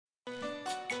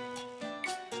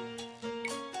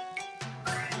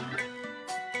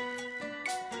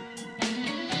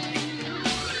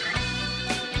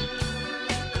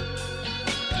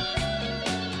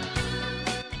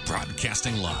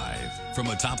Broadcasting live from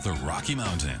atop the Rocky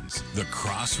Mountains, the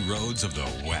crossroads of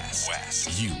the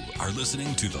West. You are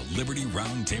listening to the Liberty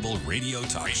Roundtable Radio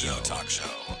Talk Show.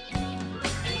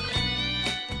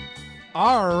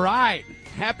 All right.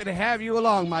 Happy to have you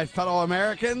along, my fellow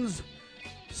Americans.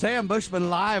 Sam Bushman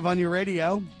live on your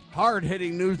radio.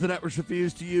 Hard-hitting news the networks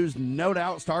refuse to use, no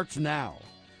doubt, starts now.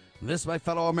 This, my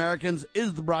fellow Americans,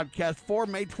 is the broadcast for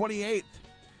May 28th.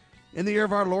 In the year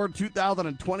of our Lord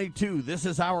 2022, this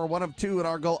is our one of two, and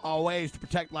our goal always to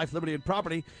protect life, liberty, and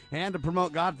property, and to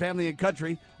promote God, family, and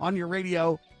country on your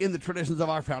radio in the traditions of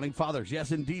our founding fathers.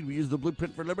 Yes, indeed, we use the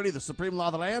blueprint for liberty, the supreme law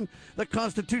of the land, the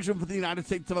Constitution for the United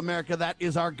States of America. That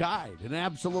is our guide, and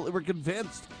absolutely we're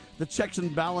convinced the checks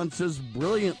and balances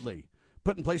brilliantly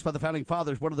put in place by the founding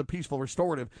fathers, one of the peaceful,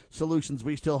 restorative solutions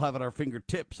we still have at our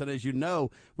fingertips. And as you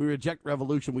know, we reject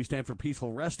revolution. We stand for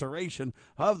peaceful restoration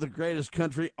of the greatest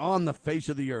country on the face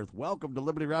of the earth. Welcome to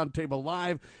Liberty Roundtable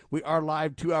Live. We are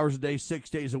live 2 hours a day, 6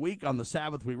 days a week. On the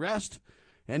Sabbath, we rest.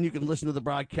 And you can listen to the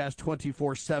broadcast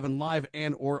 24/7 live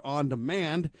and or on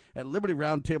demand at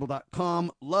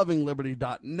libertyroundtable.com,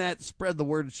 lovingliberty.net. Spread the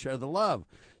word, share the love.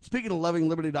 Speaking of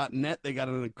lovingliberty.net, they got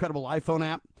an incredible iPhone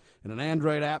app and an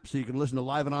Android app, so you can listen to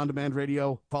live and on-demand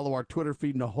radio, follow our Twitter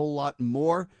feed, and a whole lot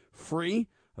more free.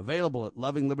 Available at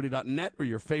lovingliberty.net or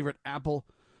your favorite Apple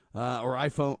or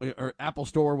iPhone or Apple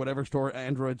store, whatever store,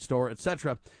 Android store,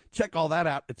 etc. Check all that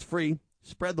out. It's free.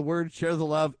 Spread the word, share the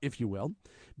love, if you will.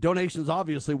 Donations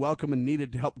obviously welcome and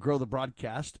needed to help grow the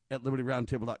broadcast at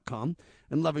libertyroundtable.com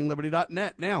and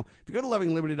lovingliberty.net. Now, if you go to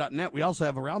lovingliberty.net, we also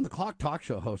have around-the-clock talk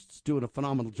show hosts doing a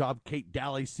phenomenal job. Kate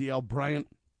Daly, C.L. Bryant,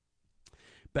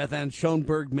 Beth Ann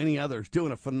Schoenberg, many others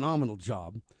doing a phenomenal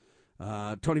job.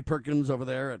 Tony Perkins over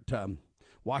there at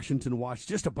Washington Watch.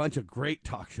 Just a bunch of great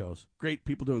talk shows. Great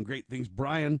people doing great things.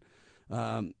 Brian,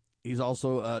 he's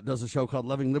also does a show called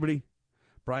Loving Liberty.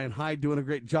 Brian Hyde doing a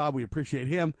great job. We appreciate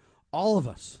him. All of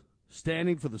us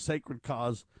standing for the sacred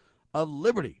cause of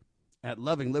liberty at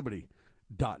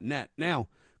lovingliberty.net. Now,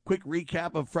 quick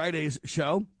recap of Friday's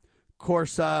show. Of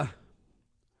course, I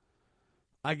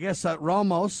guess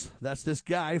Ramos, that's this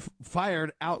guy,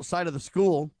 fired outside of the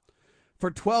school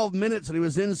for 12 minutes, and he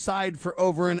was inside for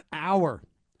over an hour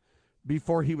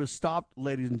before he was stopped,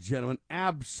 ladies and gentlemen.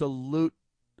 Absolute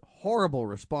horrible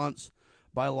response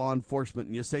by law enforcement.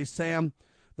 And you say, Sam,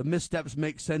 the missteps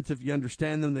make sense if you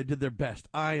understand them. They did their best.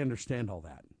 I understand all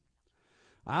that.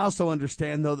 I also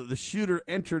understand, though, that the shooter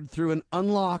entered through an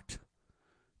unlocked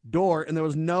door, and there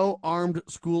was no armed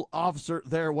school officer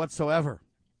there whatsoever.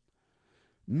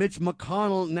 Mitch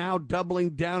McConnell now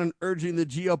doubling down and urging the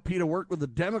GOP to work with the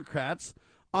Democrats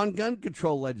on gun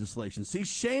control legislation. See,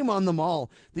 shame on them all.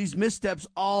 These missteps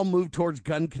all move towards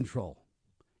gun control.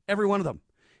 Every one of them.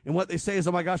 And what they say is,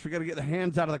 oh my gosh, we got to get the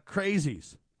hands out of the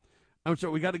crazies. I'm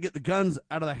sorry, we got to get the guns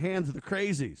out of the hands of the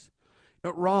crazies.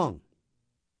 Wrong.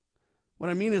 What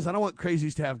I mean is I don't want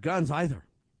crazies to have guns either.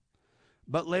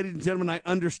 But ladies and gentlemen, I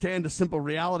understand a simple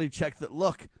reality check that,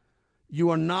 look, you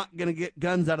are not going to get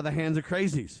guns out of the hands of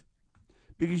crazies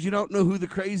because you don't know who the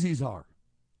crazies are.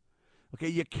 Okay,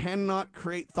 you cannot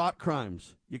create thought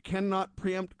crimes. You cannot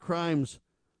preempt crimes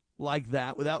like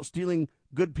that without stealing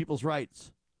good people's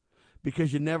rights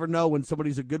because you never know when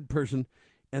somebody's a good person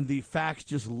and the facts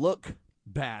just look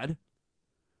bad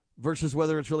versus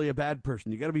whether it's really a bad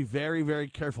person. You got to be very, very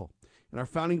careful. And our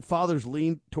founding fathers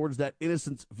leaned towards that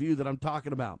innocence view that I'm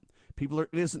talking about. People are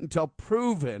innocent until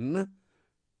proven,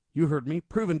 you heard me,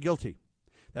 proven guilty.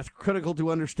 That's critical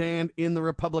to understand in the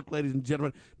Republic, ladies and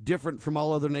gentlemen, different from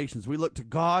all other nations. We look to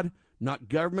God, not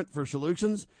government, for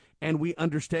solutions, and we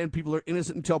understand people are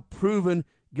innocent until proven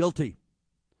guilty.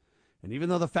 And even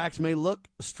though the facts may look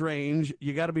strange,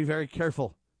 you got to be very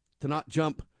careful to not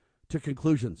jump to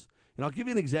conclusions. And I'll give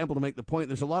you an example to make the point.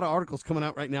 There's a lot of articles coming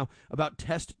out right now about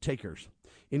test takers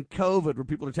in COVID where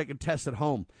people are taking tests at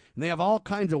home. And they have all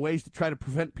kinds of ways to try to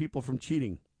prevent people from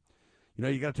cheating. You know,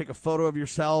 you got to take a photo of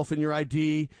yourself and your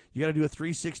ID. You got to do a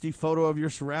 360 photo of your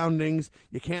surroundings.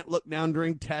 You can't look down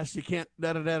during tests. You can't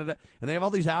da-da-da-da-da. And they have all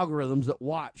these algorithms that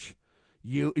watch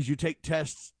you as you take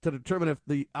tests to determine if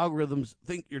the algorithms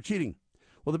think you're cheating.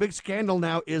 Well, the big scandal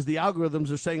now is the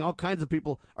algorithms are saying all kinds of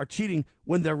people are cheating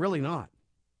when they're really not.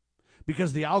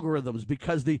 Because the algorithms,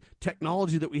 because the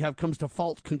technology that we have comes to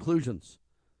false conclusions.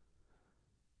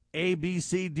 A, B,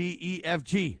 C, D, E, F,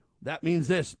 G. That means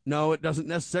this. No, it doesn't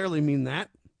necessarily mean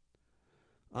that.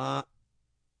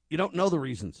 You don't know the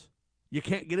reasons. You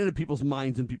can't get into people's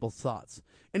minds and people's thoughts.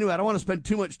 Anyway, I don't want to spend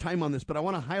too much time on this, but I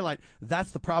want to highlight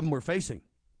that's the problem we're facing.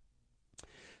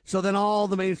 So then all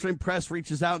the mainstream press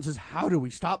reaches out and says, how do we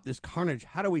stop this carnage?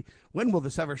 When will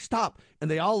this ever stop? And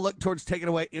they all look towards taking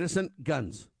away innocent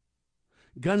guns.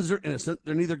 Guns are innocent.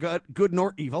 They're neither good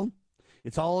nor evil.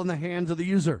 It's all in the hands of the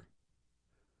user.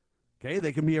 Okay,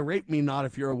 they can be a rape me not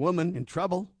if you're a woman in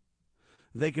trouble.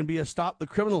 They can be a stop the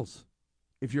criminals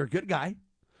if you're a good guy.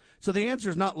 So the answer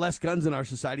is not less guns in our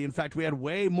society. In fact, we had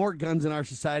way more guns in our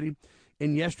society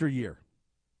in yesteryear.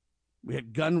 We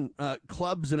had gun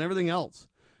clubs and everything else.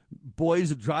 Boys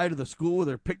would drive to the school with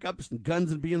their pickups and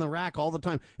guns and be in the rack all the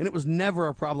time. And it was never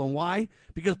a problem. Why?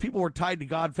 Because people were tied to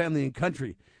God, family, and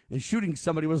country. And shooting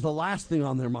somebody was the last thing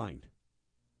on their mind.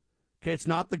 Okay, it's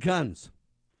not the guns.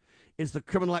 It's the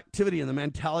criminal activity and the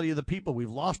mentality of the people.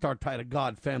 We've lost our tie to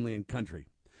God, family, and country.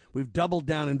 We've doubled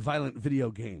down in violent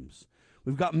video games.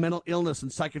 We've got mental illness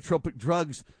and psychotropic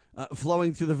drugs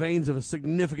flowing through the veins of a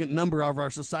significant number of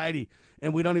our society,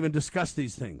 and we don't even discuss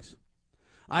these things.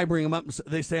 I bring them up, and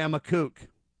they say I'm a kook.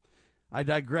 I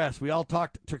digress. We all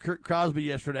talked to Kurt Crosby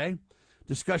yesterday,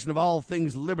 discussion of all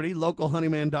things liberty,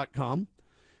 localhoneyman.com.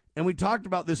 And we talked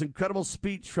about this incredible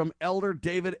speech from Elder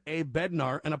David A.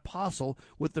 Bednar, an apostle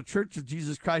with the Church of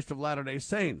Jesus Christ of Latter-day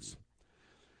Saints.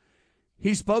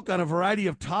 He spoke on a variety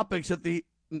of topics at the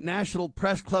National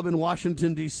Press Club in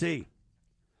Washington, D.C.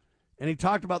 And he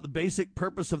talked about the basic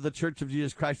purpose of the Church of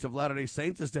Jesus Christ of Latter-day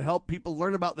Saints is to help people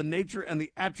learn about the nature and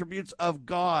the attributes of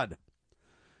God,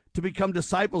 to become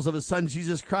disciples of his son,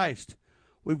 Jesus Christ.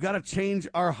 We've got to change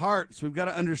our hearts. We've got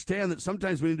to understand that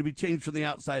sometimes we need to be changed from the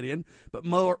outside in, but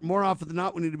more often than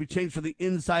not, we need to be changed from the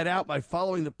inside out by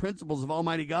following the principles of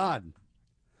Almighty God.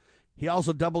 He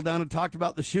also doubled down and talked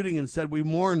about the shooting and said, we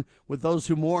mourn with those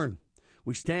who mourn.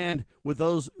 We stand with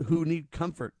those who need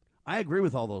comfort. I agree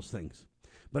with all those things.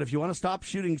 But if you want to stop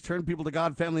shootings, turn people to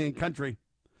God, family, and country.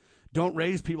 Don't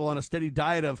raise people on a steady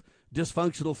diet of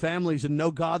dysfunctional families and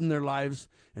no God in their lives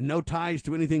and no ties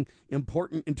to anything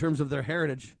important in terms of their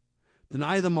heritage.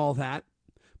 Deny them all that.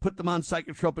 Put them on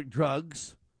psychotropic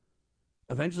drugs.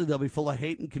 Eventually they'll be full of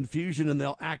hate and confusion, and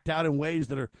they'll act out in ways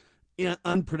that are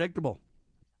unpredictable.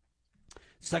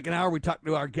 Second hour, we talked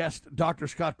to our guest, Dr.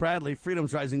 Scott Bradley.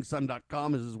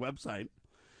 freedomsrisingsun.com is his website.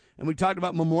 And we talked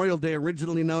about Memorial Day,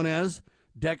 originally known as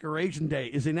Decoration Day,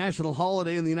 is a national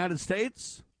holiday in the United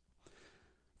States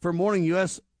for mourning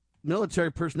U.S.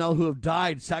 military personnel who have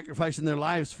died sacrificing their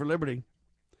lives for liberty.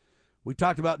 We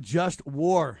talked about just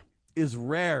war is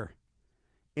rare.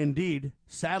 Indeed,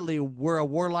 sadly, we're a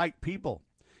warlike people,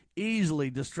 easily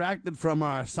distracted from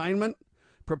our assignment,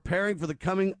 preparing for the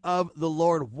coming of the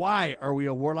Lord. Why are we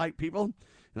a warlike people?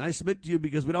 And I submit to you,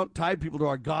 because we don't tie people to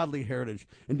our godly heritage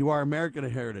and to our American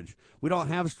heritage. We don't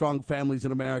have strong families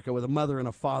in America with a mother and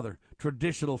a father,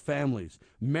 traditional families,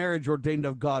 marriage ordained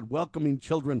of God, welcoming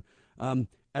children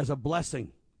as a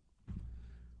blessing.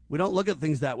 We don't look at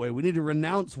things that way. We need to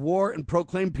renounce war and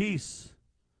proclaim peace.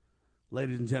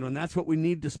 Ladies and gentlemen, that's what we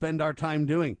need to spend our time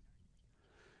doing.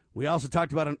 We also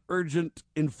talked about an urgent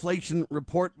inflation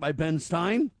report by Ben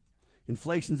Stein.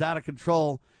 Inflation's out of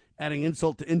control, adding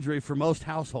insult to injury for most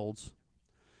households.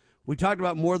 We talked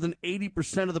about more than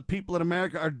 80% of the people in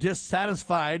America are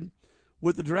dissatisfied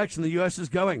with the direction the U.S. is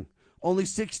going. Only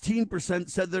 16%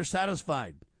 said they're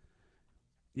satisfied.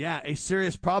 Yeah, a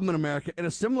serious problem in America. In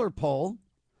a similar poll,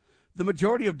 the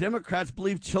majority of Democrats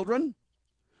believe children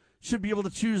should be able to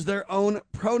choose their own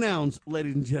pronouns,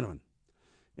 ladies and gentlemen.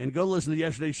 And go listen to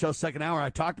yesterday's show, second hour. I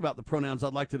talked about the pronouns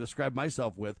I'd like to describe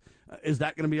myself with. Is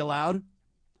that going to be allowed?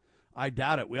 I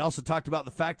doubt it. We also talked about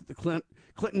the fact that the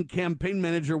Clinton campaign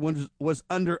manager was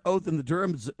under oath in the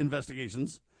Durham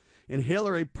investigations, and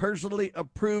Hillary personally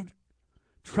approved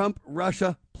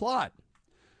Trump-Russia plot.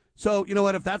 So, you know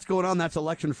what? If that's going on, that's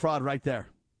election fraud right there.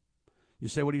 You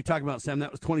say, what are you talking about, Sam?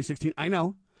 That was 2016. I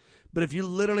know. But if you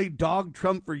literally dogged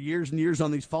Trump for years and years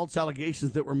on these false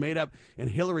allegations that were made up, and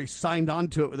Hillary signed on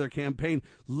to it with her campaign,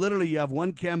 literally you have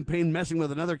one campaign messing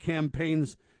with another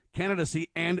campaign's candidacy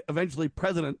and eventually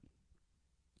president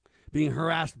being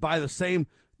harassed by the same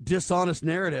dishonest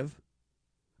narrative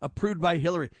approved by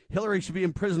Hillary. Hillary should be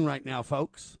in prison right now,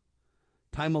 folks.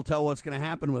 Time will tell what's going to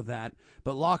happen with that.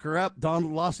 But lock her up.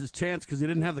 Donald lost his chance because he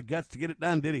didn't have the guts to get it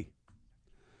done, did he?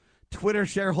 Twitter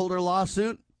shareholder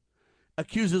lawsuit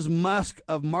accuses Musk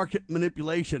of market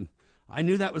manipulation. I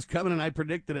knew that was coming, and I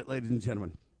predicted it, ladies and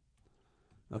gentlemen.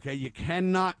 Okay, you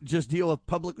cannot just deal with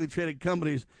publicly traded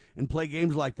companies and play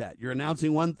games like that. You're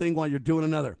announcing one thing while you're doing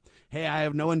another. Hey, I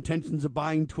have no intentions of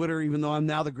buying Twitter, even though I'm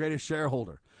now the greatest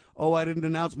shareholder. Oh, I didn't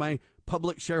announce my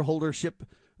public shareholdership.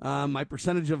 My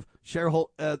percentage of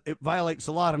shareholder, it violates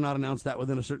the law to not announce that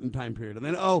within a certain time period. And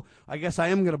then, oh, I guess I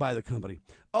am going to buy the company.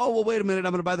 Oh, well, wait a minute,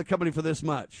 I'm going to buy the company for this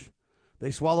much.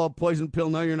 They swallow a poison pill.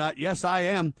 No, you're not. Yes, I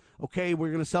am. Okay,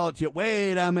 we're going to sell it to you.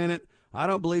 Wait a minute. I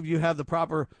don't believe you have the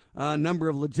proper number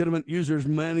of legitimate users.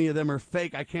 Many of them are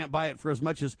fake. I can't buy it for as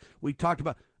much as we talked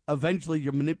about. Eventually,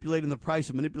 you're manipulating the price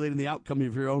and manipulating the outcome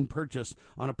of your own purchase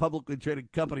on a publicly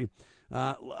traded company.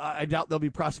 I doubt there'll be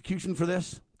prosecution for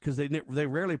this because they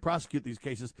rarely prosecute these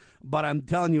cases. But I'm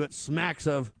telling you, it smacks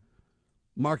of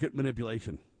market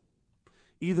manipulation.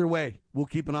 Either way, we'll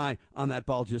keep an eye on that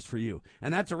ball just for you.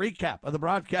 And that's a recap of the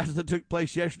broadcast that took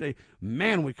place yesterday.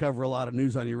 Man, we cover a lot of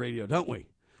news on your radio, don't we?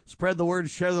 Spread the word,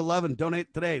 share the love, and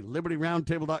donate today.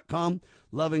 LibertyRoundtable.com,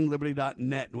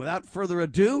 LovingLiberty.net. And without further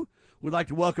ado, we'd like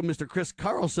to welcome Mr. Chris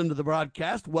Carlson to the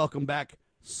broadcast. Welcome back,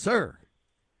 sir.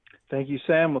 Thank you,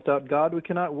 Sam. Without God, we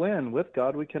cannot win. With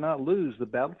God, we cannot lose. The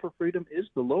battle for freedom is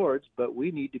the Lord's, but we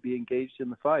need to be engaged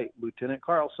in the fight. Lieutenant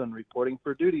Carlson reporting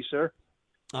for duty, sir.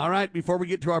 All right, before we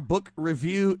get to our book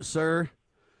review, sir,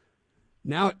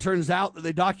 now it turns out that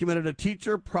they documented a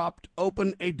teacher propped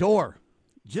open a door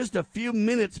just a few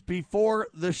minutes before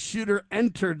the shooter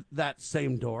entered that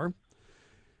same door.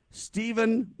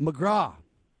 Stephen McGraw,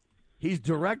 he's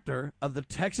director of the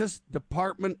Texas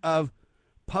Department of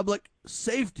Public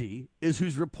Safety, is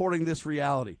who's reporting this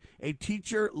reality. A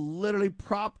teacher literally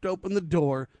propped open the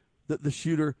door that the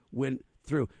shooter went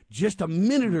through just a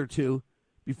minute or two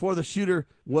before the shooter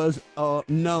was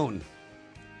known.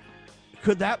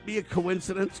 Could that be a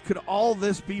coincidence? Could all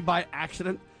this be by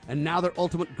accident? And now their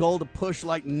ultimate goal to push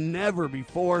like never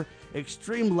before,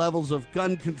 extreme levels of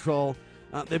gun control.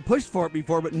 They pushed for it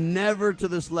before, but never to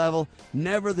this level,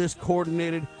 never this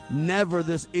coordinated, never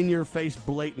this in-your-face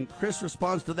blatant. Chris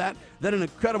responds to that, then an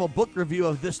incredible book review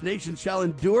of This Nation Shall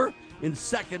Endure in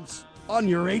seconds on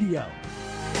your radio.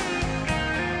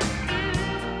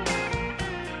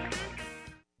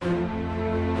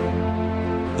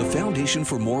 The Foundation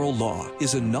for Moral Law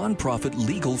is a nonprofit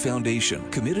legal foundation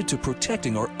committed to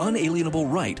protecting our unalienable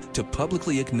right to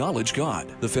publicly acknowledge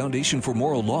God. The Foundation for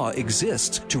Moral Law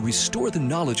exists to restore the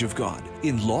knowledge of God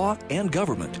in law and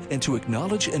government and to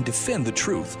acknowledge and defend the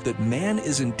truth that man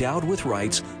is endowed with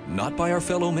rights not by our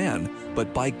fellow man,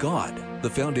 but by God. The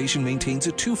foundation maintains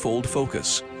a twofold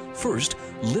focus. First,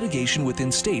 litigation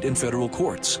within state and federal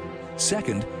courts.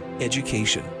 Second,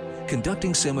 education,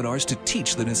 conducting seminars to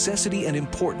teach the necessity and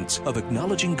importance of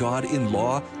acknowledging God in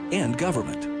law and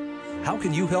government. How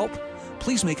can you help?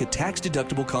 Please make a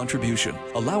tax-deductible contribution,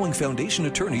 allowing foundation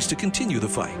attorneys to continue the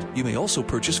fight. You may also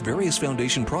purchase various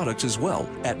foundation products as well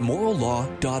at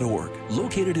morallaw.org.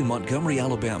 Located in Montgomery,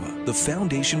 Alabama, the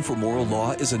Foundation for Moral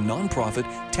Law is a nonprofit,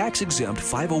 tax-exempt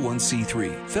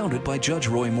 501c3 founded by Judge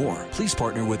Roy Moore. Please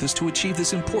partner with us to achieve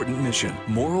this important mission.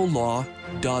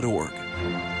 morallaw.org.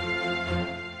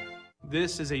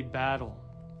 This is a battle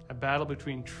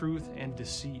between truth and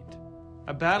deceit,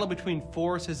 a battle between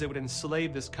forces that would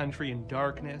enslave this country in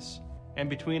darkness and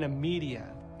between a media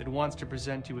that wants to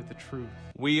present you with the truth.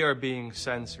 We are being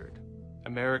censored.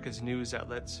 America's news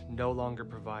outlets no longer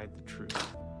provide the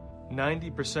truth.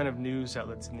 90% of news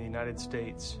outlets in the United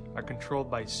States are controlled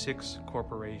by 6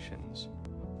 corporations.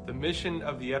 The mission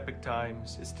of the Epoch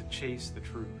Times is to chase the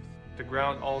truth, to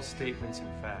ground all statements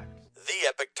in fact.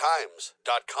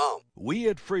 TheEpochTimes.com. We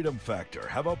at Freedom Factor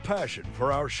have a passion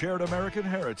for our shared American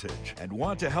heritage and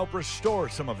want to help restore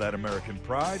some of that American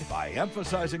pride by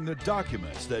emphasizing the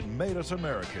documents that made us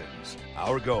Americans.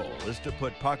 Our goal is to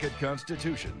put pocket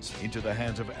constitutions into the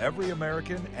hands of every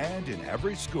American and in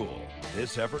every school.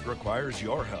 This effort requires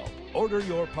your help. Order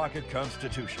your pocket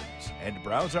constitutions and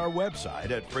browse our website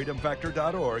at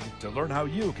freedomfactor.org to learn how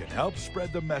you can help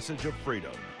spread the message of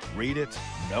freedom. Read it,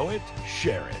 know it,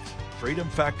 share it.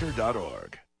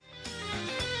 freedomfactor.org.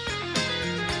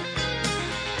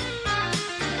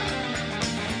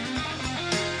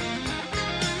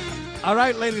 All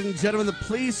right, ladies and gentlemen, the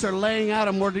police are laying out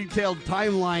a more detailed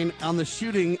timeline on the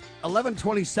shooting.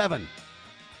 11:27.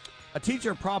 A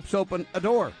teacher props open a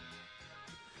door.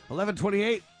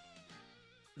 11:28.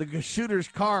 The shooter's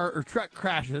car or truck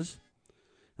crashes,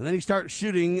 and then he starts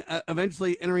shooting,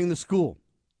 eventually entering the school.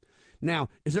 Now,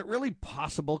 is it really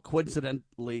possible,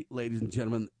 coincidentally, ladies and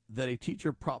gentlemen, that a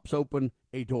teacher props open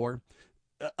a door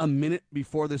a minute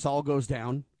before this all goes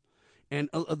down, and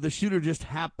the shooter just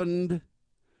happened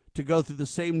to go through the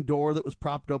same door that was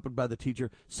propped open by the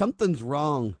teacher? Something's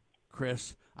wrong,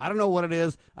 Chris. I don't know what it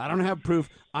is. I don't have proof.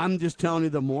 I'm just telling you,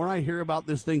 the more I hear about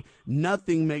this thing,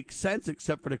 nothing makes sense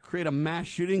except for to create a mass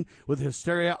shooting with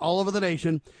hysteria all over the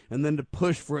nation and then to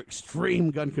push for extreme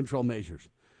gun control measures.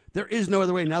 There is no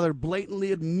other way. Now they're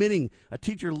blatantly admitting a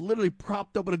teacher literally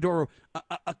propped open a door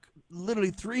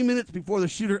literally 3 minutes before the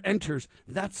shooter enters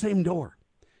that same door.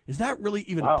 Is that really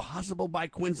even possible by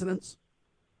coincidence?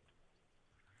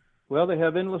 Well, they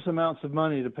have endless amounts of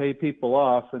money to pay people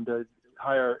off and to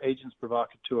hire agents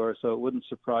provocateur, so it wouldn't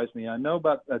surprise me. I know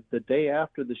about the day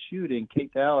after the shooting,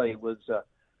 Kate Daly was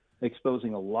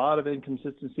exposing a lot of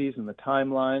inconsistencies in the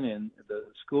timeline, and the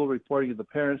school reporting to the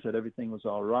parents that everything was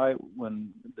all right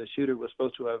when the shooter was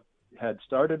supposed to have had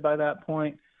started by that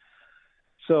point.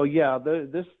 So yeah,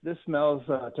 this smells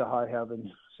to high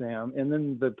heaven, Sam. And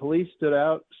then the police stood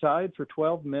outside for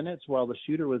 12 minutes while the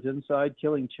shooter was inside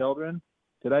killing children.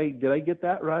 Did I get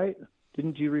that right?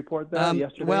 Didn't you report that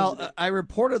yesterday? Well, I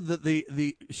reported that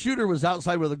the shooter was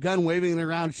outside with a gun, waving it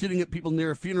around, shooting at people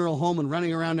near a funeral home and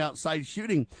running around outside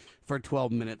shooting for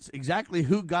 12 minutes. Exactly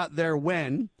who got there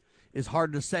when is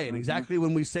hard to say. And exactly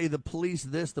when we say the police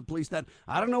this, the police that,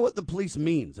 I don't know what the police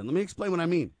means. And let me explain what I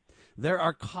mean. There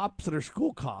are cops that are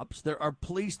school cops. There are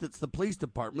police that's the police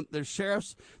department. There's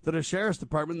sheriffs that are sheriff's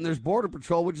department. And there's border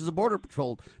patrol, which is a border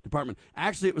patrol department.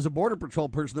 Actually, it was a border patrol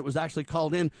person that was actually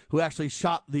called in who actually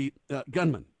shot the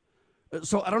gunman.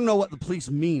 So I don't know what the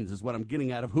police means is what I'm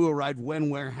getting at of who arrived, when,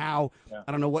 where, how. Yeah.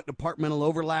 I don't know what departmental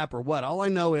overlap or what. All I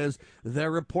know is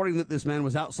they're reporting that this man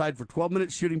was outside for 12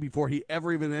 minutes shooting before he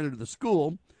ever even entered the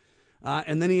school.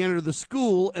 And then he entered the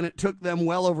school, and it took them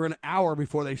well over an hour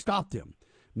before they stopped him.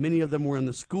 Many of them were in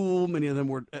the school. Many of them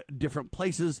were at different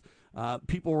places.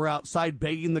 People were outside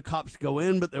begging the cops to go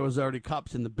in, but there was already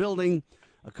cops in the building.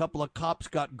 A couple of cops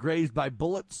got grazed by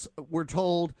bullets, we're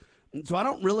told. So I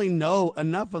don't really know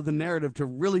enough of the narrative to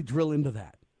really drill into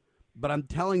that. But I'm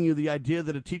telling you, the idea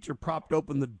that a teacher propped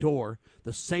open the door,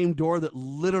 the same door that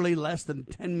literally less than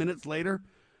 10 minutes later,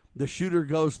 the shooter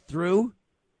goes through,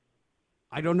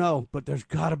 I don't know, but there's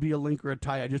got to be a link or a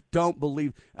tie. I just don't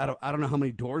believe. I don't know how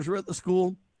many doors are at the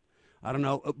school. I don't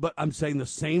know, but I'm saying the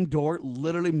same door,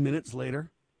 literally minutes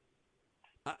later.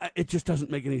 It just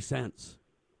doesn't make any sense.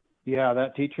 Yeah,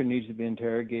 that teacher needs to be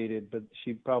interrogated, but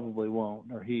she probably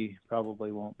won't, or he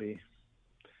probably won't be.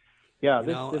 Yeah,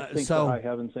 this thing's to high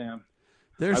heaven, Sam.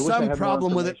 There's some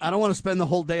problem with it. I don't want to spend the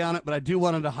whole day on it, but I do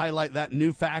want to highlight that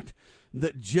new fact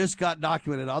that just got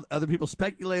documented. Other people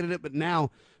speculated it, but now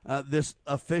this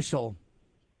official,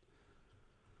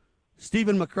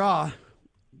 Stephen McCraw,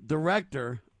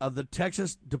 director of the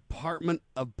Texas Department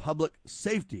of Public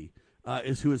Safety,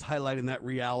 is who is highlighting that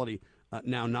reality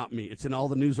now, not me. It's in all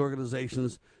the news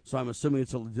organizations, so I'm assuming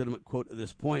it's a legitimate quote at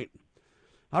this point.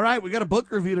 All right, we got a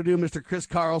book review to do, Mr. Chris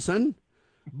Carlson.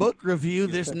 Book review,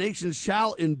 This Nation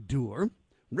Shall Endure,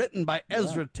 written by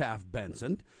Ezra Taft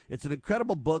Benson. It's an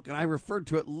incredible book, and I refer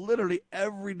to it literally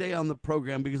every day on the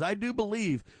program because I do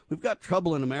believe we've got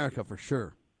trouble in America for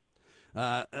sure.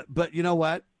 But you know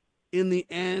what? In the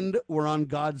end, we're on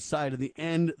God's side. In the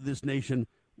end, this nation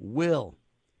will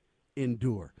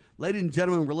endure. Ladies and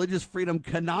gentlemen, religious freedom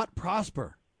cannot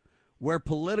prosper where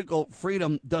political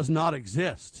freedom does not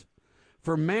exist.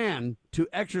 For man to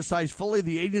exercise fully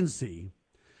the agency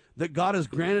that God has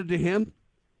granted to him,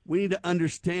 we need to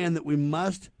understand that we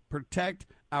must protect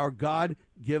our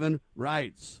God-given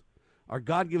rights. Our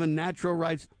God-given natural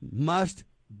rights must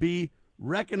be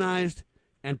recognized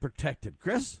and protected.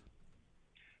 Chris?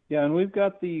 Yeah, and we've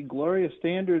got the glorious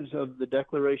standards of the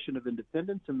Declaration of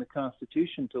Independence and the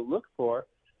Constitution to look for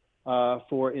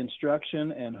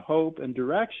instruction and hope and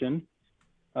direction.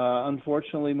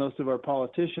 Unfortunately, most of our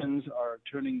politicians are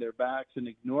turning their backs and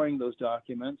ignoring those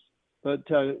documents. But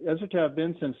Ezra Taft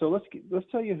Benson, so let's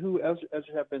tell you who Ezra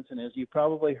Taft Benson is. You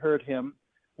probably heard him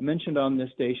mentioned on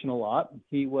this station a lot.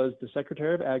 He was the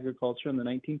Secretary of Agriculture in the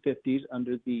 1950s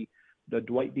under the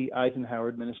Dwight D. Eisenhower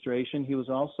administration. He was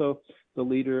also the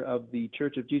leader of the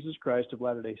Church of Jesus Christ of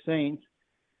Latter-day Saints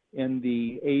in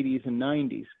the 80s and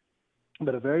 90s.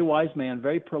 But a very wise man,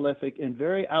 very prolific, and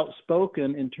very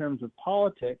outspoken in terms of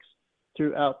politics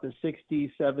throughout the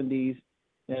 60s, 70s,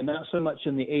 and not so much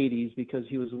in the 80s because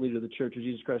he was the leader of the Church of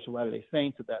Jesus Christ of Latter-day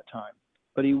Saints at that time.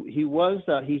 But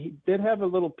he did have a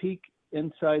little peek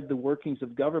inside the workings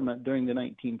of government during the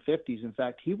 1950s. In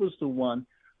fact, he was the one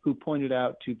who pointed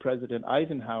out to President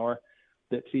Eisenhower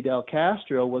that Fidel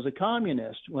Castro was a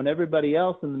communist when everybody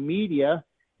else in the media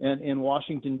and in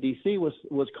Washington, D.C.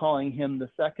 was calling him the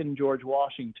second George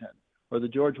Washington, or the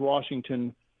George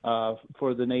Washington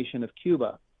for the nation of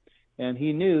Cuba. And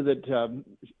he knew that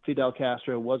Fidel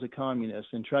Castro was a communist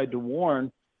and tried to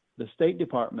warn the State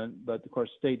Department, but of course,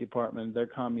 State Department, they're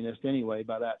communist anyway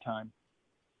by that time.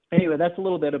 Anyway, that's a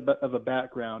little bit of a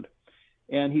background.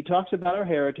 And he talks about our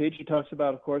heritage. He talks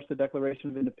about, of course, the Declaration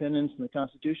of Independence and the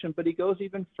Constitution, but he goes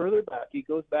even further back. He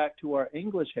goes back to our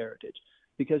English heritage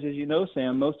because, as you know,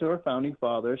 Sam, most of our founding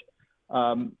fathers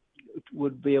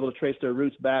would be able to trace their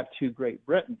roots back to Great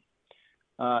Britain.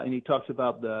 And he talks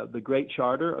about the Great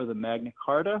Charter or the Magna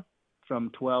Carta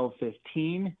from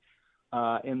 1215,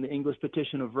 in the English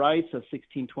Petition of Rights of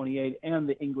 1628 and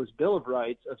the English Bill of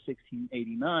Rights of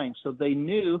 1689. So they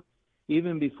knew,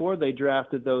 even before they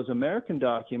drafted those American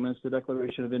documents, the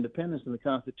Declaration of Independence and the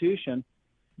Constitution,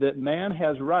 that man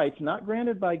has rights not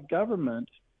granted by government,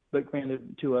 but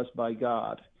granted to us by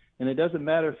God. And it doesn't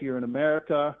matter if you're in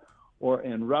America or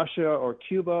in Russia or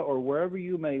Cuba or wherever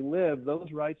you may live,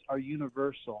 those rights are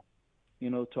universal,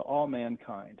 to all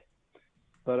mankind.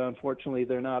 But unfortunately,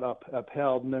 they're not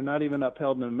upheld, and they're not even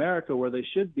upheld in America where they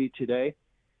should be today,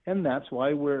 and that's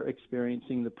why we're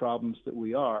experiencing the problems that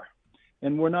we are.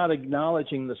 And we're not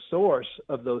acknowledging the source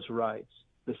of those rights,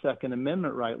 the Second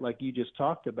Amendment right, like you just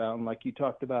talked about, and like you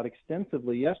talked about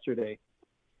extensively yesterday.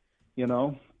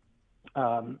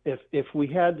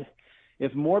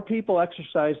 If more people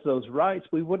exercised those rights,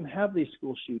 we wouldn't have these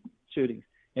school shootings.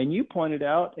 And you pointed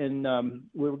out, and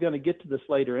we were going to get to this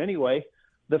later anyway,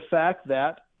 the fact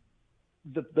that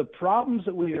the problems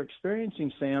that we are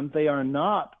experiencing, Sam, they are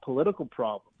not political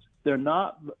problems. They're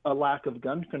not a lack of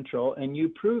gun control. And you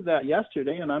proved that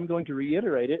yesterday, and I'm going to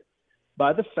reiterate it,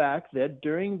 by the fact that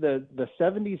during the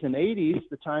 70s and 80s,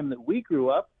 the time that we grew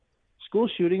up, school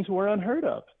shootings were unheard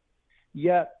of.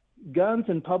 Yet guns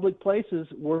in public places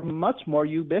were much more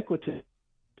ubiquitous.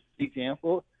 For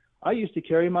example, I used to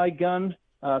carry my gun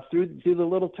through the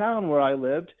little town where I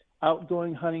lived, out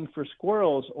going hunting for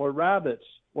squirrels or rabbits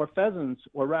or pheasants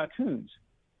or raccoons.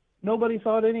 Nobody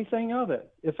thought anything of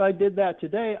it. If I did that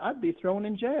today, I'd be thrown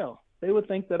in jail. They would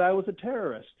think that I was a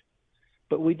terrorist.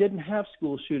 But we didn't have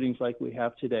school shootings like we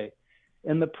have today.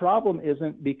 And the problem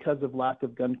isn't because of lack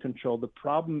of gun control. The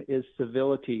problem is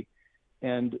civility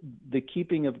and the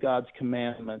keeping of God's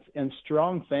commandments and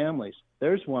strong families.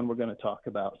 There's one we're going to talk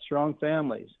about, strong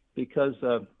families, because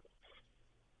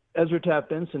Ezra Taft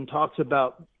Benson talks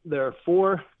about there are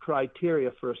 4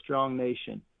 criteria for a strong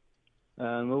nation.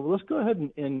 Let's go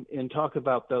ahead and talk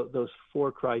about those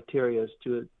 4 criteria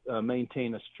to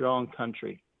maintain a strong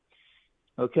country.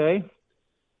 Okay?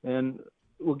 And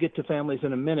we'll get to families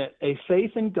in a minute. A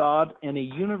faith in God and a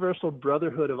universal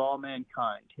brotherhood of all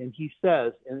mankind. And he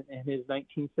says in his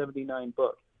 1979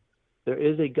 book, there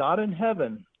is a God in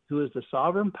heaven who is the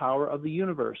sovereign power of the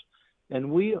universe, and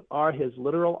we are his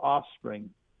literal offspring.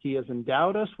 He has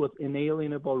endowed us with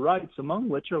inalienable rights, among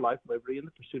which are life, liberty, and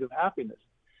the pursuit of happiness.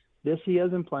 This he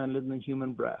has implanted in the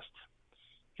human breast.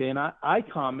 Okay, and I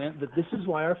comment that this is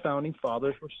why our founding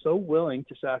fathers were so willing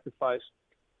to sacrifice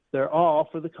their all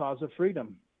for the cause of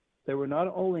freedom. They were not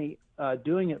only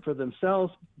doing it for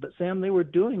themselves, but Sam, they were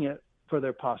doing it for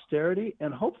their posterity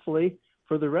and hopefully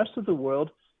for the rest of the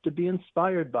world to be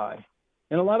inspired by.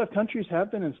 And a lot of countries have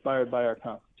been inspired by our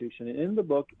Constitution. And in the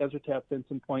book, Ezra Taft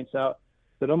Benson points out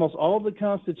that almost all of the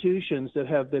constitutions that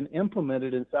have been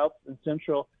implemented in South and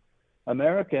Central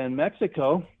America and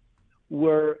Mexico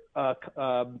were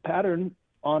patterned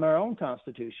on our own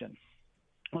Constitution.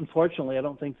 Unfortunately, I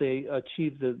don't think they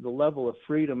achieved the level of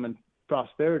freedom and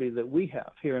prosperity that we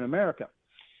have here in America.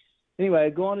 Anyway, I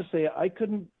go on to say I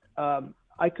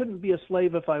couldn't be a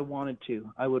slave if I wanted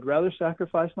to. I would rather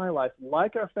sacrifice my life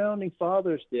like our founding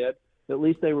fathers did. At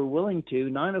least they were willing to.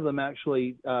 9 of them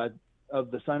actually,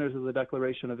 of the signers of the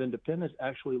Declaration of Independence,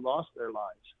 actually lost their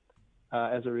lives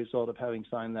as a result of having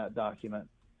signed that document.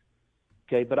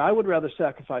 Okay, but I would rather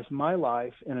sacrifice my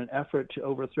life in an effort to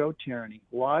overthrow tyranny.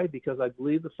 Why? Because I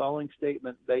believe the following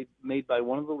statement made by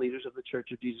one of the leaders of the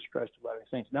Church of Jesus Christ of Latter-day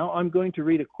Saints. Now I'm going to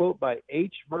read a quote by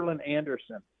H. Verlin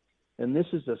Anderson, and this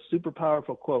is a super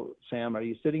powerful quote. Sam, are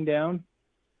you sitting down?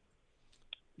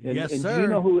 Yes, and sir. You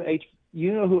know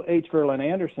who H. Verlin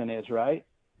Anderson is, right?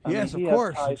 Yes, of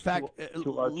course. In fact, a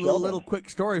little quick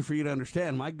story for you to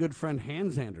understand. My good friend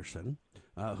Hans Anderson,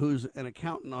 who's an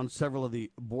accountant on several of the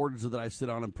boards that I sit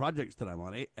on and projects that I'm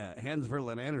on, Hans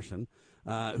Verlin Anderson,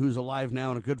 who's alive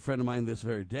now and a good friend of mine this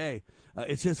very day,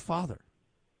 it's his father.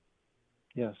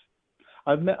 Yes.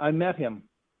 I met him.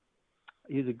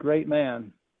 He's a great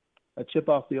man, a chip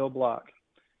off the old block.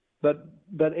 But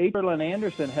H. Verlin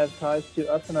Anderson has ties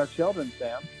to us and our children,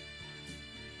 Sam.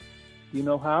 You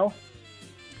know how?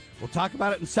 We'll talk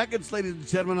about it in seconds, ladies and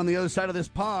gentlemen. On the other side of this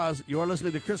pause, you're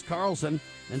listening to Chris Carlson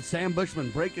and Sam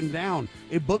Bushman breaking down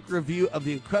a book review of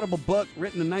the incredible book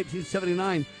written in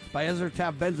 1979 by Ezra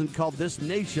Taft Benson called This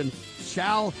Nation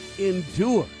Shall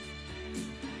Endure.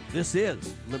 This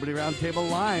is Liberty Roundtable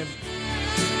Live.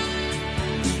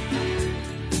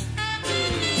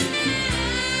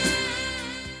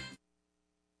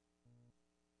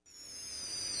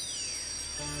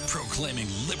 Proclaiming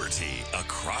liberty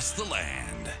across the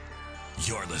land.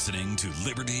 You're listening to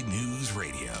Liberty News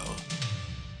Radio.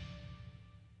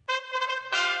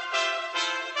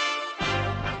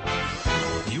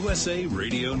 USA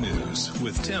Radio News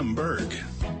with Tim Berg.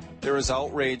 There is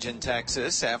outrage in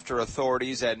Texas after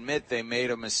authorities admit they made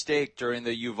a mistake during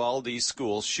the Uvalde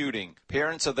school shooting.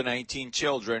 Parents of the 19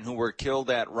 children who were killed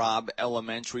at Robb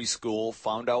Elementary School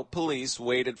found out police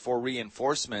waited for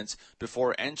reinforcements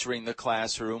before entering the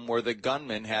classroom where the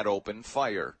gunman had opened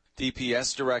fire.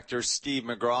 DPS Director Steve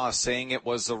McGraw saying it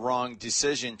was the wrong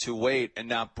decision to wait and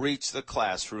not breach the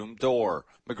classroom door.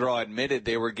 McGraw admitted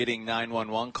they were getting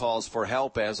 911 calls for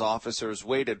help as officers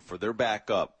waited for their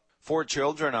backup. 4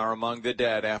 children are among the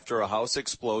dead after a house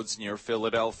explodes near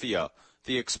Philadelphia.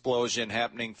 The explosion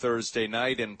happening Thursday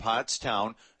night in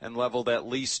Pottstown and leveled at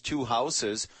least 2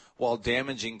 houses while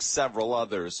damaging several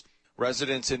others.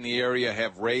 Residents in the area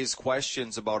have raised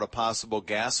questions about a possible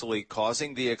gas leak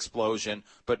causing the explosion,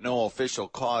 but no official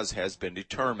cause has been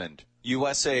determined.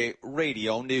 USA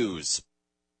Radio News.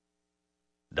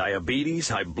 Diabetes,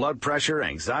 high blood pressure,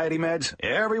 anxiety meds,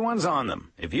 everyone's on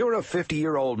them. If you're a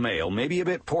 50-year-old male, maybe a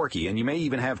bit porky, and you may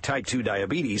even have type 2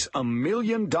 diabetes, $1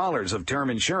 million of term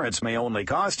insurance may only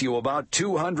cost you about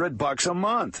 $200 a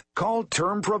month. Call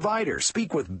Term Provider.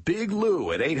 Speak with Big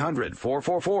Lou at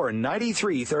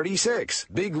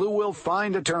 800-444-9336. Big Lou will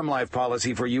find a term life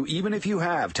policy for you even if you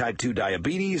have type 2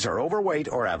 diabetes, are overweight,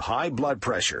 or have high blood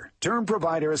pressure. Term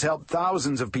Provider has helped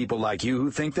thousands of people like you who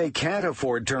think they can't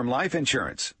afford term life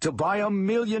insurance. To buy $1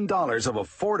 million of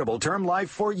affordable term life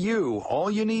for you,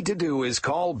 all you need to do is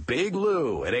call Big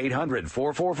Lou at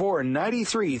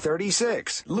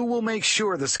 800-444-9336. Lou will make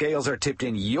sure the scales are tipped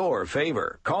in your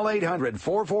favor. Call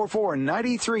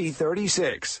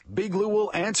 800-444-9336. Big Lou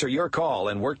will answer your call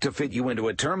and work to fit you into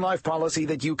a term life policy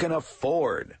that you can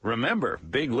afford. Remember,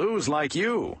 Big Lou's like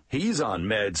you. He's on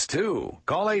meds too.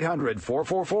 Call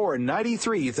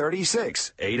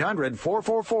 800-444-9336.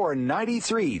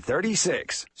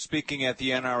 800-444-9336. Speaking at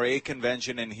the NRA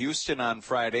convention in Houston on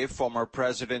Friday, former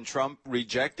President Trump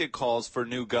rejected calls for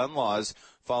new gun laws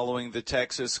following the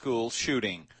Texas school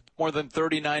shooting. More than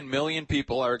 39 million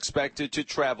people are expected to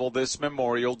travel this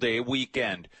Memorial Day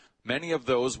weekend. Many of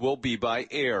those will be by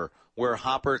air, where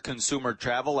Hopper consumer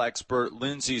travel expert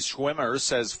Lindsay Schwimmer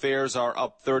says fares are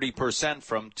up 30%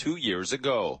 from 2 years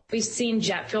ago. We've seen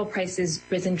jet fuel prices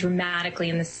risen dramatically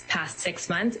in this past 6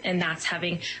 months, and that's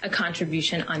having a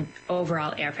contribution on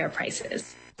overall airfare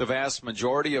prices. The vast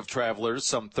majority of travelers,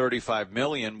 some 35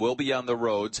 million, will be on the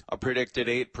roads, a predicted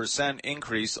 8%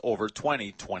 increase over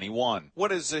 2021.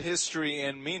 What is the history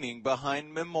and meaning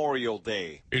behind Memorial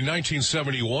Day? In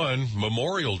 1971,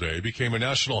 Memorial Day became a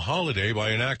national holiday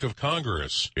by an act of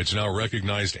Congress. It's now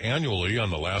recognized annually on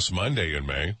the last Monday in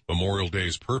May. Memorial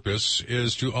Day's purpose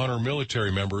is to honor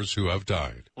military members who have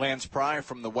died. Lance Pry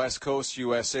from the West Coast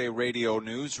USA Radio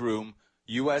Newsroom,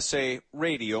 USA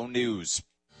Radio News.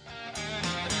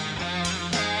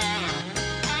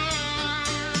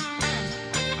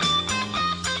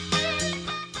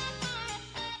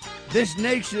 This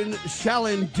Nation Shall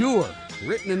Endure,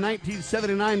 written in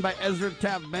 1979 by Ezra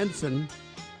Taft Benson,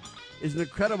 is an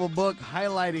incredible book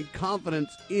highlighting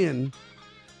confidence in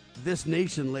this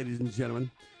nation, ladies and gentlemen.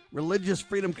 Religious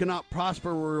freedom cannot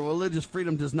prosper where religious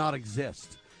freedom does not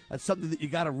exist. That's something that you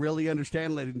got to really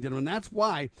understand, ladies and gentlemen. That's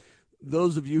why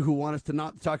those of you who want us to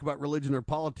not talk about religion or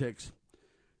politics,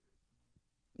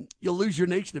 you'll lose your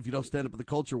nation if you don't stand up at the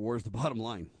culture war is the bottom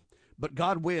line. But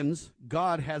God wins.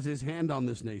 God has his hand on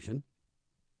this nation.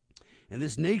 And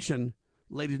this nation,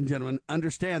 ladies and gentlemen,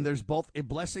 understand there's both a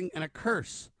blessing and a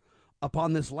curse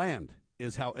upon this land,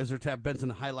 is how Ezra Taft Benson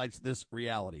highlights this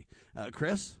reality.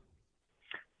 Chris?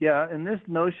 Yeah, and this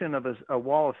notion of a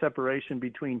wall of separation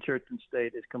between church and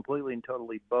state is completely and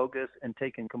totally bogus and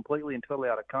taken completely and totally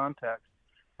out of context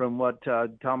from what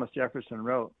Thomas Jefferson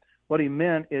wrote. What he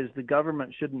meant is the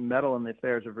government shouldn't meddle in the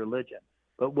affairs of religion.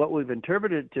 But what we've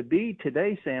interpreted it to be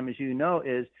today, Sam, as you know,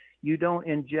 is you don't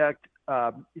inject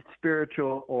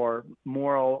spiritual or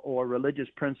moral or religious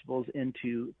principles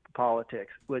into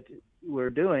politics, which we're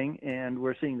doing, and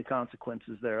we're seeing the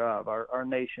consequences thereof. Our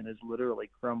nation is literally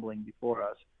crumbling before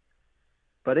us.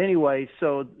 But anyway,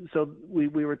 so we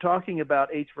were talking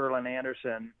about H. Verlin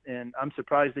Anderson, and I'm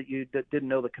surprised that you didn't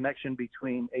know the connection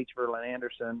between H. Verlin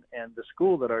Anderson and the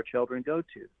school that our children go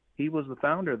to. He was the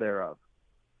founder thereof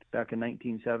back in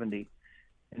 1970,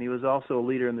 and he was also a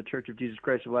leader in the Church of Jesus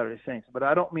Christ of Latter-day Saints. But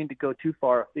I don't mean to go too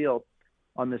far afield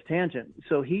on this tangent.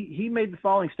 So he made the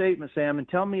following statement, Sam, and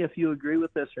tell me if you agree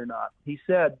with this or not. He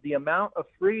said, the amount of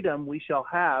freedom we shall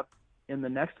have in the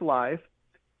next life,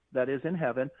 that is in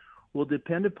heaven, will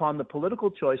depend upon the political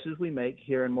choices we make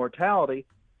here in mortality,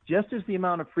 just as the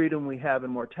amount of freedom we have in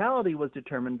mortality was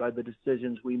determined by the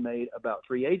decisions we made about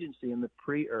free agency in the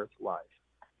pre-earth life.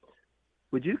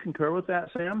 Would you concur with that,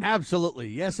 Sam? Absolutely.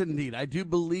 Yes, indeed. I do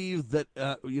believe that,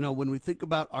 when we think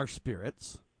about our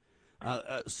spirits,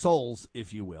 souls,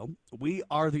 if you will, we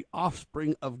are the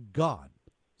offspring of God,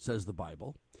 says the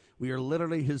Bible. We are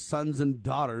literally his sons and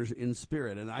daughters in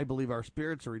spirit, and I believe our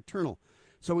spirits are eternal.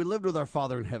 So we lived with our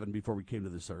Father in heaven before we came to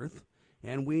this earth,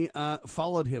 and we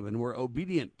followed him and were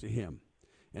obedient to him.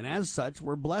 And as such,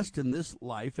 we're blessed in this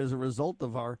life as a result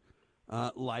of our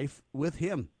life with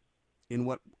him in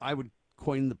what I would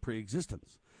coin the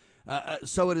pre-existence.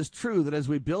 So it is true that as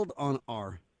we build on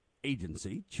our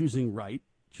agency, choosing right,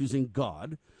 choosing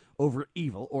God over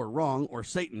evil or wrong or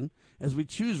Satan, as we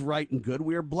choose right and good,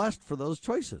 we are blessed for those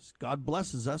choices. God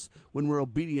blesses us when we're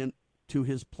obedient to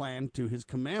his plan, to his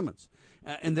commandments.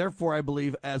 And therefore, I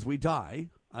believe as we die,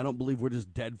 I don't believe we're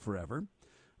just dead forever.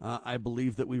 I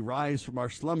believe that we rise from our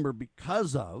slumber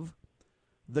because of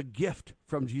the gift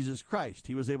from Jesus Christ.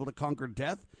 He was able to conquer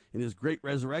death in his great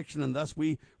resurrection, and thus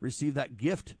we receive that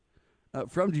gift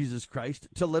from Jesus Christ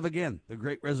to live again, the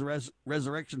great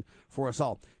resurrection for us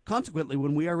all. Consequently,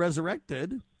 when we are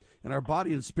resurrected and our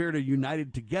body and spirit are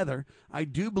united together, I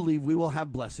do believe we will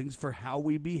have blessings for how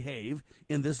we behave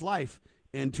in this life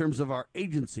in terms of our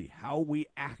agency, how we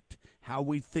act, how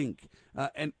we think.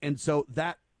 And so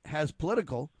that has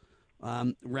political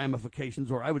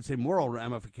ramifications, or I would say moral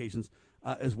ramifications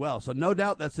as well. So no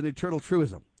doubt that's an eternal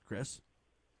truism, Chris.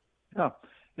 Yeah,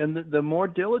 and the more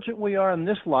diligent we are in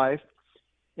this life,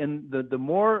 and the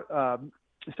more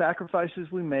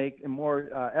sacrifices we make and more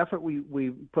effort we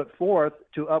put forth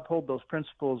to uphold those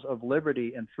principles of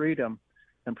liberty and freedom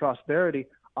and prosperity,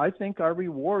 I think our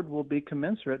reward will be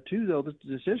commensurate to those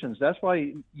decisions. That's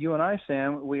why you and I,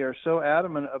 Sam, we are so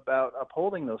adamant about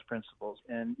upholding those principles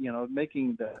and,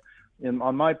 making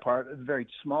on my part, a very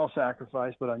small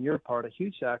sacrifice, but on your part, a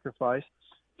huge sacrifice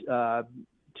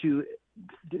to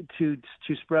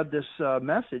spread this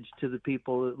message to the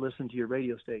people that listen to your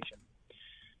radio station.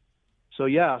 So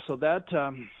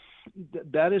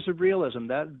that is a realism.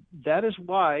 That is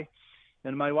why,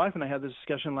 and my wife and I had this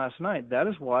discussion last night, that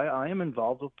is why I am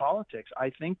involved with politics. I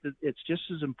think that it's just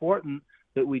as important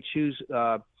that we choose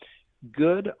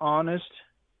good, honest,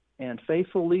 and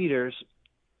faithful leaders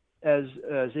as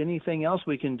anything else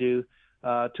we can do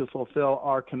to fulfill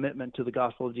our commitment to the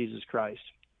gospel of Jesus Christ.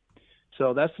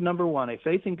 So that's number one. A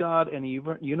faith in God and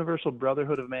a universal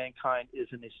brotherhood of mankind is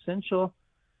an essential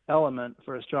element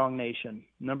for a strong nation.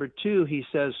 Number two, he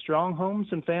says strong homes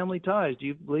and family ties. Do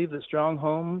you believe that strong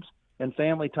homes and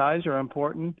family ties are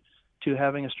important to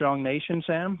having a strong nation,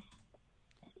 Sam?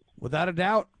 Without a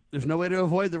doubt. There's no way to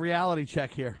avoid the reality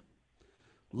check here.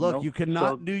 Look, Nope. You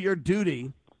cannot do your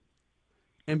duty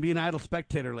and be an idle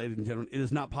spectator, ladies and gentlemen. It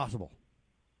is not possible.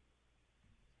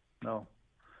 No,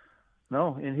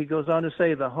 and he goes on to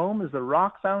say the home is the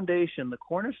rock foundation, the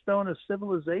cornerstone of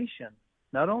civilization,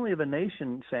 not only of a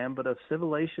nation, Sam, but of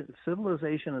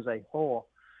civilization as a whole.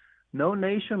 No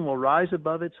nation will rise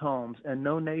above its homes, and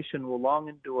no nation will long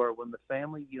endure when the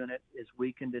family unit is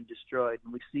weakened and destroyed.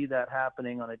 And we see that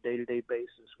happening on a day-to-day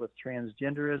basis with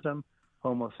transgenderism,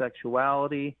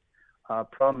 homosexuality,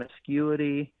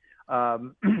 promiscuity,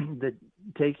 the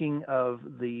taking of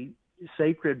the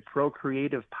sacred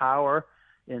procreative power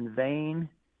in vain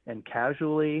and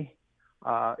casually.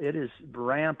 It is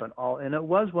rampant, and it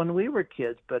was when we were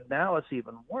kids, but now it's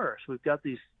even worse. We've got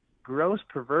these gross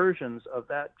perversions of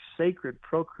that sacred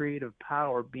procreative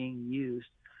power being used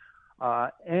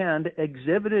and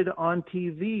exhibited on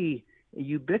TV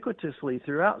ubiquitously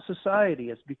throughout society.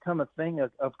 It's become a thing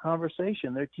of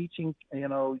conversation. They're teaching,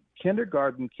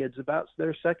 kindergarten kids about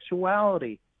their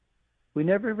sexuality. We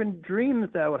never even dreamed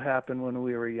that would happen when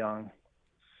we were young.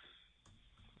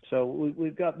 So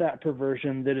we've got that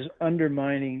perversion that is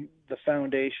undermining the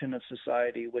foundation of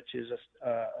society, which is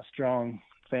a strong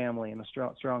family and a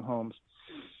strong homes.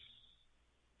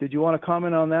 Did you want to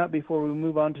comment on that before we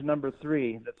move on to number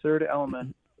 3, the third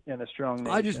element in a strong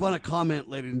nation? I just want to comment,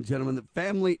 ladies and gentlemen, that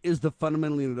family is the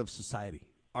fundamental unit of society.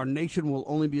 Our nation will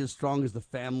only be as strong as the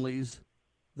families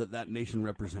that nation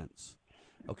represents.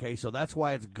 Okay, so that's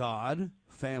why it's God,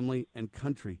 family, and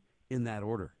country in that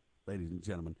order, ladies and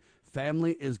gentlemen.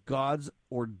 Family is God's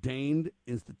ordained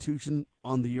institution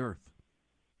on the earth.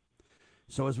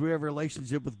 So as we have a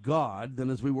relationship with God, then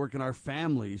as we work in our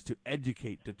families to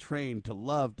educate, to train, to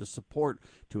love, to support,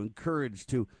 to encourage,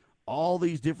 to all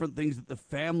these different things that the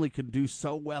family can do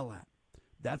so well at,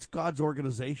 that's God's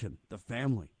organization, the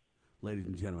family, ladies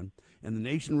and gentlemen. And the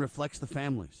nation reflects the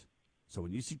families. So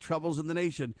when you see troubles in the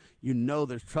nation, you know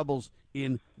there's troubles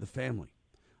in the family.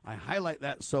 I highlight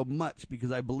that so much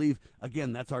because I believe,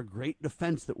 again, that's our great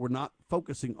defense that we're not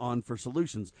focusing on for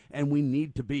solutions, and we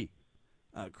need to be.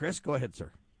 Chris, go ahead,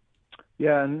 sir.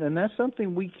 Yeah, and that's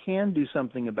something we can do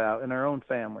something about in our own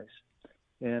families.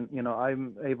 And,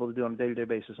 I'm able to do on a day-to-day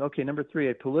basis. Okay, number 3,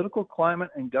 a political climate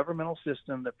and governmental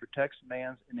system that protects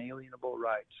man's inalienable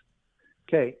rights.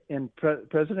 Okay, and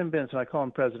President Benson, I call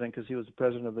him president because he was the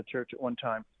president of the church at one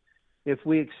time. If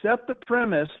we accept the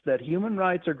premise that human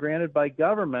rights are granted by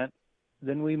government,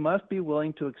 then we must be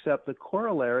willing to accept the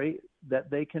corollary that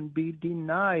they can be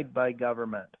denied by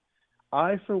government.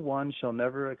 I, for one, shall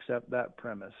never accept that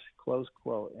premise, close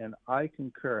quote. And I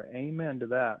concur. Amen to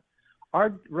that.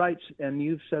 Our rights, and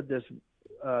you've said this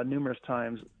numerous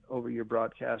times over your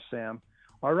broadcast, Sam,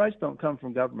 our rights don't come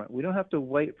from government. We don't have to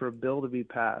wait for a bill to be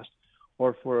passed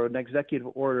or for an executive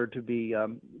order to be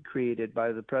created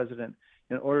by the president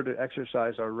in order to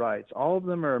exercise our rights. All of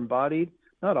them are embodied,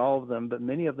 not all of them, but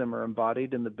many of them are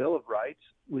embodied in the Bill of Rights.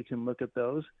 We can look at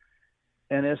those.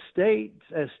 And as states,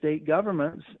 as state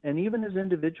governments, and even as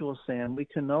individuals, Sam, we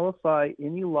can nullify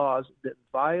any laws that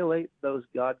violate those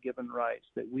God-given rights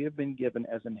that we have been given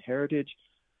as an heritage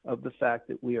of the fact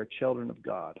that we are children of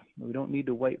God. We don't need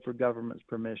to wait for government's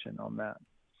permission on that.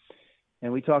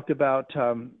 And we talked about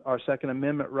our Second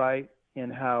Amendment right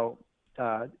and how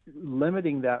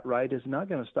limiting that right is not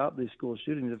going to stop these school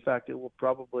shootings. In fact, it will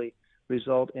probably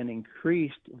result in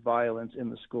increased violence in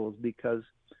the schools because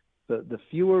the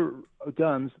fewer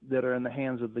guns that are in the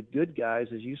hands of the good guys,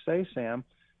 as you say, Sam,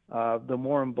 the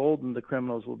more emboldened the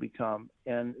criminals will become.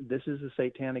 And this is a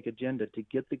satanic agenda to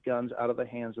get the guns out of the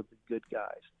hands of the good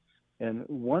guys. And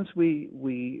once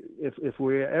if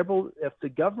the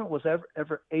government was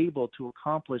ever able to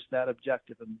accomplish that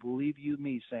objective, and believe you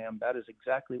me, Sam, that is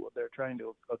exactly what they're trying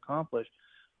to accomplish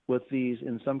with these,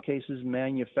 in some cases,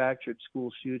 manufactured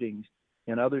school shootings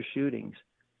and other shootings.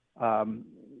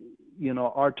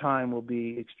 Our time will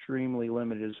be extremely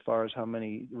limited as far as how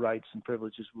many rights and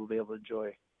privileges we'll be able to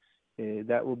enjoy.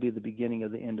 That will be the beginning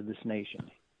of the end of this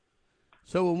nation.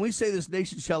 So when we say this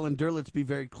nation shall endure, let's be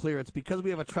very clear. It's because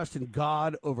we have a trust in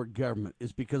God over government.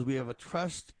 It's because we have a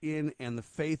trust in and the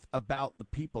faith about the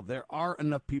people. There are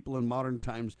enough people in modern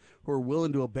times who are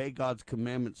willing to obey God's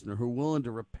commandments and who are willing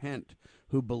to repent,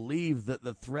 who believe that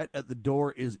the threat at the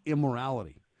door is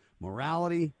immorality.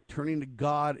 Morality, turning to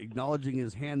God, acknowledging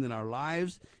his hand in our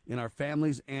lives, in our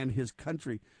families, and his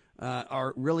country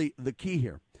are really the key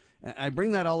here. I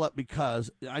bring that all up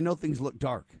because I know things look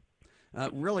dark.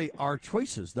 Really, our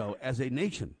choices, though, as a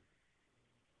nation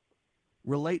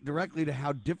relate directly to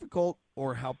how difficult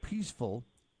or how peaceful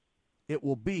it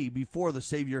will be before the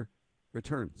Savior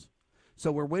returns.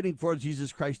 So we're waiting for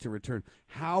Jesus Christ to return.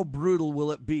 How brutal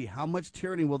will it be? How much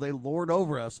tyranny will they lord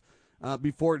over us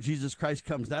before Jesus Christ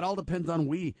comes? That all depends on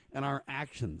we and our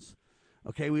actions.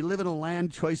 Okay, we live in a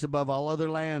land choice above all other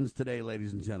lands today,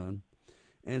 ladies and gentlemen.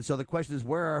 And so the question is,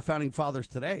 where are our founding fathers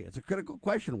today? It's a critical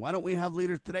question. Why don't we have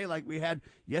leaders today like we had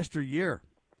yesteryear?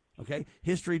 Okay,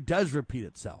 history does repeat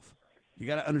itself. You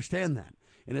got to understand that.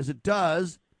 And as it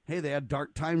does, hey, they had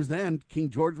dark times then. King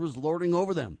George was lording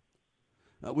over them.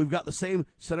 We've got the same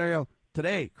scenario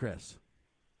today, Chris.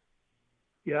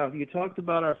 Yeah, you talked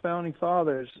about our founding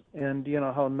fathers and,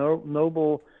 how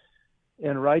noble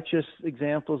and righteous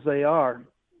examples they are.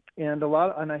 And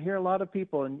I hear a lot of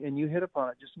people, and you hit upon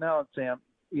it just now, Sam,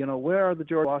 where are the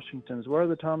George Washingtons? Where are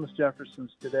the Thomas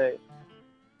Jeffersons today?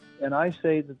 And I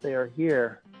say that they are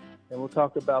here, and we'll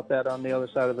talk about that on the other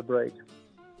side of the break.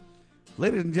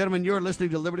 Ladies and gentlemen, you're listening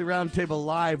to Liberty Roundtable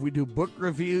Live. We do book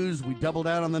reviews. We double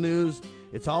down on the news.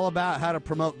 It's all about how to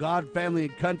promote God, family,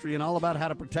 and country, and all about how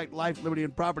to protect life, liberty,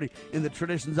 and property in the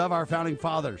traditions of our founding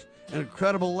fathers. An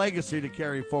incredible legacy to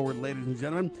carry forward, ladies and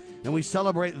gentlemen. And we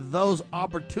celebrate those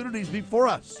opportunities before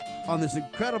us on this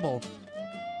incredible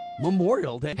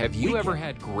Memorial Day. Have you ever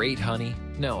had great honey?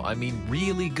 No, I mean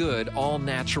really good,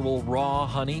 all-natural, raw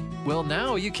honey? Well,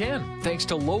 now you can, thanks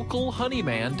to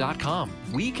LocalHoneyman.com.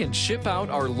 We can ship out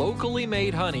our locally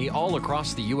made honey all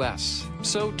across the U.S.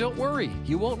 So don't worry,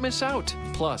 you won't miss out.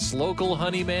 Plus, Local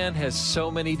Honeyman has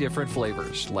so many different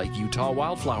flavors, like Utah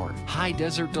Wildflower, High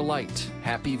Desert Delight,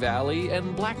 Happy Valley,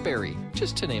 and Blackberry,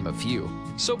 just to name a few.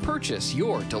 So purchase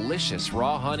your delicious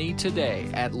raw honey today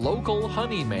at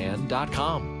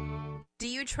LocalHoneyman.com. Do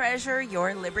you treasure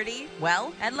your liberty?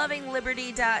 Well, at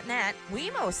LovingLiberty.net, we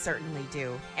most certainly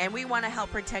do. And we want to help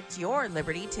protect your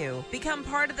liberty, too. Become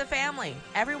part of the family.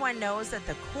 Everyone knows that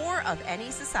the core of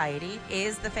any society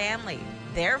is the family.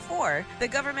 Therefore, the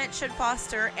government should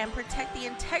foster and protect the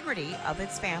integrity of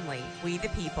its family, we the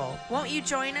people. Won't you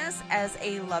join us as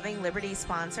a Loving Liberty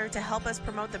sponsor to help us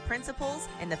promote the principles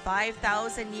in the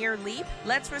 5,000-year leap?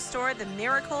 Let's restore the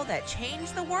miracle that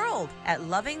changed the world at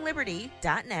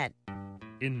LovingLiberty.net.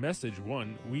 In message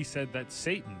 1, we said that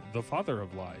Satan, the father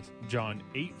of lies, John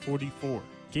 8:44,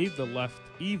 gave the left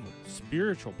evil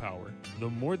spiritual power the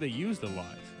more they use the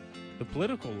lies. The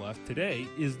political left today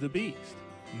is the beast.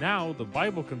 Now the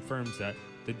Bible confirms that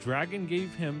the dragon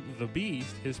gave him, the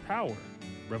beast, his power.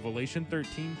 Revelation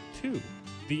 13:2.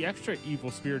 The extra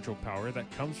evil spiritual power that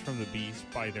comes from the beast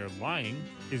by their lying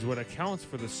is what accounts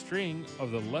for the string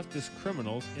of the leftist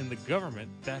criminals in the government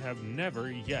that have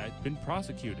never yet been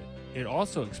prosecuted. It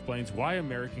also explains why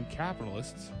American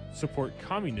capitalists support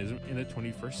communism in the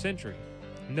 21st century.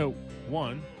 Note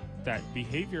 1. That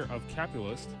behavior of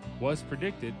capitalists was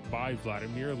predicted by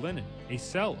Vladimir Lenin, a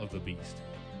cell of the beast.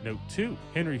 Note 2.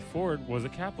 Henry Ford was a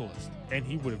capitalist, and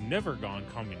he would have never gone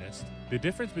communist. The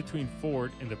difference between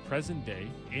Ford and the present-day,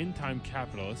 end-time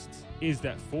capitalists is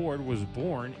that Ford was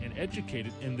born and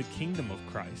educated in the kingdom of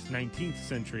Christ, 19th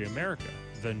century America,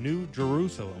 the New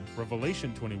Jerusalem,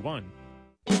 Revelation 21.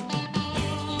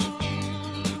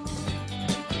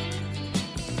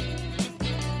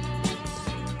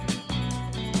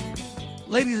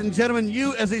 Ladies and gentlemen,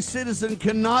 you as a citizen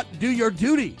cannot do your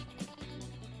duty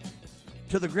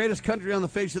to the greatest country on the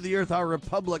face of the earth, our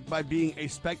republic, by being a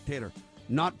spectator.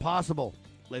 Not possible,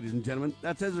 ladies and gentlemen.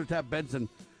 That's Ezra Taft Benson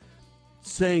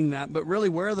saying that. But really,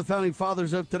 where are the founding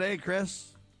fathers of today,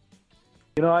 Chris?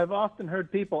 You know, I've often heard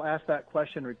people ask that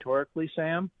question rhetorically,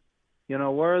 Sam. You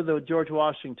know, where are the George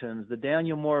Washingtons, the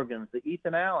Daniel Morgans, the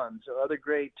Ethan Allens, or other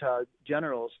great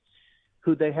generals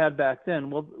who they had back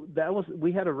then? Well,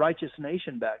 we had a righteous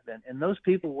nation back then, and those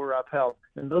people were upheld,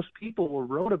 and those people were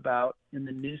wrote about in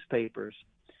the newspapers.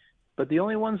 But the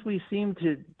only ones we seem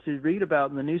to read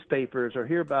about in the newspapers or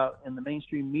hear about in the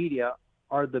mainstream media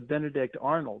are the Benedict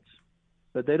Arnolds.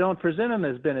 But they don't present them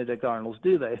as Benedict Arnolds,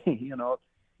 do they? you know,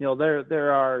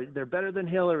 they're better than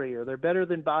Hillary, or they're better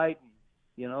than Biden.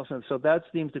 You know, so that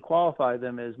seems to qualify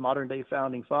them as modern-day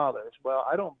founding fathers. Well,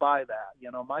 I don't buy that. You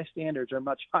know, my standards are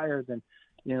much higher than,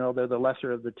 you know, they're the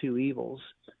lesser of the two evils.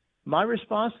 My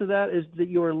response to that is that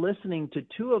you're listening to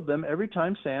two of them every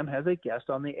time Sam has a guest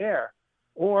on the air.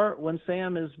 Or when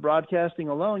Sam is broadcasting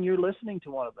alone, you're listening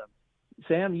to one of them.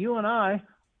 Sam, you and I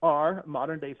are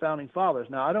modern-day founding fathers.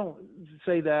 Now, I don't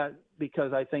say that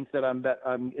because I think that I'm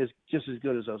just as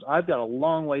good as those. I've got a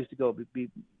long ways to go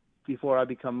before I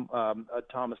become a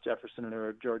Thomas Jefferson or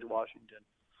a George Washington.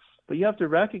 But you have to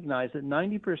recognize that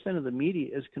 90% of the media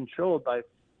is controlled by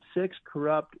 6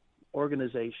 corrupt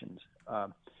organizations.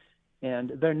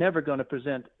 And they're never going to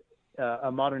present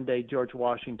a modern-day George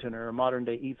Washington or a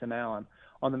modern-day Ethan Allen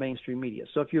on the mainstream media.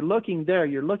 So if you're looking there,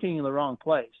 you're looking in the wrong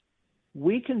place.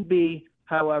 We can be,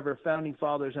 however, founding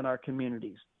fathers in our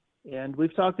communities. And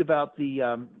we've talked about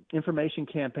the information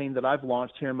campaign that I've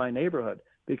launched here in my neighborhood,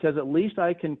 because at least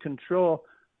I can control,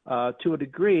 to a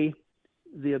degree,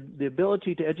 the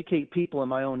ability to educate people in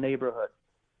my own neighborhood.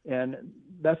 And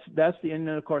and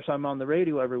of course I'm on the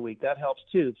radio every week. That helps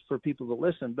too for people to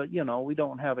listen. But, you know, we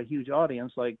don't have a huge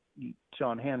audience like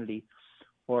Sean Hannity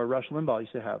or Rush Limbaugh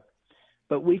used to have.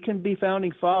 But we can be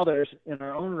founding fathers in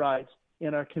our own rights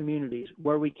in our communities,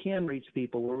 where we can reach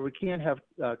people, where we can have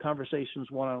conversations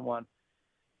one-on-one.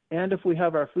 And if we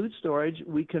have our food storage,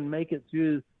 we can make it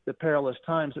through the perilous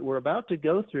times that we're about to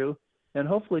go through and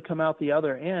hopefully come out the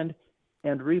other end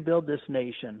and rebuild this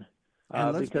nation.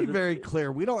 And let's be very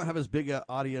clear. We don't have as big an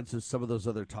audience as some of those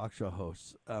other talk show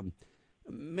hosts.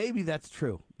 Maybe that's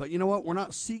true. But you know what? We're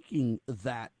not seeking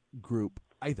that group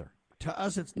either. To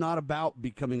us, it's not about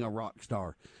becoming a rock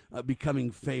star, becoming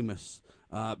famous,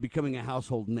 becoming a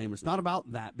household name. It's not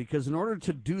about that, because in order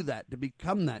to do that, to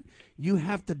become that, you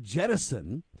have to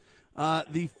jettison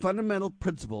the fundamental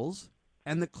principles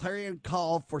and the clarion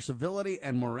call for civility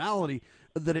and morality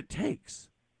that it takes.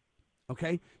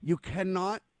 Okay? You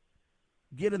cannot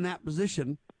get in that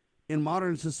position in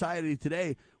modern society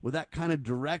today with that kind of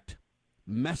direct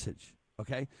message.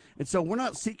 Okay? And so we're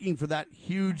not seeking for that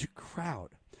huge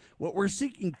crowd. What we're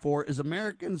seeking for is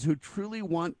Americans who truly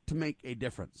want to make a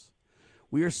difference.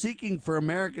 We are seeking for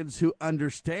Americans who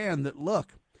understand that,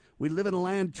 look, we live in a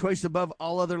land choice above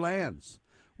all other lands.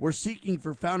 We're seeking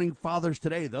for founding fathers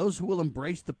today, those who will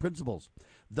embrace the principles,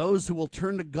 those who will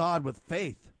turn to God with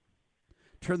faith,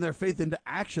 turn their faith into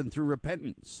action through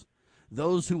repentance,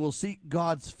 those who will seek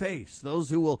God's face, those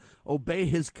who will obey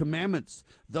his commandments,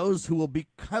 those who will be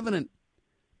covenant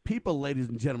people, ladies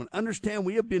and gentlemen. Understand,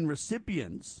 we have been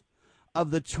recipients of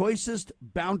the choicest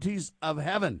bounties of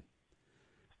heaven,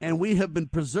 and we have been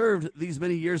preserved these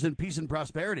many years in peace and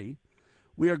prosperity.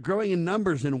 We are growing in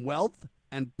numbers, in wealth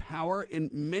and power in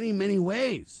many, many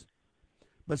ways.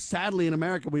 But sadly, in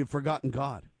America, we've forgotten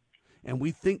God. And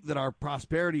we think that our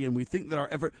prosperity and we think that our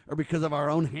effort are because of our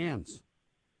own hands.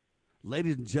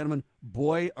 Ladies and gentlemen,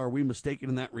 boy, are we mistaken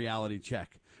in that reality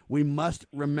check. We must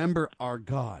remember our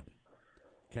God,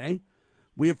 okay?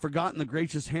 We have forgotten the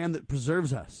gracious hand that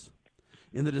preserves us.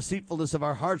 In the deceitfulness of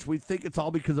our hearts, we think it's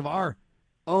all because of our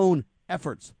own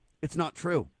efforts. It's not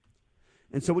true.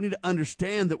 And so we need to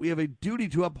understand that we have a duty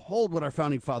to uphold what our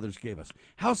founding fathers gave us.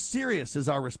 How serious is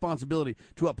our responsibility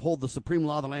to uphold the supreme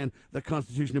law of the land, the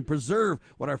Constitution, and preserve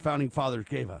what our founding fathers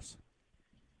gave us?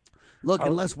 Look,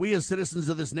 unless we as citizens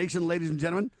of this nation, ladies and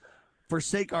gentlemen,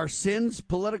 forsake our sins,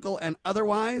 political and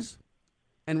otherwise,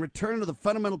 and return to the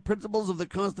fundamental principles of the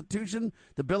Constitution,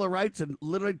 the Bill of Rights, and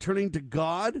literally turning to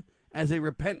God as a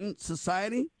repentant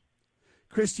society,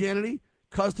 Christianity,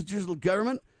 constitutional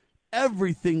government,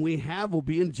 everything we have will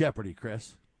be in jeopardy,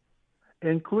 Chris.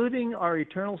 Including our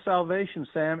eternal salvation,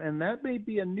 Sam, and that may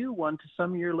be a new one to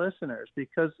some of your listeners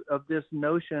because of this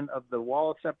notion of the wall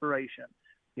of separation.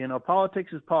 You know,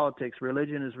 politics is politics,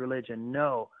 religion is religion.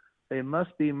 No, they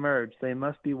must be merged. They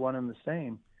must be one and the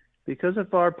same. Because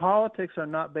if our politics are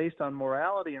not based on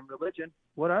morality and religion,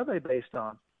 what are they based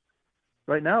on?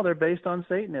 Right now, they're based on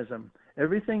Satanism.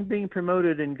 Everything being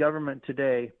promoted in government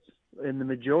today, in the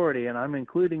majority, and I'm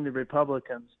including the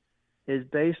Republicans, is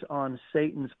based on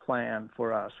Satan's plan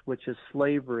for us, which is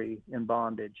slavery and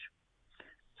bondage.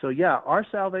 So yeah, our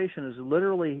salvation is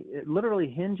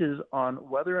literally hinges on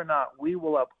whether or not we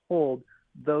will uphold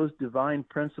those divine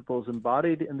principles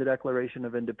embodied in the Declaration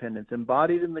of Independence,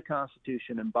 embodied in the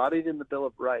Constitution, embodied in the Bill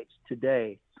of Rights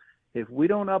today. If we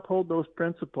don't uphold those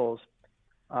principles,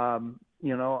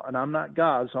 you know, and I'm not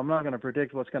God, so I'm not going to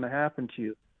predict what's going to happen to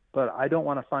you, but I don't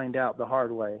want to find out the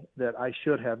hard way that I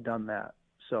should have done that.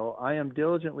 So I am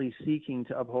diligently seeking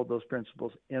to uphold those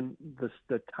principles in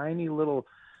the tiny little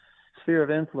sphere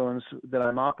of influence that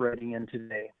I'm operating in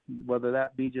today, whether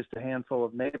that be just a handful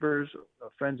of neighbors,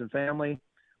 friends and family,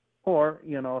 or,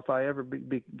 you know, if I ever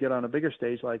get on a bigger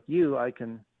stage like you, I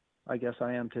guess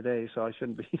I am today, so I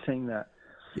shouldn't be saying that.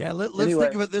 Yeah, let's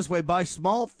think of it this way. By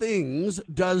small things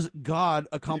does God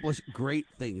accomplish great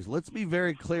things. Let's be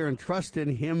very clear and trust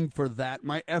in him for that.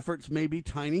 My efforts may be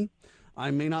tiny. I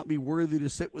may not be worthy to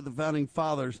sit with the founding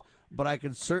fathers, but I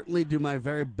can certainly do my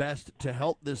very best to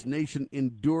help this nation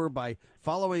endure by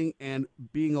following and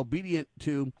being obedient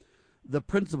to the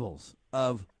principles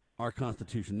of our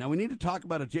Constitution. Now, we need to talk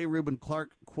about a J. Reuben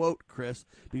Clark quote, Chris,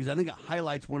 because I think it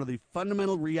highlights one of the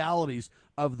fundamental realities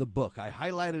of the book. I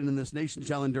highlighted in This Nation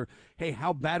Shall Endure, hey,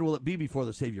 how bad will it be before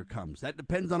the Savior comes? That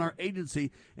depends on our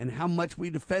agency and how much we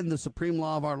defend the supreme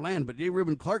law of our land. But J.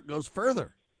 Reuben Clark goes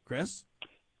further. Chris?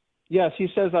 Yes, he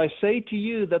says, I say to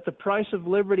you that the price of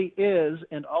liberty is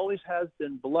and always has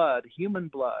been blood, human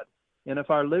blood. And if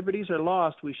our liberties are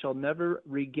lost, we shall never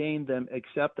regain them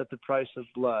except at the price of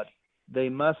blood. They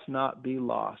must not be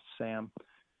lost, Sam.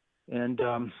 And,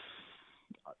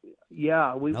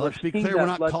 yeah. Now, let's be clear, we're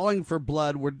not calling for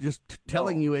blood. We're just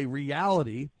telling you a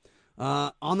reality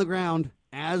on the ground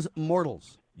as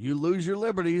mortals. You lose your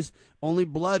liberties, only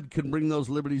blood can bring those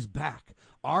liberties back.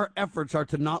 Our efforts are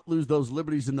to not lose those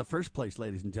liberties in the first place,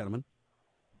 ladies and gentlemen.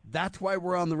 That's why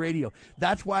we're on the radio.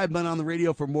 That's why I've been on the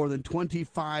radio for more than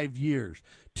 25 years.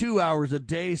 2 hours a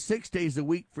day, 6 days a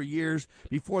week for years.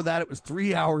 Before that, it was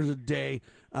 3 hours a day,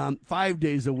 5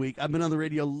 days a week. I've been on the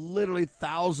radio literally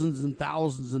thousands and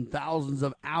thousands and thousands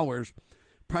of hours,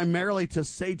 primarily to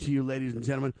say to you, ladies and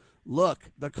gentlemen, look,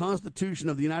 the Constitution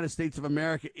of the United States of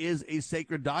America is a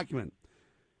sacred document.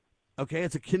 Okay,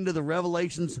 it's akin to the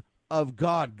revelations of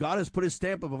God. God has put his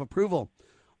stamp of approval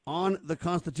on the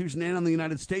Constitution and on the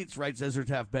United States, writes Ezra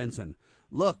Taft Benson.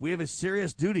 Look, we have a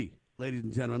serious duty, ladies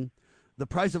and gentlemen. The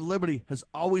price of liberty has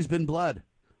always been blood.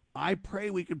 I pray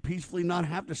we can peacefully not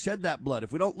have to shed that blood.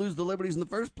 If we don't lose the liberties in the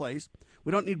first place,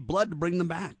 we don't need blood to bring them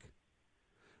back.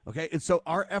 Okay, and so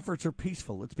our efforts are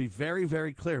peaceful. Let's be very,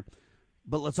 very clear.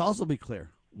 But let's also be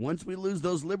clear. Once we lose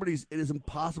those liberties, it is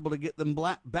impossible to get them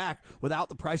back without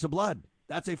the price of blood.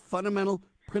 That's a fundamental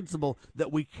principle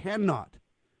that we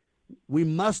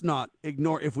must not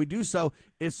ignore. If we do so,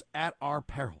 it's at our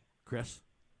peril. Chris?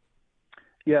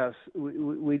 Yes,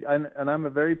 and I'm a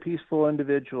very peaceful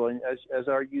individual, and as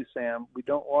are you, Sam. We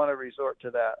don't want to resort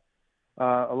to that.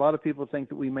 A lot of people think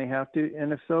that we may have to,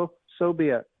 and if so, so be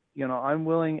it. You know, I'm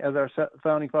willing, as our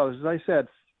founding fathers, as I said,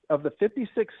 of the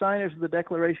 56 signers of the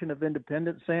Declaration of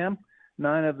Independence, Sam,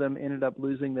 9 of them ended up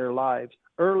losing their lives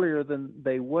earlier than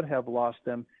they would have lost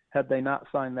them had they not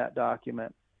signed that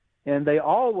document. And they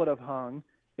all would have hung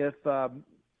if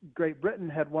Great Britain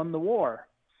had won the war.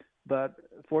 But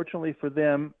fortunately for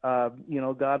them, you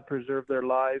know, God preserved their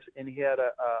lives, and he had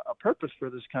a purpose for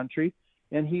this country,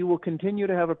 and he will continue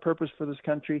to have a purpose for this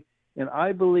country And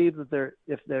I believe that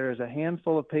if there is a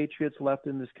handful of patriots left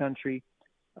in this country,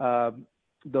 the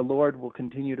Lord will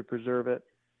continue to preserve it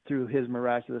through his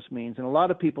miraculous means. And a lot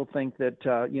of people think that,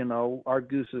 our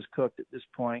goose is cooked at this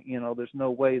point. There's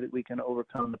no way that we can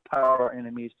overcome the power of our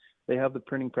enemies. They have the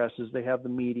printing presses. They have the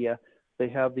media. They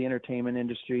have the entertainment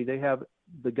industry. They have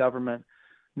the government.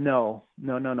 No.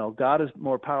 God is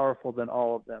more powerful than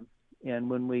all of them. And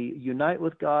when we unite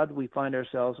with God, we find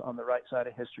ourselves on the right side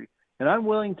of history. And I'm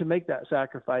willing to make that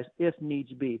sacrifice if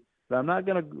needs be. But I'm not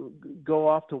going to go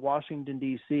off to Washington,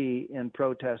 D.C. and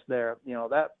protest there.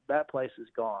 That place is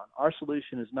gone. Our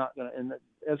solution is not going to – and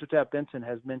Ezra Taft Benson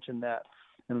has mentioned that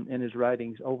in his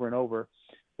writings over and over,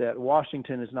 that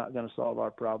Washington is not going to solve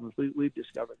our problems. We've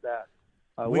discovered that.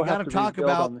 We got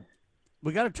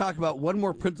to talk about one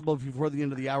more principle before the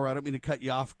end of the hour. I don't mean to cut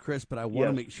you off, Chris, but I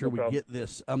want to make sure we get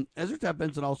this. Ezra Taft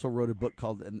Benson also wrote a book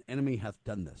called An Enemy Hath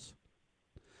Done This.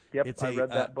 Yep, it's I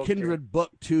read that book kindred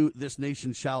book to This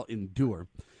Nation Shall Endure.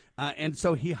 And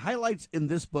so he highlights in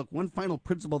this book one final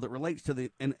principle that relates to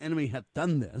An Enemy Hath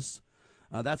Done This.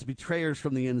 That's betrayers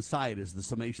from the inside is the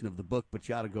summation of the book, but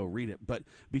you ought to go read it. But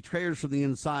betrayers from the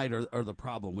inside are the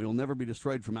problem. We will never be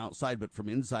destroyed from outside, but from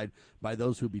inside by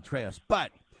those who betray us.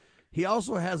 But he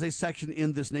also has a section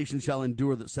in This Nation Shall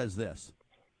Endure that says this: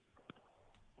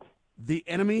 the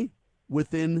enemy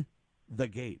within the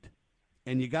gate.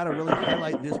 And you got to really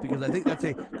highlight this because I think that's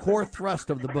a core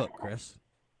thrust of the book, Chris.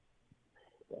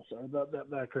 Sorry about that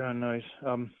background noise.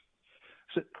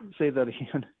 Say that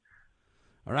again.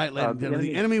 All right, ladies and gentlemen.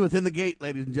 The enemy within the gate,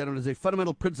 ladies and gentlemen, is a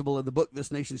fundamental principle in the book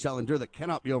This Nation Shall Endure that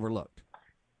cannot be overlooked.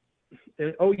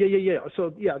 Oh, yeah. So,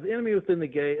 the enemy within the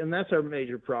gate, and that's our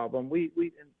major problem. We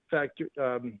in fact,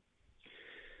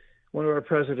 one of our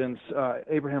presidents,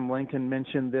 Abraham Lincoln,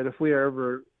 mentioned that if we are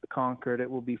ever conquered, it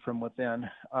will be from within.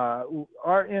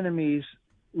 Our enemies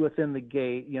within the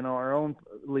gate, our own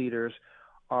leaders,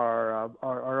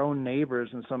 our own neighbors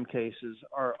in some cases,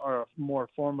 are a more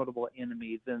formidable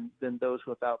enemy than those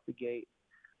without the gate.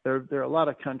 There are a lot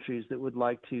of countries that would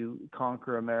like to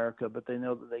conquer America, but they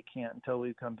know that they can't until we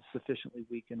become sufficiently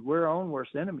weakened. We're our own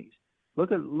worst enemies.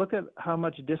 Look at how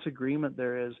much disagreement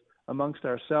there is amongst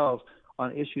ourselves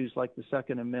on issues like the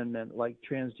Second Amendment, like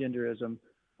transgenderism,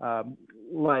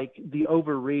 like the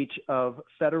overreach of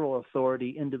federal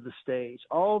authority into the states.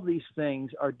 All of these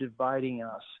things are dividing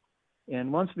us.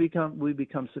 And once we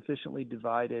become sufficiently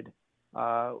divided,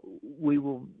 we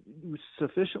will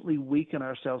sufficiently weaken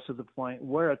ourselves to the point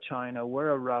where a China,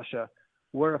 where a Russia,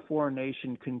 where a foreign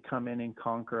nation can come in and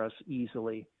conquer us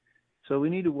easily. So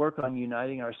we need to work on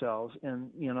uniting ourselves,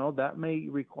 and that may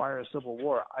require a civil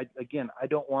war. I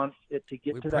don't want it to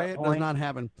get to that point. It does not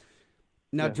happen.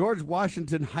 Now, George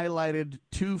Washington highlighted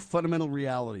two fundamental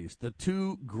realities, the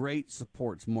two great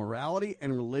supports, morality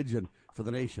and religion for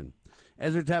the nation.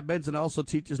 Ezra Taft Benson also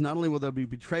teaches not only will there be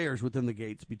betrayers within the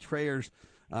gates, betrayers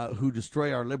who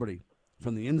destroy our liberty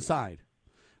from the inside,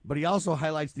 but he also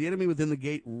highlights the enemy within the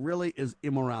gate really is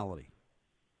immorality.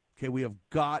 Okay, we have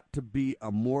got to be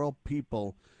a moral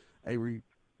people,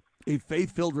 a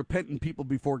faith-filled, repentant people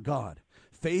before God.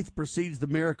 Faith precedes the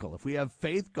miracle. If we have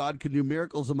faith, God can do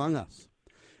miracles among us.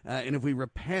 And if we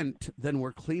repent, then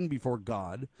we're clean before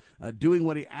God, doing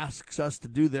what he asks us to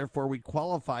do. Therefore, we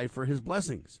qualify for his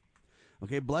blessings.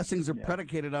 Okay, blessings are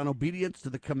predicated on obedience to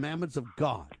the commandments of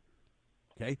God.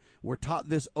 Okay, we're taught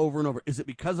this over and over. Is it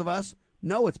because of us?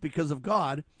 No, it's because of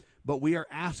God, but we are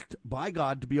asked by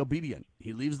God to be obedient.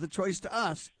 He leaves the choice to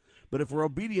us, but if we're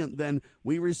obedient, then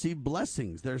we receive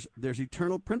blessings. There's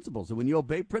eternal principles, and when you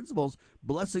obey principles,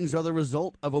 blessings are the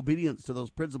result of obedience to those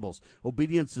principles.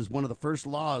 Obedience is one of the first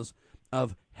laws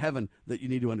of heaven that you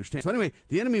need to understand. So anyway,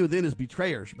 the enemy within is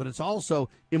betrayers, but it's also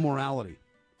immorality.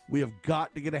 We have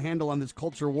got to get a handle on this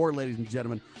culture war, ladies and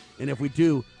gentlemen. And if we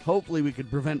do, hopefully we could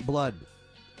prevent blood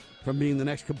from being the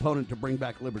next component to bring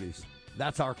back liberties.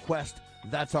 That's our quest.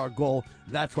 That's our goal.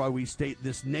 That's why we state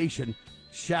this nation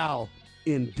shall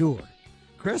endure.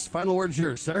 Chris, final words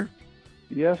yours, sir.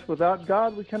 Yes, without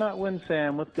God, we cannot win,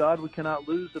 Sam. With God, we cannot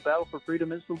lose. The battle for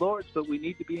freedom is the Lord's, but we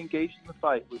need to be engaged in the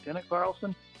fight. Lieutenant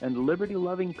Carlson and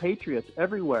liberty-loving patriots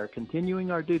everywhere, continuing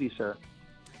our duty, sir.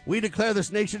 We declare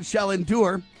this nation shall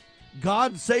endure.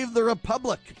 God save the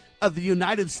Republic of the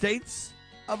United States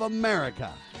of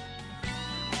America.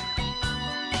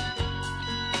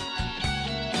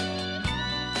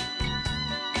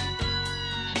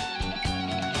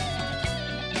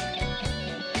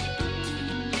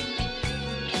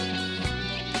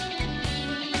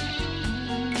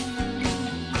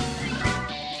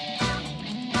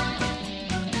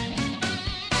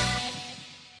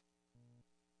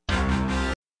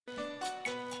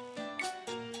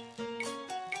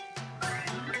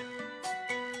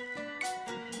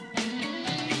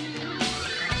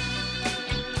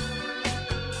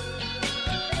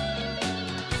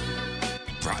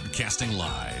 Broadcasting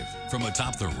live from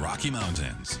atop the Rocky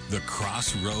Mountains, the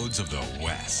crossroads of the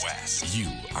West. You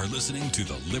are listening to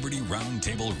the Liberty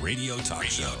Roundtable Radio Talk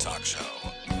Show.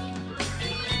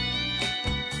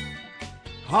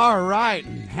 All right.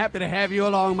 Happy to have you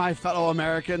along, my fellow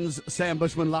Americans. Sam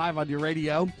Bushman live on your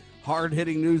radio.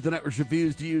 Hard-hitting news the networks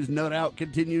refuse to use, no doubt,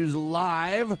 continues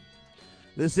live.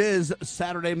 This is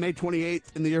Saturday, May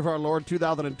 28th in the year of our Lord,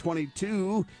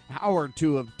 2022, hour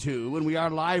 2 of 2, and we are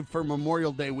live for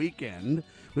Memorial Day weekend.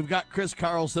 We've got Chris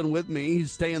Carlson with me.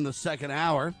 He's staying the second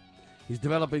hour. He's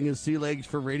developing his sea legs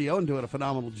for radio and doing a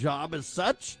phenomenal job as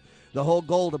such. The whole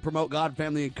goal to promote God,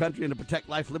 family, and country, and to protect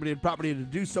life, liberty, and property, and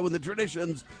to do so in the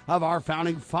traditions of our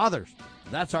founding fathers.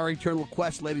 That's our eternal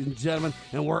quest, ladies and gentlemen,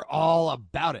 and we're all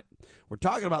about it. We're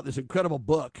talking about this incredible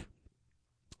book,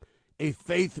 a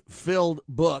faith-filled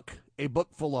book, a book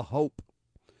full of hope,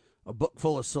 a book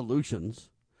full of solutions.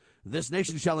 This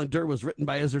Nation Shall Endure was written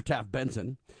by Ezra Taft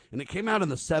Benson, and it came out in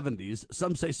the 70s.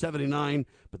 Some say 79,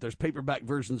 but there's paperback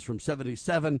versions from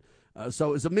 77,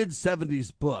 so it's a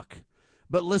mid-70s book.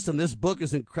 But listen, this book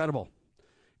is incredible.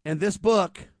 And this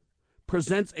book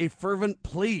presents a fervent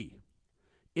plea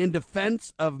in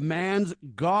defense of man's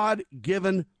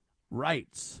God-given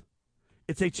rights.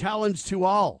 It's a challenge to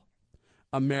all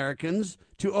Americans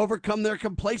to overcome their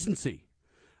complacency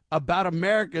about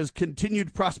America's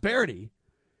continued prosperity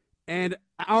and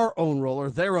our own role, or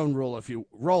their own role, if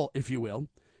you will,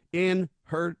 in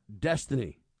her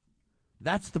destiny.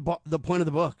 That's the point of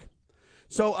the book.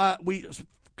 So we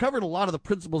covered a lot of the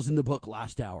principles in the book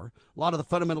last hour, a lot of the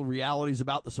fundamental realities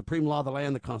about the supreme law of the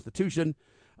land, the Constitution.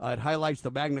 It highlights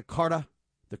the Magna Carta,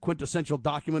 the quintessential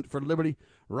document for liberty,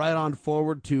 right on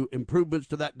forward to improvements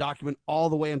to that document, all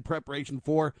the way in preparation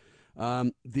for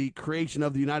the creation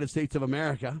of the United States of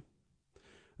America,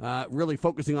 really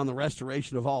focusing on the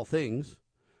restoration of all things.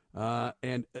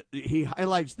 And he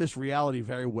highlights this reality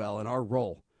very well and our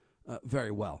role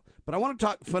very well. But I want to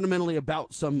talk fundamentally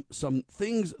about some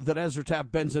things that Ezra Taft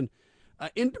Benson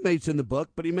intimates in the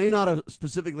book, but he may not have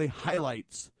specifically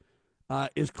highlights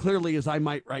as clearly as I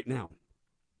might right now.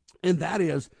 And that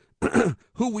is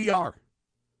who we are.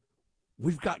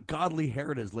 We've got godly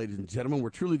heritage, ladies and gentlemen. We're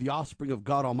truly the offspring of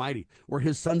God Almighty. We're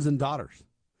his sons and daughters.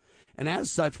 And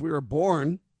as such, we are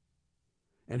born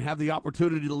and have the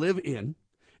opportunity to live in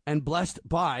and blessed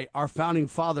by our founding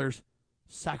fathers'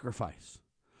 sacrifice.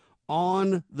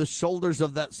 On the shoulders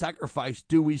of that sacrifice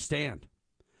do we stand.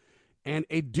 And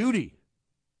a duty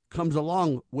comes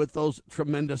along with those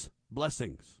tremendous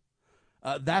blessings.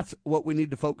 That's what we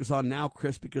need to focus on now,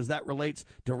 Chris, because that relates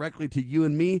directly to you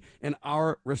and me and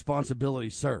our responsibility,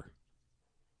 sir.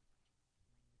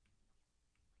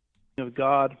 Of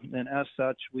God, and as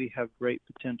such, we have great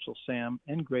potential, Sam,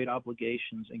 and great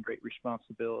obligations and great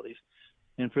responsibilities.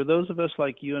 And for those of us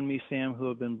like you and me, Sam, who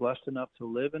have been blessed enough to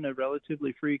live in a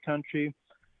relatively free country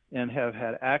and have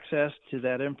had access to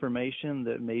that information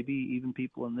that maybe even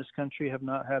people in this country have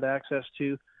not had access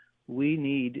to, we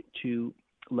need to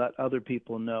let other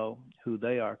people know who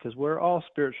they are, because we're all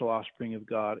spiritual offspring of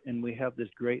God, and we have this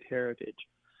great heritage.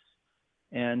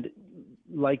 And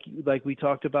like we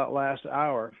talked about last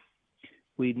hour,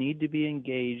 we need to be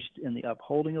engaged in the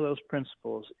upholding of those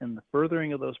principles and the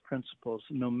furthering of those principles,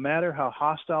 no matter how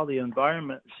hostile the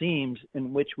environment seems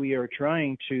in which we are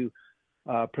trying to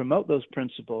promote those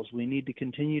principles. We need to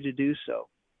continue to do so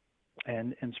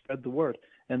and spread the word.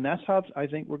 And that's how I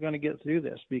think we're going to get through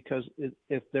this, because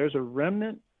if there's a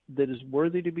remnant that is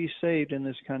worthy to be saved in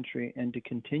this country and to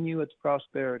continue its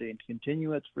prosperity and to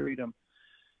continue its freedom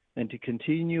and to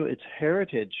continue its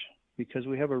heritage, because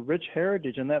we have a rich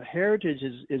heritage, and that heritage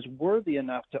is worthy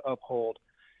enough to uphold.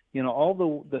 You know, all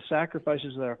the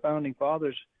sacrifices that our founding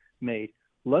fathers made.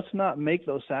 Let's not make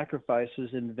those sacrifices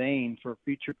in vain for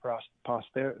future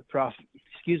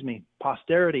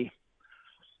posterity.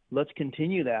 Let's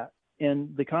continue that.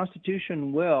 And the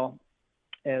Constitution will,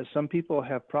 as some people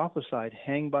have prophesied,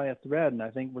 hang by a thread, and I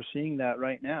think we're seeing that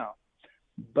right now.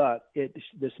 But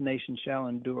this nation shall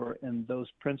endure, and those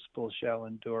principles shall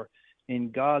endure.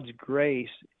 And God's grace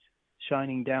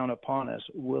shining down upon us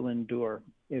will endure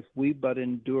if we but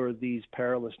endure these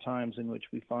perilous times in which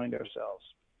we find ourselves.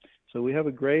 So we have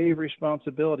a grave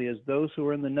responsibility as those who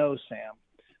are in the know, Sam,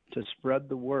 to spread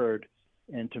the word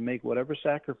and to make whatever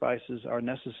sacrifices are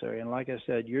necessary. And like I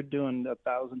said, you're doing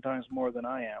 1,000 times more than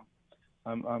I am.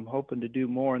 I'm hoping to do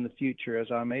more in the future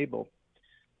as I'm able.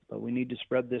 But we need to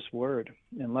spread this word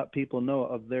and let people know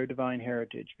of their divine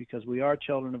heritage, because we are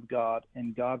children of God,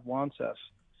 and God wants us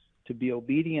to be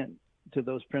obedient to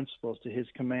those principles, to his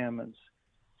commandments,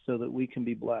 so that we can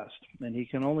be blessed. And he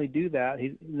can only do that.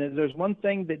 There's one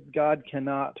thing that God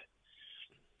cannot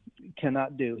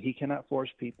cannot do. He cannot force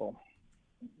people.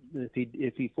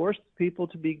 If he forced people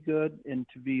to be good and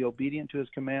to be obedient to his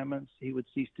commandments, he would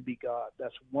cease to be God.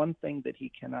 That's one thing that he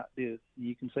cannot do.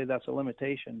 You can say that's a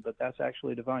limitation, but that's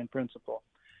actually a divine principle.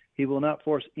 He will not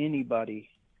force anybody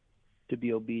to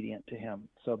be obedient to him.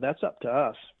 So that's up to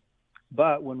us.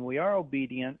 But when we are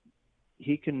obedient,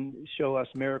 he can show us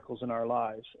miracles in our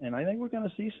lives. And I think we're going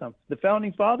to see some. The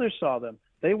founding fathers saw them.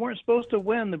 They weren't supposed to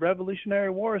win the Revolutionary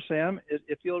War, Sam,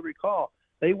 if you'll recall.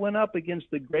 They went up against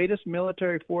the greatest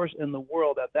military force in the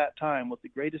world at that time, with the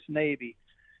greatest navy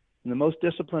and the most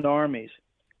disciplined armies.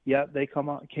 Yet they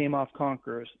came off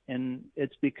conquerors, and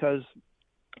it's because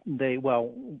they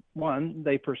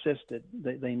persisted.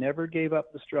 They never gave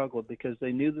up the struggle because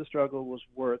they knew the struggle was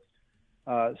worth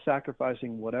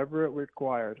sacrificing whatever it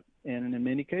required. And in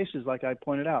many cases, like I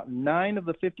pointed out, 9 of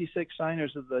the 56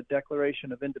 signers of the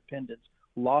Declaration of Independence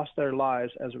lost their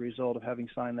lives as a result of having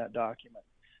signed that document.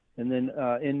 And then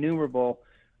innumerable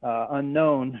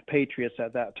unknown patriots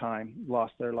at that time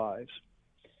lost their lives.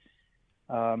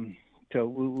 So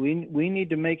we need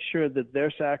to make sure that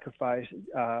their sacrifice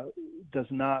does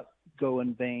not go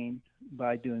in vain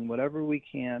by doing whatever we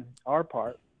can, our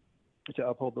part, to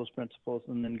uphold those principles,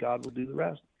 and then God will do the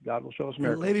rest. God will show us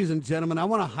miracles. Ladies and gentlemen, I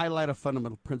want to highlight a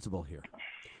fundamental principle here.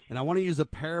 And I want to use a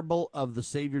parable of the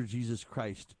Savior Jesus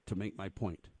Christ to make my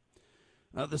point.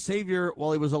 The Savior,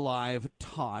 while he was alive,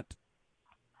 taught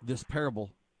this parable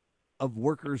of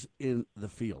workers in the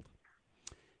field.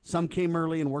 Some came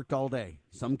early and worked all day.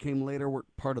 Some came later,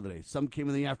 worked part of the day. Some came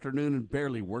in the afternoon and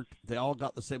barely worked. They all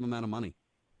got the same amount of money.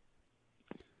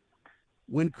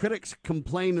 When critics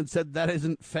complained and said that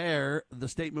isn't fair, the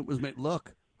statement was made,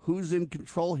 look, who's in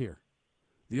control here?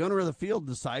 The owner of the field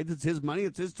decides. It's his money.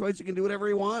 It's his choice. He can do whatever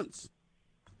he wants.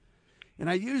 And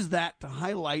I use that to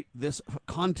highlight this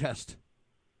contest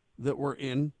that we're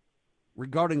in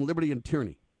regarding liberty and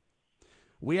tyranny.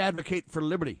 We advocate for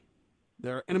liberty.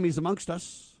 There are enemies amongst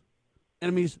us,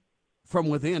 enemies from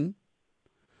within,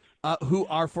 who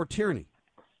are for tyranny.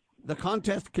 The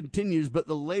contest continues, but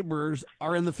the laborers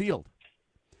are in the field.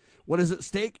 What is at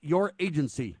stake? Your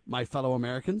agency, my fellow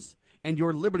Americans, and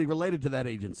your liberty related to that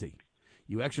agency.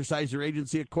 You exercise your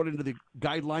agency according to the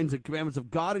guidelines and commandments of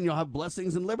God, and you'll have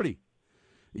blessings and liberty.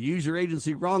 You use your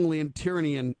agency wrongly, and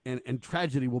tyranny and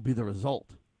tragedy will be the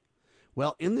result.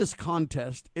 Well, in this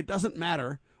contest, it doesn't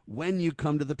matter when you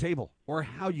come to the table or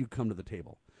how you come to the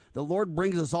table. The Lord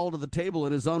brings us all to the table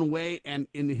in his own way and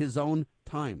in his own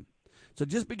time. So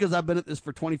just because I've been at this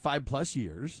for 25 plus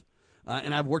years,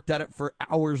 and I've worked at it for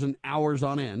hours and hours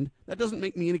on end, that doesn't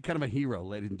make me any kind of a hero,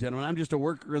 ladies and gentlemen. I'm just a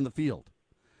worker in the field.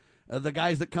 The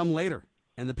guys that come later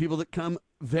and the people that come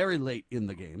very late in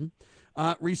the game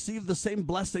receive the same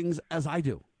blessings as I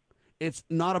do. It's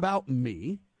not about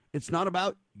me. It's not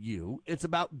about you. It's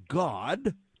about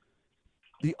God,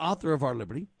 the author of our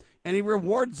liberty, and he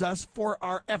rewards us for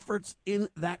our efforts in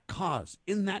that cause,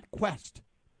 in that quest.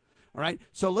 All right?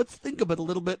 So let's think of it a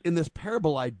little bit in this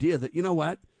parable idea that, you know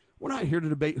what? We're not here to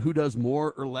debate who does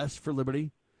more or less for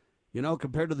liberty. You know,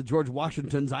 compared to the George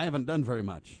Washingtons, I haven't done very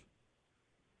much.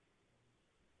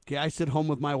 Okay, I sit home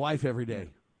with my wife every day.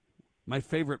 My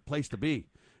favorite place to be.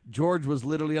 George was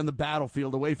literally on the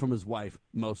battlefield away from his wife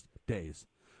most days.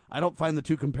 I don't find the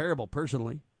two comparable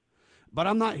personally. But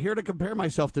I'm not here to compare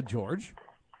myself to George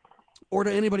or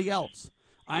to anybody else.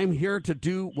 I'm here to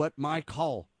do what my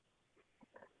call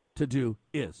to do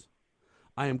is.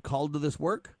 I am called to this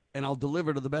work, and I'll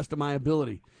deliver to the best of my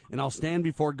ability. And I'll stand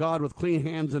before God with clean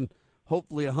hands and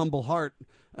hopefully a humble heart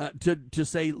to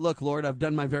say, look, Lord, I've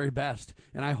done my very best,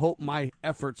 and I hope my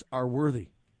efforts are worthy.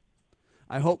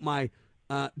 I hope my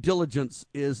diligence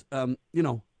is,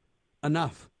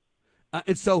 enough.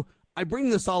 And so I bring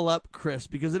this all up, Chris,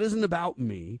 because it isn't about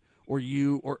me or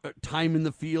you or time in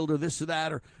the field or this or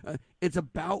that. Or it's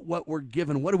about what we're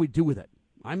given. What do we do with it?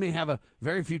 I may have a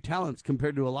very few talents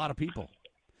compared to a lot of people.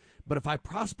 But if I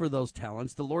prosper those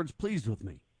talents, the Lord's pleased with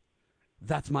me.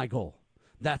 That's my goal.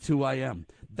 That's who I am.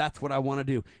 That's what I want to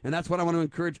do. And that's what I want to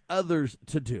encourage others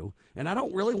to do. And I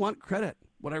don't really want credit.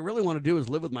 What I really want to do is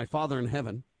live with my Father in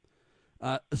heaven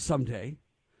someday,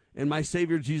 and my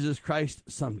Savior Jesus Christ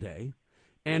someday,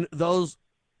 and those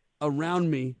around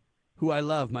me who I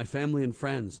love, my family and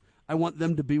friends. I want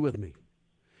them to be with me.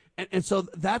 And so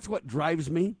that's what drives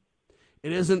me.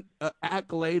 It isn't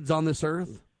accolades on this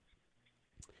earth.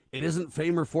 It isn't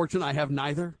fame or fortune. I have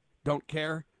neither. Don't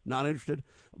care. Not interested.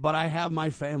 But I have my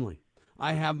family.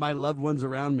 I have my loved ones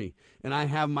around me. And I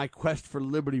have my quest for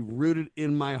liberty rooted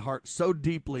in my heart so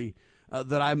deeply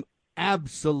that I'm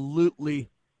absolutely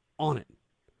on it.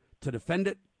 To defend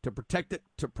it, to protect it,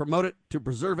 to promote it, to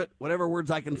preserve it, whatever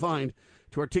words I can find,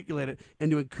 to articulate it,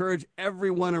 and to encourage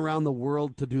everyone around the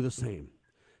world to do the same,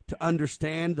 to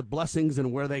understand the blessings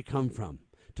and where they come from,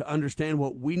 to understand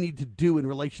what we need to do in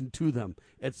relation to them,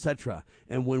 etc.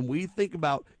 And when we think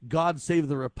about God Save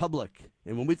the Republic,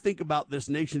 and when we think about This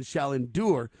Nation Shall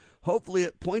Endure, hopefully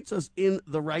it points us in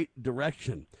the right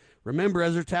direction. Remember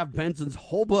Ezra Taft Benson's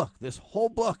whole book,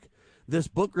 this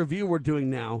book review we're doing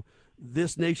now,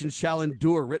 This Nation Shall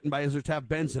Endure, written by Ezra Taft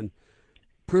Benson,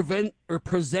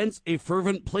 presents a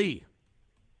fervent plea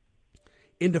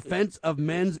in defense of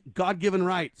men's God-given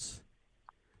rights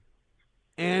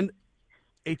and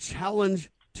a challenge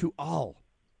to all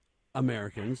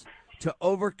Americans to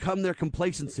overcome their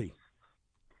complacency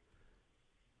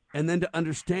and then to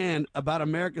understand about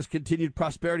America's continued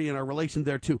prosperity and our relation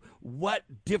thereto. What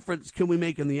difference can we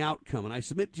make in the outcome? And I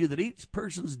submit to you that each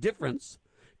person's difference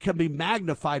can be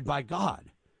magnified by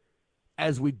God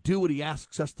as we do what he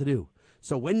asks us to do.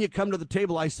 So when you come to the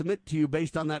table, I submit to you,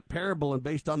 based on that parable and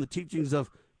based on the teachings of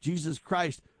Jesus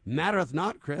Christ, mattereth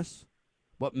not, Chris.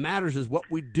 What matters is what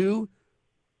we do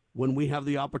when we have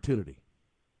the opportunity.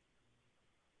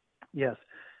 Yes.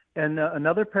 And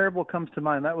another parable comes to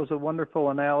mind. That was a wonderful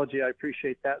analogy. I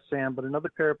appreciate that, Sam. But another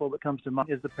parable that comes to mind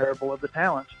is the parable of the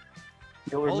talents.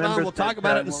 Hold on, we'll talk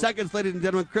about it in seconds, ladies and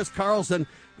gentlemen. Chris Carlson,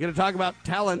 going to talk about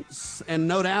talents, and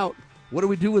no doubt, what do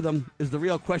we do with them is the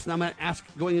real question I'm going to ask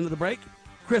going into the break.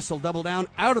 Chris will double down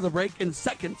out of the break in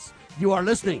seconds. You are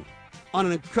listening on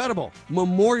an incredible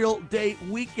Memorial Day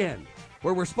weekend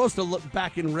where we're supposed to look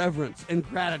back in reverence and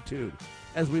gratitude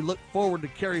as we look forward to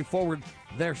carry forward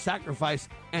their sacrifice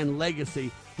and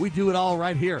legacy. We do it all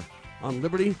right here on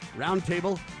Liberty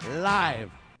Roundtable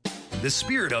Live. The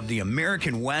spirit of the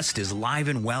American West is live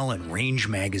and well in Range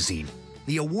Magazine,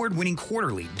 the award-winning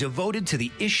quarterly devoted to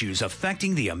the issues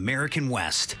affecting the American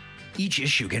West. Each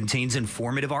issue contains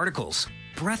informative articles,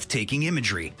 breathtaking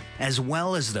imagery, as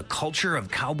well as the culture of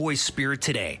cowboy spirit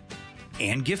today,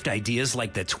 and gift ideas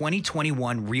like the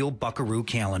 2021 Real Buckaroo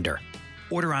calendar.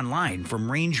 Order online from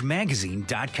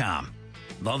rangemagazine.com.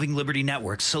 Loving Liberty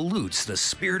Network salutes the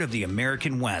spirit of the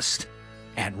American West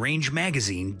at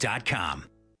rangemagazine.com.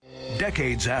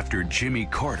 Decades after Jimmy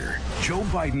Carter, Joe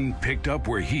Biden picked up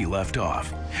where he left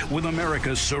off, with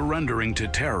America surrendering to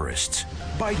terrorists.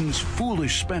 Biden's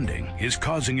foolish spending is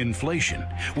causing inflation,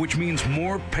 which means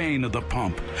more pain at the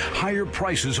pump, higher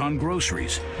prices on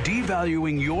groceries,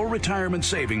 devaluing your retirement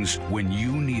savings when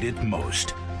you need it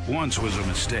most. Once was a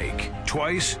mistake.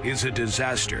 Twice is a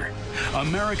disaster.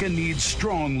 America needs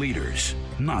strong leaders,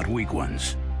 not weak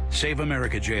ones. Save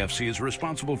America JFC is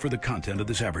responsible for the content of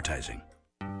this advertising.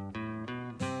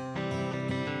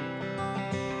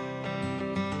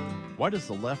 Why does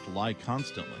the left lie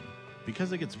constantly?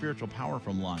 Because they get spiritual power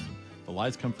from lying. The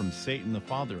lies come from Satan, the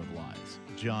father of lies.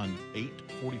 John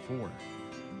 8:44.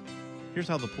 Here's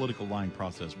how the political lying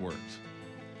process works.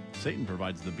 Satan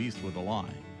provides the beast with a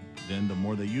lie. Then the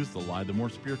more they use the lie, the more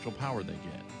spiritual power they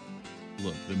get.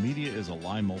 Look, the media is a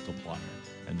lie multiplier,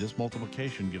 and this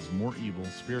multiplication gives more evil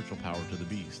spiritual power to the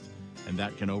beast, and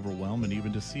that can overwhelm and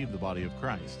even deceive the body of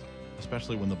Christ,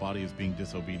 especially when the body is being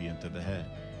disobedient to the head.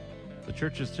 The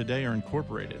churches today are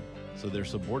incorporated, so they're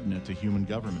subordinate to human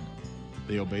government.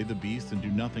 They obey the beast and do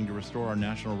nothing to restore our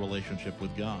national relationship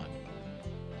with God.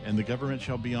 And the government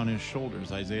shall be on his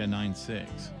shoulders, Isaiah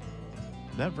 9:6.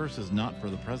 That verse is not for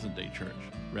the present-day church.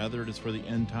 Rather, it is for the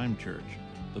end-time church,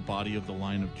 the body of the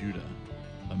line of Judah.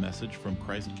 A message from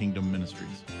Christ Kingdom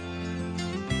Ministries.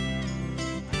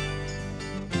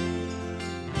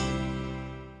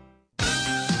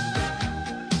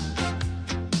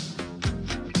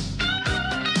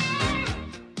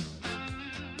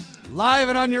 Live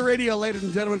and on your radio, ladies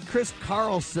and gentlemen, Chris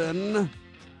Carlson.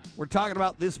 We're talking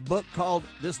about this book called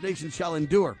This Nation Shall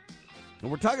Endure. And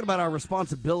we're talking about our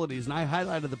responsibilities, and I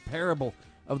highlighted the parable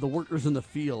of the workers in the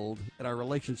field and our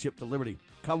relationship to liberty.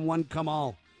 Come one, come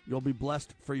all. You'll be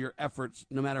blessed for your efforts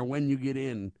no matter when you get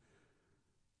in.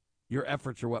 Your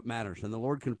efforts are what matters, and the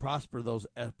Lord can prosper those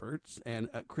efforts. And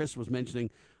Chris was mentioning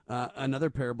another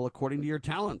parable according to your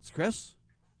talents. Chris?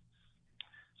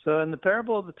 So in the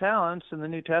parable of the talents in the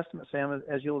New Testament, Sam,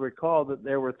 as you'll recall, that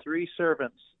there were three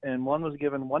servants, and one was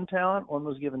given 1 talent, one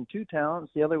was given 2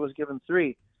 talents, the other was given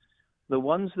 3. The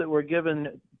ones that were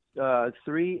given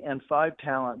 3 and 5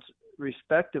 talents,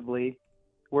 respectively,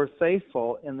 were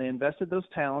faithful, and they invested those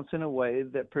talents in a way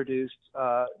that produced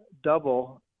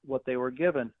double what they were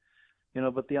given.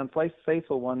 But the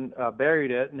unfaithful one buried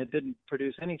it, and it didn't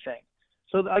produce anything.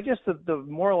 So I guess the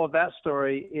moral of that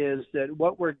story is that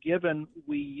what we're given,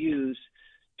 we use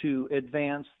to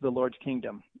advance the Lord's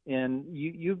kingdom. And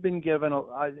you've been given,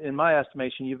 in my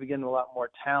estimation, you've been given a lot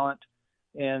more talent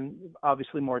and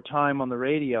obviously more time on the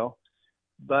radio.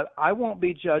 But I won't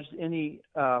be judged any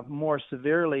more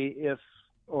severely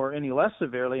or any less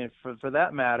severely, for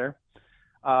that matter,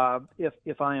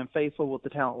 if I am faithful with the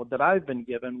talent that I've been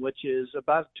given, which is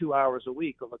about 2 hours a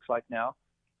week, it looks like now.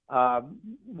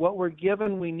 What we're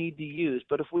given, we need to use.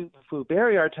 But if we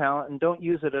bury our talent and don't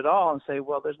use it at all and say,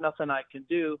 well, there's nothing I can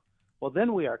do, well,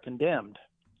 then we are condemned.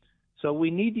 So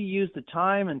we need to use the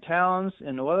time and talents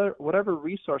and whatever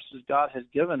resources God has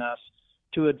given us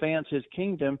to advance his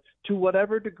kingdom to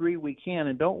whatever degree we can,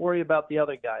 and don't worry about the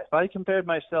other guy. If I compared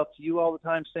myself to you all the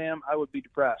time, Sam, I would be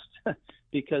depressed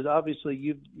because obviously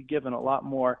you've given a lot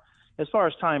more as far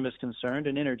as time is concerned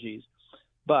and energies.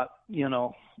 But,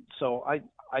 so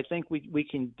I think we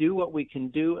can do what we can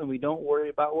do, and we don't worry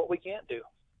about what we can't do.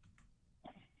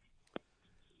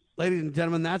 Ladies and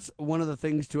gentlemen, that's one of the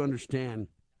things to understand.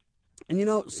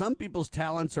 And, some people's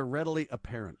talents are readily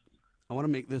apparent. I want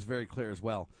to make this very clear as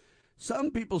well.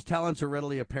 Some people's talents are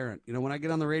readily apparent. When I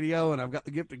get on the radio and I've got the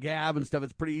gift of gab and stuff,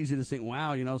 it's pretty easy to think,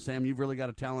 wow, Sam, you've really got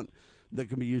a talent that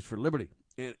can be used for liberty.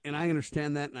 And I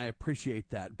understand that, and I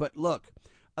appreciate that. But look,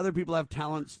 other people have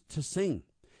talents to sing.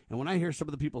 And when I hear some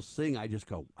of the people sing, I just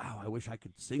go, wow, I wish I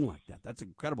could sing like that. That's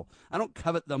incredible. I don't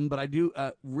covet them, but I do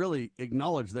really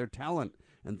acknowledge their talent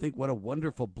and think what a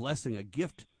wonderful blessing, a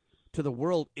gift to the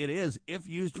world it is if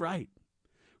used right.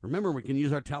 Remember, we can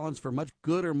use our talents for much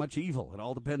good or much evil. It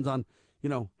all depends on,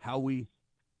 how we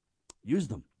use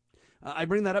them. I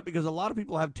bring that up because a lot of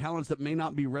people have talents that may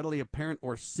not be readily apparent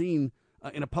or seen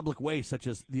in a public way, such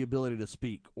as the ability to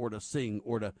speak or to sing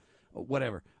or to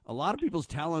whatever. A lot of people's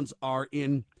talents are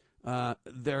in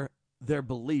their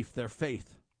belief, their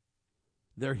faith,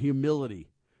 their humility,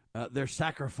 their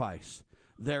sacrifice.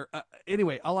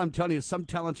 Anyway, all I'm telling you is some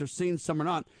talents are seen, some are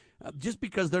not. Just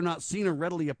because they're not seen or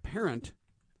readily apparent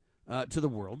to the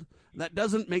world, that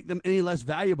doesn't make them any less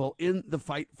valuable in the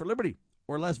fight for liberty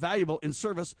or less valuable in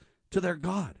service to their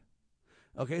God.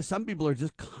 Okay, some people are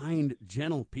just kind,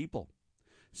 gentle people.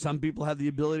 Some people have the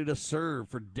ability to serve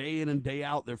for day in and day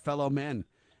out their fellow men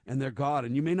and their God,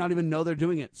 and you may not even know they're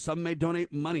doing it. Some may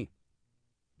donate money.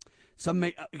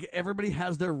 Everybody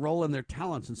has their role and their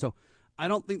talents, and so I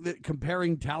don't think that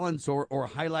comparing talents or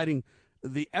highlighting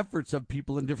the efforts of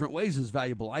people in different ways is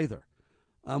valuable either.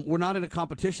 We're not in a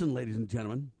competition, ladies and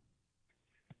gentlemen.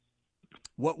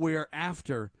 What we're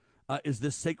after is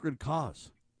this sacred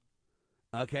cause.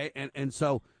 Okay, and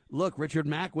so, look, Richard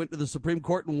Mack went to the Supreme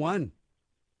Court and won.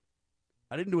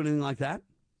 I didn't do anything like that.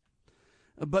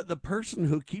 But the person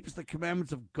who keeps the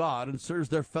commandments of God and serves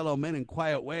their fellow men in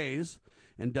quiet ways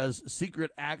and does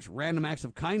secret acts, random acts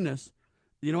of kindness,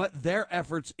 you know what? Their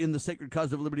efforts in the sacred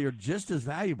cause of liberty are just as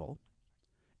valuable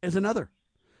as another.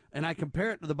 And I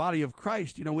compare it to the body of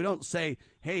Christ. We don't say,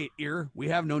 hey, ear, we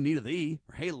have no need of thee,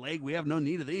 or hey, leg, we have no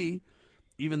need of thee,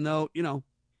 even though,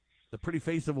 the pretty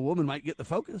face of a woman might get the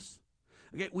focus.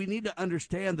 Okay, we need to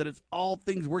understand that it's all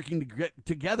things working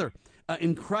together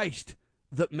in Christ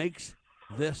that makes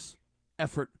this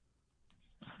effort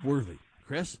worthy.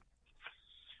 Chris?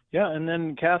 Yeah, and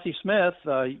then Kathy Smith,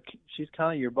 she's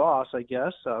kind of your boss, I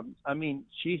guess.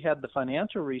 She had the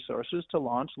financial resources to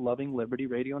launch Loving Liberty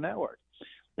Radio Network.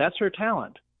 That's her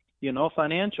talent,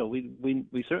 financial.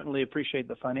 We certainly appreciate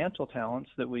the financial talents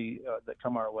that that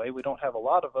come our way. We don't have a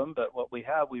lot of them, but what we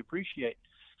have, we appreciate.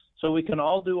 So we can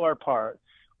all do our part.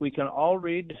 We can all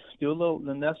read, do a little,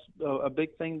 and that's a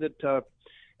big thing that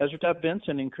Ezra Taft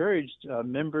Benson encouraged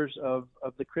members of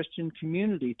the Christian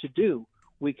community to do.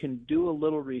 We can do a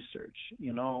little research,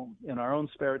 in our own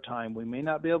spare time. We may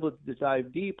not be able to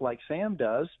dive deep like Sam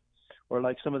does, or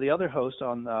like some of the other hosts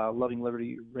on Loving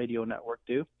Liberty Radio Network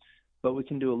do, but we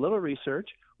can do a little research.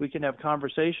 We can have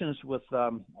conversations with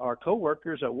our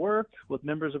coworkers at work, with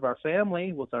members of our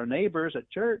family, with our neighbors at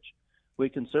church. We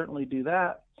can certainly do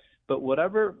that. But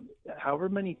however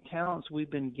many talents we've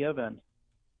been given,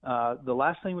 the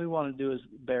last thing we want to do is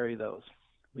bury those.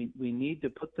 We need to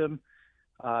put them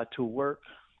to work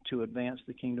to advance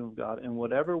the kingdom of God in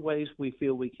whatever ways we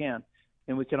feel we can.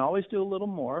 And we can always do a little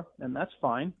more, and that's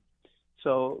fine.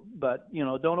 So, but,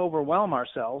 don't overwhelm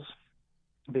ourselves,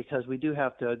 because we do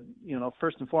have to,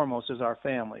 first and foremost is our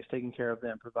families, taking care of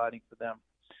them, providing for them.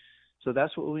 So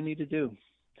that's what we need to do.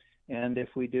 And if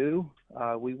we do,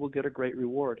 we will get a great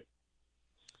reward.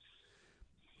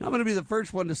 I'm going to be the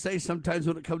first one to say sometimes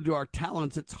when it comes to our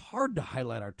talents, it's hard to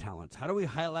highlight our talents. How do we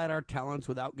highlight our talents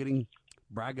without getting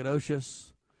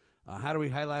braggadocious? How do we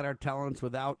highlight our talents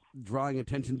without drawing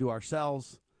attention to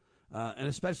ourselves? And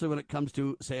especially when it comes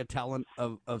to, say, a talent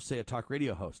of say, a talk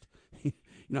radio host.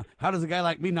 How does a guy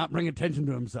like me not bring attention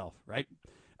to himself, right?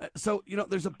 So,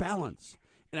 there's a balance.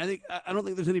 And I don't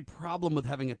think there's any problem with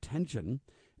having attention,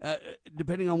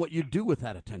 depending on what you do with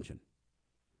that attention,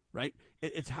 right?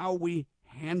 It's how we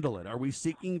handle it. Are we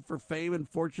seeking for fame and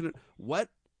fortune? What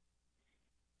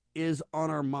is on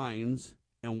our minds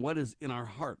and what is in our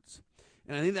hearts?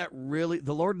 And I think that really,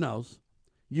 the Lord knows.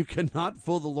 You cannot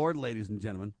fool the Lord, ladies and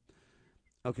gentlemen.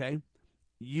 Okay?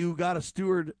 You got to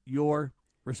steward your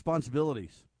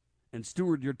responsibilities and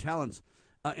steward your talents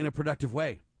in a productive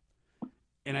way.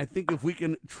 And I think if we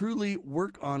can truly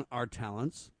work on our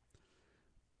talents,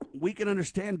 we can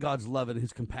understand God's love and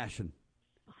his compassion.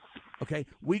 Okay?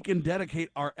 We can dedicate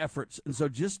our efforts. And so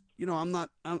just,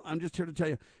 I'm just here to tell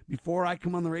you, before I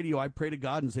come on the radio, I pray to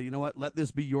God and say, you know what? Let this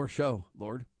be your show,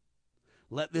 Lord.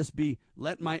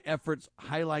 Let my efforts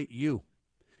highlight you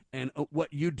and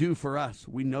what you do for us.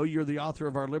 We know you're the author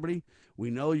of our liberty.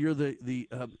 We know you're the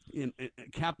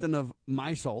captain of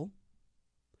my soul.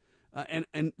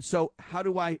 And so how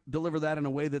do I deliver that in a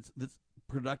way that's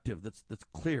productive, that's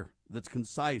clear, that's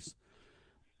concise,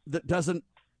 that doesn't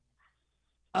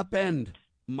upend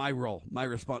my role, my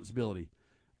responsibility,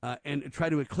 and try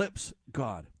to eclipse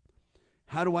God?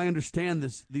 How do I understand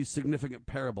these significant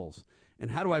parables,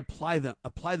 and how do I apply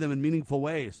them in meaningful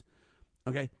ways?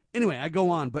 Okay. Anyway, I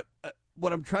go on, but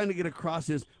what I'm trying to get across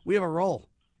is we have a role.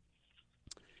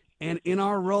 And in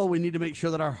our role, we need to make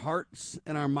sure that our hearts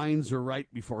and our minds are right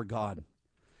before God.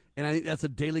 And I think that's a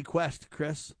daily quest,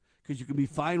 Chris, because you can be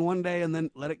fine one day and then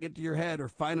let it get to your head, or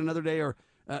fine another day, or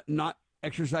not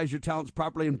exercise your talents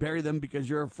properly and bury them because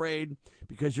you're afraid,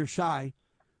 because you're shy.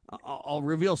 I'll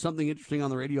reveal something interesting on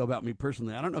the radio about me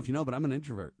personally. I don't know if you know, but I'm an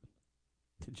introvert.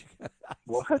 Did you?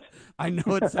 What? I know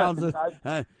it sounds.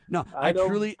 No, I don't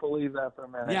truly believe that for a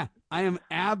minute. Yeah, I am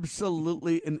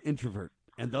absolutely an introvert.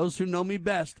 And those who know me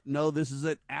best know this is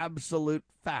an absolute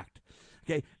fact.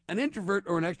 Okay, an introvert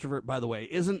or an extrovert, by the way,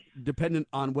 isn't dependent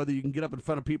on whether you can get up in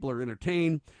front of people or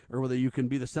entertain, or whether you can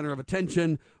be the center of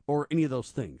attention, or any of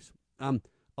those things.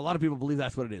 A lot of people believe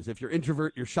that's what it is. If you're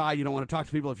introvert, you're shy, you don't want to talk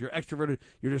to people. If you're extroverted,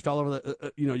 you're just all over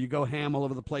the, you go ham all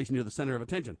over the place and you're the center of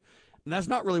attention. And that's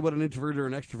not really what an introvert or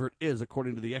an extrovert is,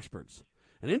 according to the experts.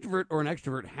 An introvert or an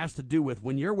extrovert has to do with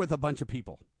when you're with a bunch of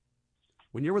people,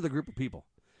 when you're with a group of people,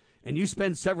 and you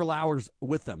spend several hours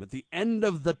with them. At the end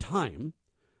of the time,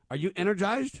 are you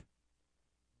energized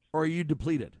or are you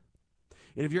depleted?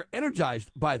 And if you're energized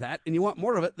by that and you want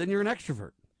more of it, then you're an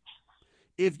extrovert.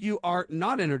 If you are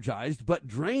not energized but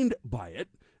drained by it,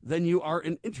 then you are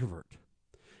an introvert.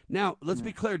 Now, let's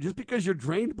be clear. Just because you're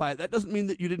drained by it, that doesn't mean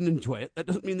that you didn't enjoy it. That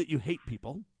doesn't mean that you hate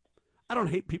people. I don't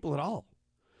hate people at all.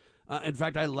 In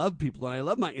fact, I love people, and I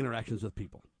love my interactions with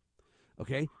people.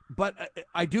 Okay? But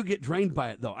I do get drained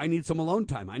by it, though. I need some alone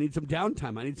time. I need some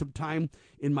downtime. I need some time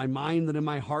in my mind and in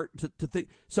my heart to think.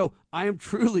 So I am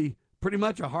truly pretty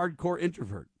much a hardcore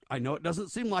introvert. I know it doesn't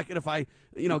seem like it if I,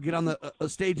 get on the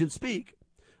stage and speak.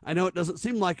 I know it doesn't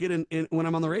seem like it when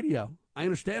I'm on the radio. I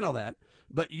understand all that.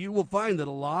 But you will find that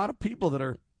a lot of people that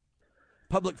are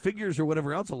public figures or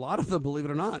whatever else, a lot of them, believe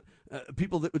it or not,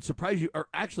 people that would surprise you, are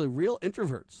actually real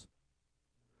introverts.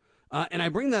 And I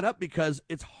bring that up because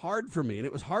it's hard for me, and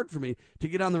it was hard for me to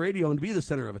get on the radio and to be the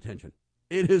center of attention.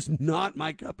 It is not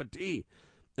my cup of tea,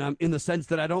 in the sense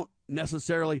that I don't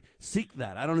necessarily seek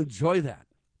that. I don't enjoy that.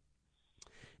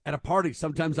 At a party,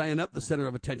 sometimes I end up the center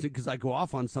of attention because I go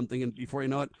off on something, and before you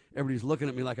know it, everybody's looking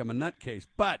at me like I'm a nutcase.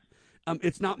 But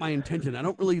it's not my intention. I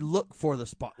don't really look for the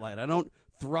spotlight. I don't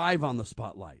thrive on the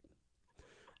spotlight.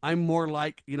 I'm more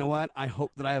like, you know what? I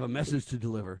hope that I have a message to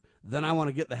deliver. Then I want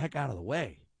to get the heck out of the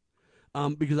way,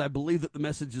 because I believe that the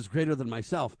message is greater than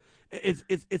myself.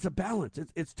 It's a balance.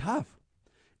 It's tough.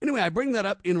 Anyway, I bring that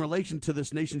up in relation to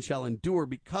This Nation Shall Endure,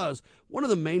 because one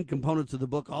of the main components of the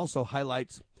book also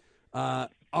highlights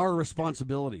our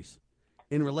responsibilities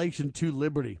in relation to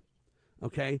liberty.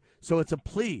 Okay? So it's a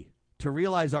plea to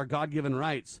realize our God-given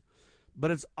rights,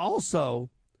 but it's also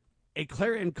a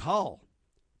clarion call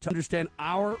to understand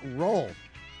our role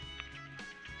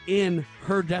in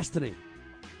her destiny.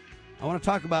 I want to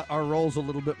talk about our roles a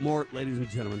little bit more, ladies and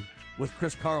gentlemen, with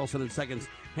Chris Carlson in seconds.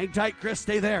 Hang tight, Chris.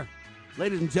 Stay there.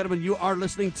 Ladies and gentlemen, you are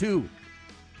listening to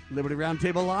Liberty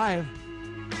Roundtable Live.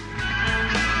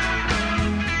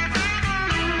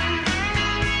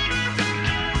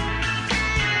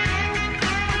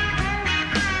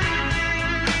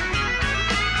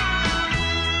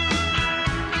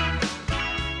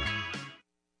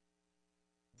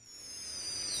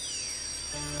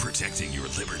 Protecting your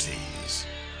liberties.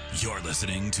 You're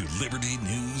listening to Liberty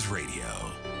News Radio.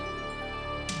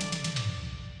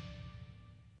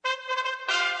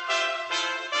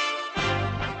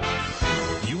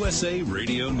 USA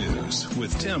Radio News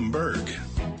with Tim Berg.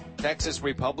 Texas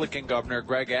Republican Governor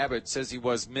Greg Abbott says he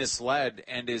was misled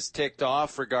and is ticked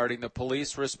off regarding the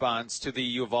police response to the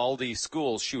Uvalde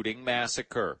school shooting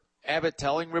massacre. Abbott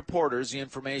telling reporters the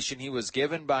information he was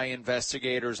given by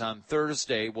investigators on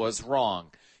Thursday was wrong.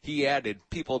 He added,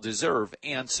 people deserve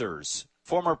answers.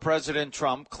 Former President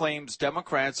Trump claims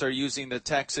Democrats are using the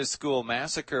Texas school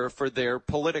massacre for their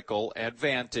political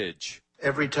advantage.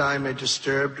 Every time a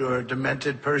disturbed or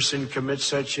demented person commits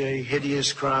such a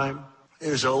hideous crime,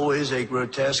 there's always a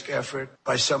grotesque effort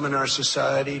by some in our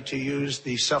society to use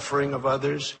the suffering of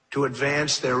others to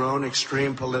advance their own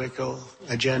extreme political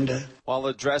agenda. While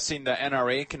addressing the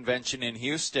NRA convention in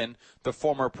Houston, the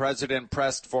former president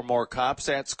pressed for more cops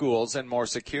at schools and more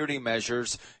security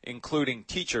measures, including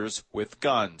teachers with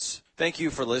guns. Thank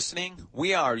you for listening.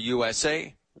 We are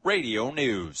USA Radio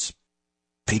News.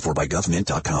 Paid for by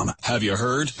GovMint.com. Have you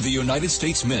heard? The United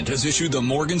States Mint has issued the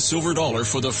Morgan Silver Dollar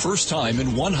for the first time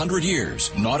in 100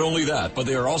 years. Not only that, but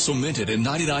they are also minted in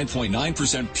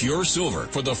 99.9% pure silver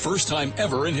for the first time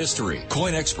ever in history.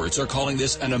 Coin experts are calling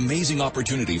this an amazing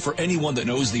opportunity for anyone that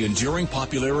knows the enduring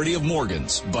popularity of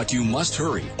Morgans. But you must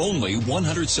hurry. Only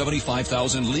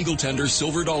 175,000 legal tender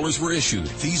silver dollars were issued.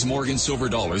 These Morgan Silver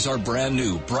Dollars are brand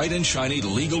new, bright and shiny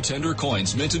legal tender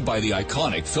coins minted by the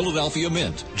iconic Philadelphia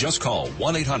Mint. Just call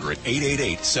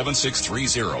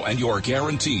 1-800-888-7630 and you're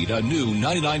guaranteed a new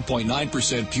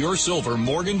 99.9% pure silver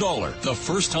Morgan dollar. The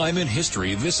first time in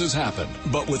history this has happened.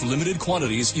 But with limited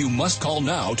quantities, you must call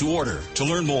now to order. To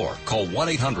learn more, call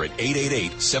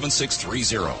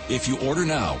 1-800-888-7630. If you order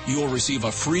now, you will receive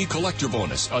a free collector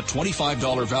bonus, a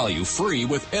 $25 value free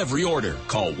with every order.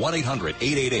 Call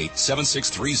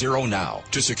 1-800-888-7630 now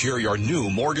to secure your new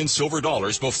Morgan Silver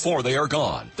Dollars before they are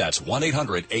gone. That's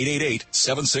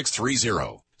 1-800-888-7630.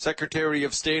 Secretary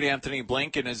of State Anthony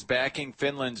Blinken is backing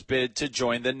Finland's bid to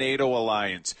join the NATO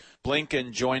alliance.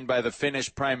 Blinken joined by the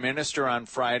Finnish Prime Minister on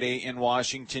Friday in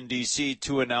Washington, D.C.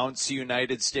 to announce the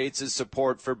United States'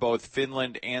 support for both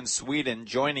Finland and Sweden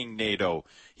joining NATO.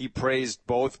 He praised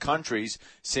both countries,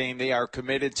 saying they are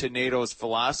committed to NATO's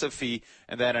philosophy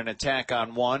and that an attack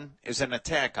on one is an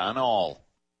attack on all.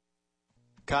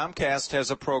 Comcast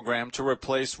has a program to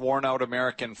replace worn-out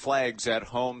American flags at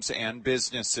homes and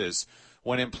businesses.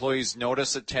 When employees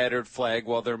notice a tattered flag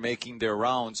while they're making their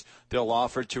rounds, they'll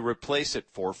offer to replace it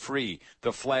for free.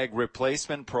 The flag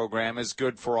replacement program is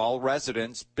good for all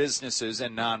residents, businesses,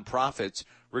 and nonprofits,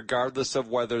 regardless of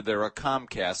whether they're a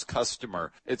Comcast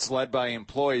customer. It's led by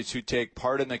employees who take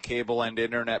part in the cable and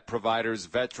internet providers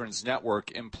Veterans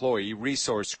Network Employee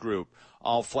Resource Group.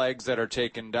 All flags that are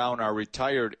taken down are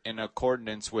retired in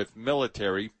accordance with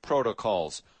military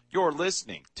protocols. You're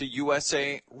listening to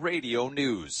USA Radio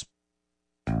News.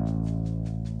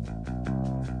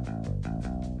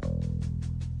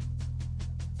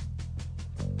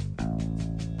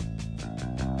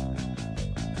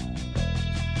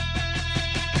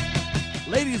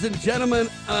 Ladies and gentlemen,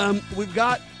 we've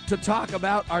got to talk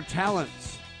about our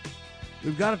talents.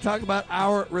 We've got to talk about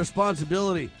our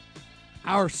responsibility.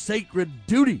 Our sacred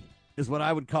duty is what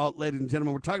I would call it, ladies and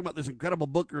gentlemen. We're talking about this incredible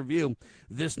book review,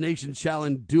 This Nation Shall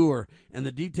Endure, and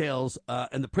the details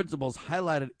and the principles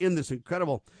highlighted in this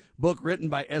incredible book written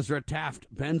by Ezra Taft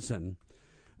Benson.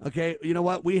 Okay, you know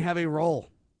what? We have a role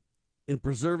in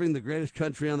preserving the greatest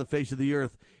country on the face of the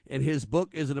earth, and his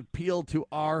book is an appeal to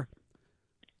our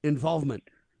involvement,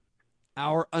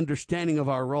 our understanding of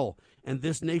our role. And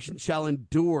This Nation Shall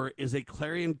Endure is a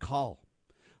clarion call.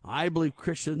 I believe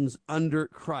Christians under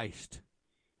Christ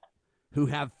who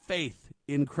have faith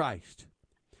in Christ,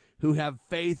 who have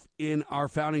faith in our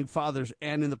founding fathers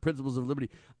and in the principles of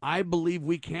liberty, I believe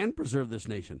we can preserve this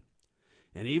nation.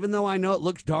 And even though I know it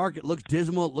looks dark, it looks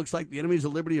dismal, it looks like the enemies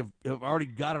of liberty have already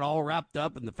got it all wrapped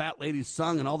up and the fat ladies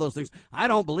sung and all those things, I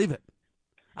don't believe it.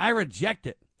 I reject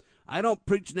it. I don't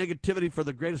preach negativity for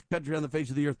the greatest country on the face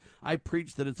of the earth. I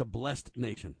preach that it's a blessed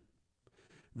nation.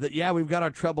 That, yeah, we've got our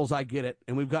troubles, I get it,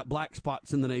 and we've got black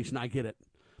spots in the nation, I get it.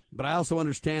 But I also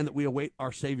understand that we await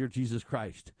our Savior, Jesus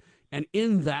Christ. And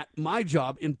in that, my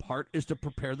job, in part, is to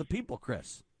prepare the people,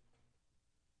 Chris.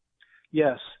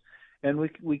 Yes, and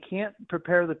we can't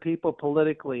prepare the people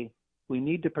politically. We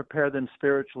need to prepare them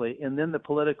spiritually, and then the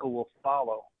political will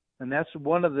follow. And that's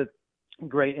one of the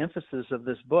great emphasis of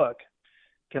this book.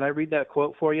 Can I read that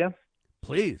quote for you?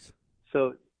 Please.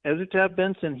 So Ezra Taft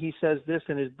Benson, he says this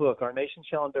in his book, Our Nation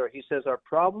Shall Endure. He says, our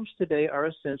problems today are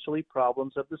essentially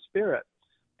problems of the spirit.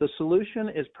 The solution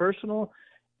is personal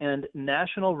and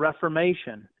national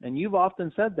reformation. And you've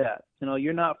often said that. You know,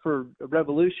 you're not for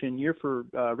revolution, you're for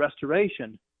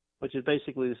restoration, which is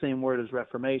basically the same word as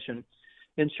reformation.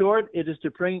 In short, it is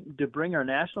to bring our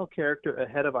national character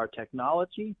ahead of our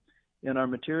technology in our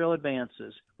material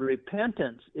advances.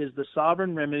 Repentance is the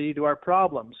sovereign remedy to our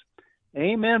problems.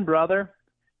 Amen, brother,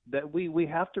 that we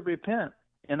have to repent.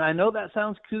 And I know that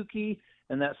sounds kooky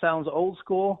and that sounds old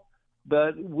school,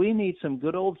 but we need some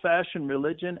good old-fashioned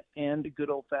religion and good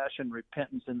old-fashioned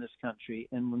repentance in this country.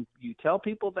 And when you tell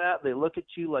people that, they look at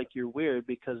you like you're weird,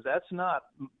 because that's not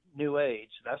New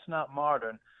Age. That's not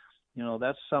modern. You know,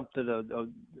 that's something,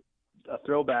 a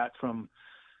throwback from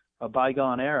a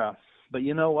bygone era. But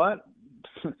you know what?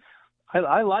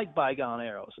 I like bygone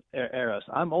eras.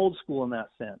 I'm old school in that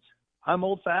sense. I'm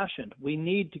old-fashioned. We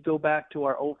need to go back to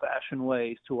our old-fashioned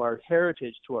ways, to our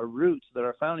heritage, to our roots that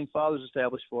our founding fathers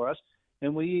established for us,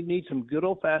 and we need some good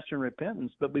old-fashioned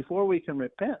repentance. But before we can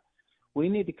repent, we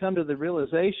need to come to the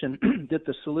realization that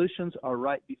the solutions are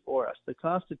right before us. The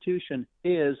Constitution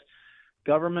is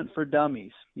government for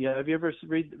dummies. Yeah, have you ever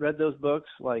read those books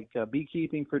like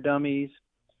Beekeeping for Dummies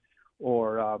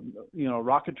or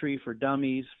Rocketry for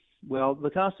Dummies? Well, the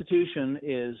Constitution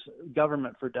is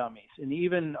government for dummies, and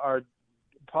even our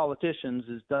politicians,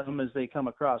 as dumb as they come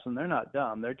across, and they're not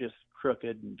dumb, they're just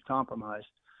crooked and compromised.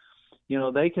 You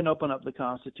know, they can open up the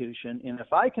Constitution, and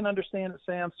if I can understand it,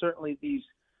 Sam, certainly these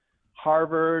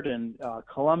Harvard and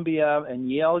Columbia and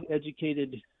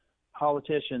Yale-educated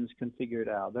politicians can figure it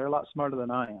out. They're a lot smarter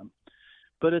than I am.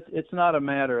 But it's not a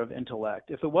matter of intellect.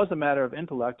 If it was a matter of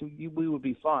intellect, we would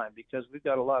be fine, because we've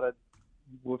got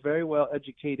we're very well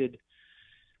educated,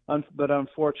 but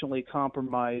unfortunately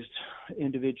compromised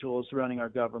individuals running our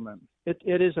government.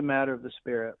 It is a matter of the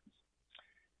spirit.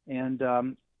 And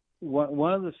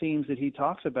one of the themes that he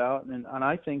talks about, and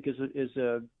I think is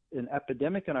an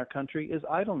epidemic in our country, is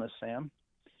idleness, Sam.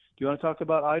 Do you want to talk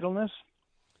about idleness?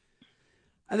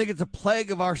 I think it's a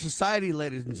plague of our society,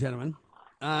 ladies and gentlemen.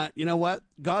 You know what?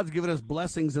 God's given us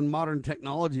blessings in modern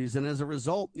technologies, and as a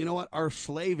result, you know what? Our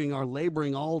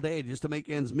laboring all day just to make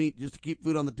ends meet, just to keep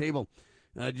food on the table,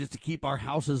 just to keep our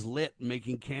houses lit,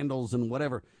 making candles and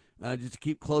whatever, just to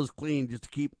keep clothes clean, just to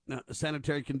keep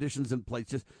sanitary conditions in place.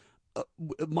 Just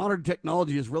modern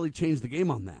technology has really changed the game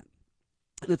on that,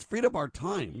 and it's freed up our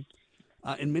time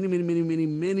in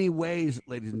many ways,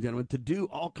 ladies and gentlemen, to do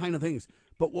all kind of things.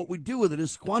 But what we do with it is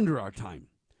squander our time.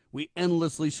 We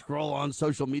endlessly scroll on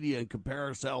social media and compare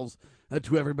ourselves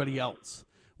to everybody else.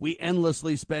 We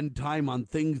endlessly spend time on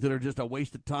things that are just a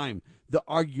waste of time. The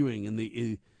arguing and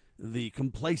the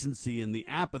complacency and the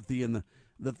apathy and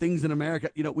the things in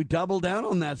America. You know, we double down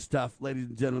on that stuff, ladies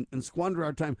and gentlemen, and squander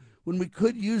our time when we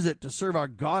could use it to serve our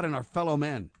God and our fellow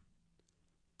men,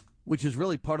 which is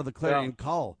really part of the clarion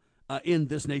call in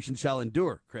This Nation Shall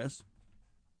Endure, Chris.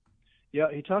 Yeah,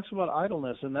 he talks about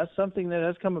idleness, and that's something that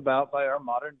has come about by our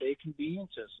modern-day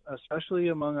conveniences, especially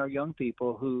among our young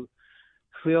people who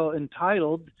feel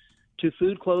entitled to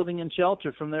food, clothing, and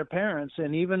shelter from their parents.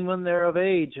 And even when they're of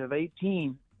age, of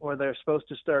 18, or they're supposed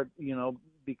to start,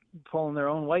 pulling their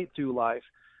own weight through life,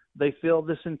 they feel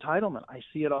this entitlement. I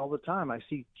see it all the time. I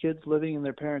see kids living in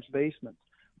their parents' basements.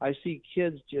 I see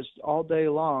kids just all day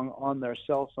long on their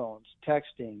cell phones,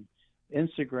 texting,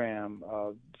 Instagram,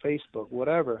 Facebook,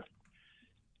 whatever.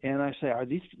 And I say, are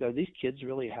these kids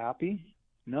really happy?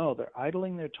 No, they're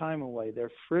idling their time away.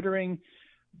 They're frittering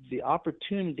the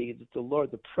opportunity that the Lord,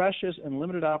 the precious and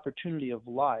limited opportunity of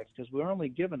life, because we're only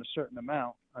given a certain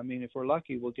amount. I mean, if we're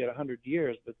lucky, we'll get 100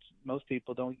 years, but most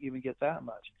people don't even get that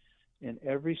much. And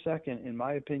every second, in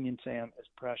my opinion, Sam, is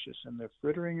precious, and they're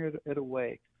frittering it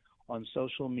away on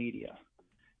social media.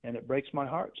 And it breaks my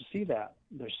heart to see that.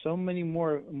 There's so many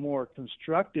more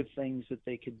constructive things that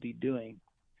they could be doing.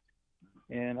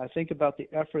 And I think about the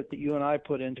effort that you and I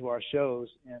put into our shows,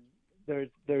 and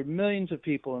there are millions of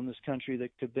people in this country that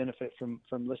could benefit from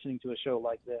listening to a show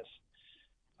like this.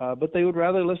 But they would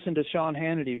rather listen to Sean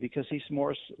Hannity because he's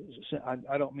more,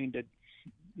 I don't mean to,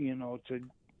 to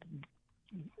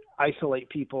isolate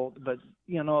people, but,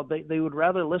 they would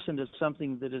rather listen to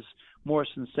something that is more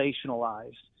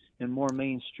sensationalized and more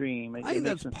mainstream. I think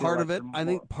that's part of it. I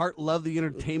think part love the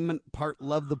entertainment, part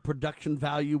love the production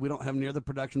value. We don't have near the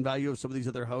production value of some of these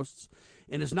other hosts.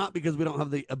 And it's not because we don't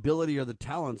have the ability or the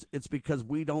talents. It's because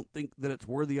we don't think that it's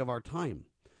worthy of our time.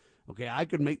 Okay, I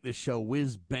could make this show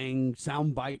whiz bang,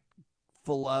 soundbite,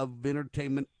 full of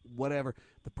entertainment, whatever.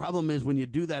 The problem is when you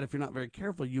do that, if you're not very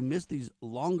careful, you miss these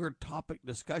longer topic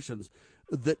discussions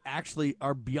that actually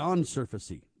are beyond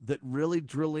surfacey, that really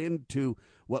drill into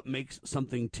what makes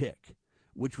something tick,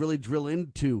 which really drill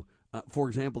into, for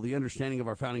example, the understanding of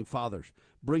our founding fathers,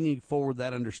 bringing forward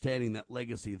that understanding, that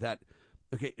legacy,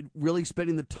 really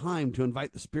spending the time to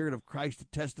invite the Spirit of Christ to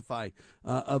testify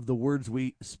of the words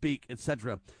we speak,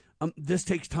 etc. This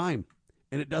takes time,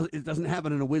 and it doesn't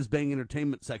happen in a whiz-bang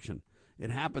entertainment section. It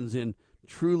happens in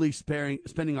truly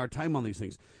spending our time on these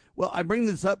things. Well, I bring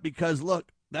this up because,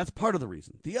 look, that's part of the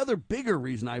reason. The other bigger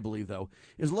reason, I believe, though,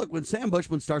 is, look, when Sam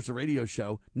Bushman starts a radio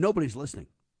show, nobody's listening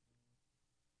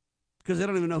because they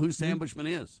don't even know who Sam Bushman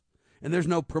is. And there's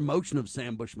no promotion of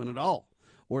Sam Bushman at all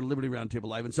or Liberty Roundtable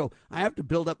Live. And so I have to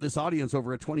build up this audience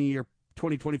over a 20,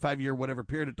 25-year, whatever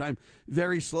period of time,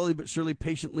 very slowly but surely,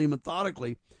 patiently,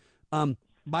 methodically,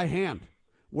 by hand.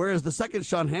 Whereas the second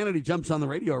Sean Hannity jumps on the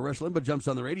radio or Rush Limbaugh jumps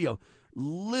on the radio,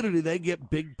 literally they get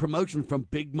big promotion from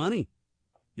big money.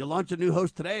 You launch a new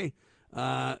host today,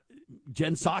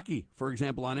 Jen Psaki, for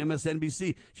example, on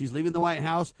MSNBC. She's leaving the White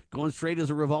House, going straight as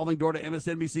a revolving door to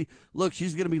MSNBC. Look,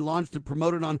 she's going to be launched and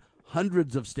promoted on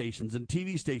hundreds of stations and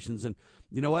TV stations. And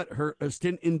you know what? Her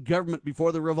stint in government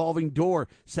before the revolving door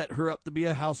set her up to be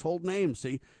a household name.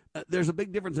 See, there's a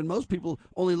big difference. And most people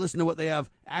only listen to what they have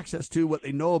access to, what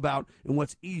they know about, and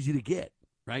what's easy to get,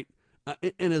 right?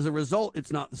 And as a result,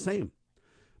 it's not the same.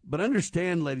 But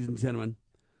understand, ladies and gentlemen,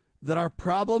 that our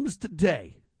problems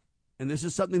today, and this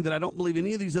is something that I don't believe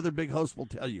any of these other big hosts will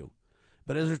tell you,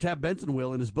 but Ezra Taft Benson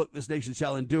will in his book, This Nation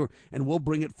Shall Endure, and we'll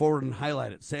bring it forward and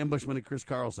highlight it, Sam Bushman and Chris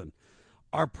Carlson.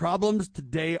 Our problems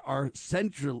today are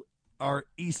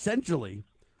essentially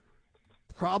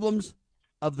problems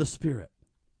of the Spirit.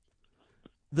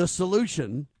 The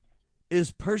solution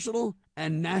is personal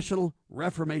and national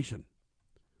reformation.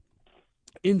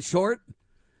 In short,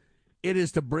 it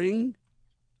is to bring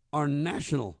our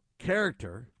national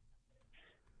character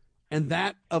and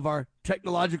that of our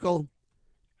technological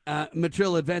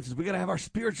material advances. We got to have our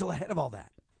spiritual ahead of all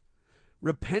that.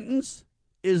 Repentance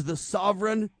is the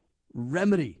sovereign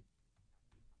remedy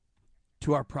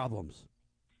to our problems.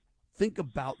 Think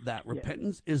about that.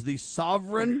 Repentance is the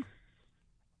sovereign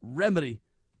remedy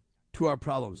to our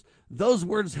problems. Those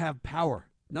words have power.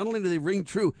 Not only do they ring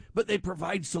true, but they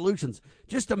provide solutions.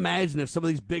 Just imagine if some of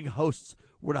these big hosts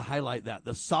were to highlight that.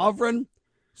 The sovereign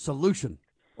solution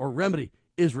or remedy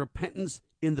is repentance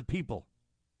in the people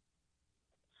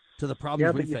to the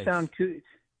problems we face.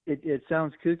 It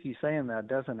sounds kooky saying that,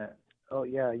 doesn't it? Oh,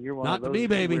 yeah, you're one of those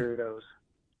weirdos.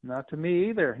 Not to me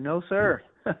either. No, sir.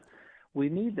 We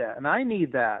need that. And I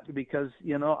need that because,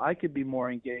 I could be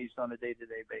more engaged on a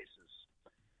day-to-day basis.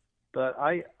 But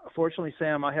fortunately,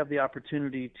 Sam, I have the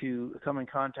opportunity to come in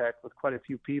contact with quite a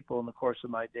few people in the course of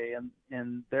my day,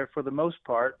 and they're, for the most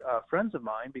part, friends of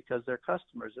mine because they're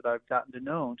customers that I've gotten to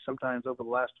know sometimes over the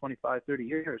last 25, 30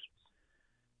 years.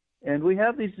 And we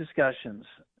have these discussions,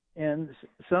 and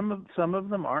some of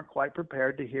them aren't quite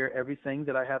prepared to hear everything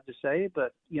that I have to say,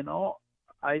 but,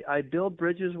 I build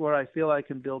bridges where I feel I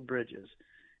can build bridges,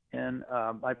 and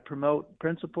I promote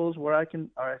principles where I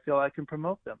feel I can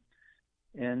promote them.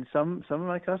 And some of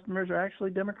my customers are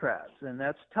actually Democrats, and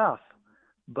that's tough.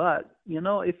 But,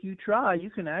 if you try, you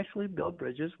can actually build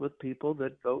bridges with people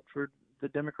that vote for the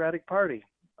Democratic Party.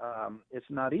 It's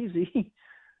not easy,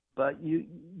 but you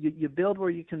build where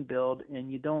you can build, and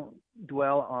you don't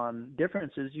dwell on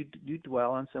differences. You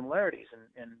dwell on similarities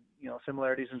and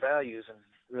similarities in values and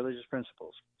religious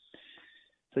principles.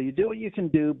 So you do what you can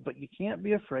do, but you can't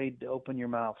be afraid to open your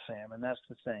mouth, Sam, and that's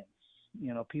the thing.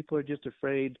 People are just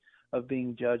afraid of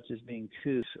being judged as being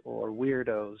kooks or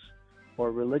weirdos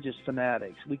or religious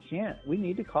fanatics. We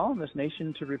need to call on this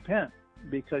nation to repent,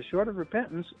 because short of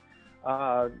repentance,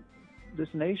 this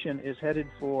nation is headed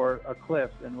for a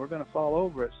cliff, and we're going to fall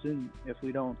over it soon if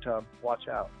we don't watch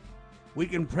out. We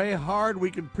can pray hard, we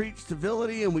can preach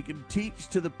civility, and we can teach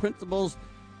to the principles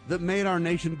that made our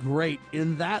nation great.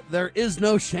 In that, there is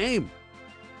no shame.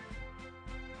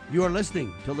 You are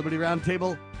listening to Liberty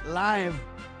Roundtable Live.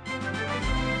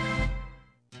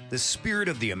 The spirit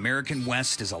of the American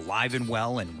West is alive and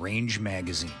well in Range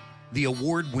Magazine, the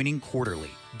award-winning quarterly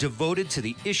devoted to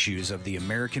the issues of the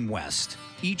American West.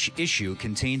 Each issue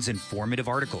contains informative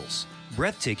articles,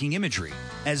 breathtaking imagery,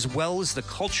 as well as the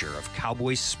culture of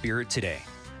cowboy spirit today,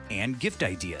 and gift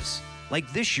ideas,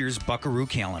 like this year's Buckaroo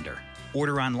calendar.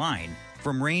 Order online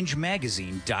from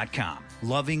rangemagazine.com.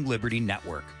 Loving Liberty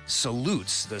Network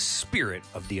salutes the spirit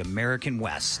of the American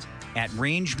West at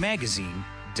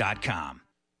rangemagazine.com.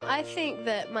 I think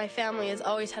that my family has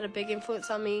always had a big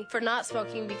influence on me for not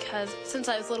smoking because since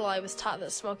I was little, I was taught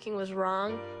that smoking was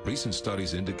wrong. Recent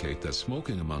studies indicate that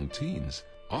smoking among teens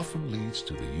often leads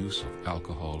to the use of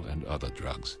alcohol and other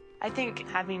drugs. I think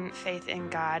having faith in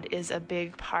God is a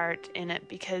big part in it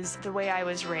because the way I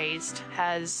was raised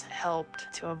has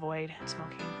helped to avoid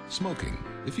smoking. Smoking.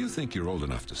 If you think you're old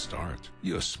enough to start,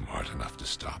 you're smart enough to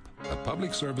stop. A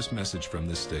public service message from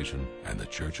this station and the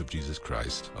Church of Jesus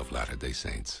Christ of Latter-day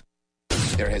Saints.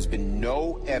 There has been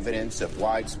no evidence of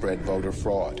widespread voter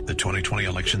fraud. The 2020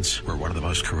 elections were one of the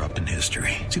most corrupt in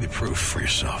history. See the proof for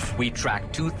yourself. We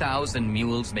tracked 2,000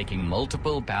 mules making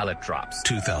multiple ballot drops.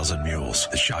 2,000 Mules,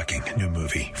 the shocking new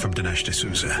movie from Dinesh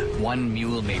D'Souza. One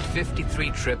mule made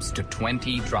 53 trips to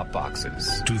 20 drop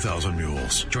boxes. 2,000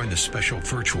 Mules. Join the special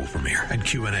virtual premiere and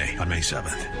Q&A on May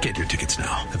 7th. Get your tickets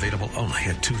now. Available only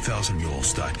at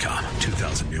 2000mules.com.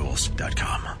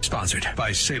 2000mules.com. Sponsored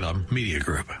by Salem Media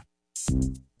Group.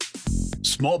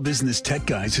 Small Business Tech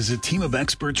Guys is a team of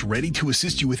experts ready to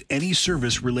assist you with any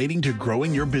service relating to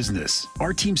growing your business.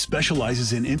 Our team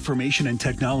specializes in information and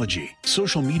technology,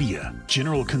 social media,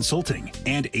 general consulting,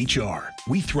 and HR.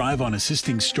 We thrive on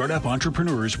assisting startup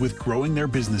entrepreneurs with growing their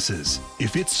businesses.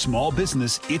 If it's small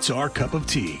business, it's our cup of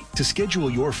tea. To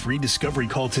schedule your free discovery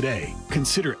call today,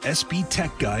 consider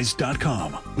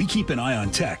sbtechguys.com. We keep an eye on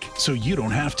tech so you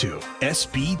don't have to.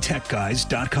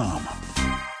 sbtechguys.com.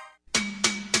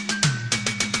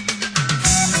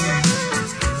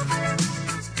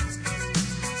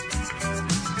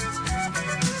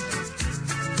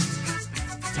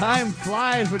 Time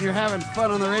flies when you're having fun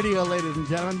on the radio, ladies and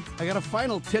gentlemen. I got a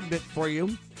final tidbit for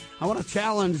you. I want to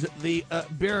challenge the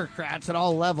bureaucrats at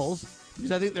all levels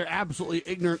because I think they're absolutely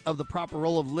ignorant of the proper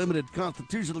role of limited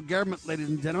constitutional government, ladies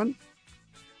and gentlemen.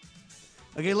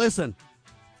 Okay, listen.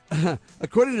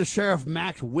 According to Sheriff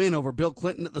Mack's win over Bill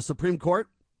Clinton at the Supreme Court,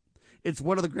 it's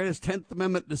one of the greatest 10th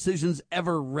Amendment decisions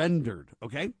ever rendered,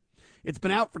 okay? It's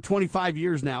been out for 25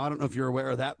 years now. I don't know if you're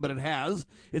aware of that, but it has.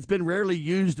 It's been rarely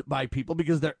used by people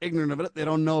because they're ignorant of it. They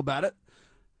don't know about it.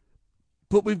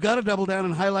 But we've got to double down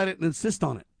and highlight it and insist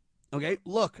on it. Okay?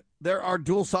 Look, there are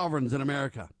dual sovereigns in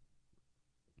America.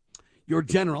 Your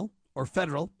general or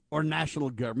federal or national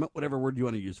government, whatever word you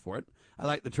want to use for it. I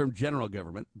like the term general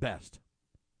government best.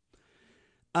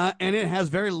 And it has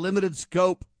very limited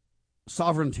scope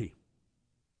sovereignty.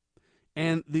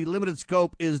 And the limited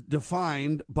scope is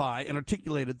defined by and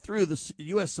articulated through the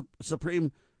U.S.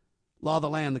 Supreme Law of the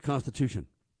Land, the Constitution.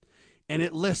 And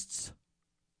it lists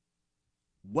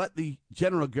what the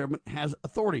general government has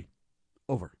authority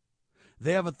over.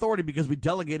 They have authority because we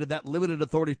delegated that limited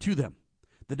authority to them.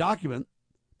 The document,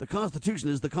 the Constitution,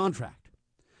 is the contract.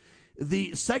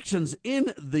 The sections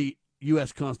in the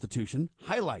U.S. Constitution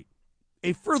highlight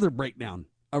a further breakdown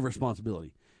of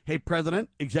responsibility. Hey, President,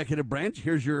 executive branch,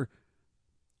 here's your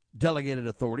delegated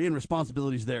authority and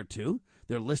responsibilities there too.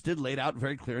 They're listed, laid out,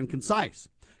 very clear and concise.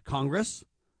 Congress,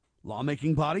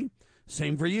 lawmaking body,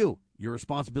 same for you. Your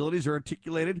responsibilities are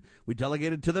articulated. We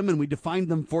delegated to them and we defined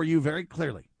them for you very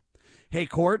clearly. Hey,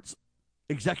 courts,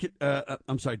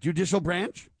 judicial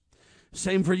branch,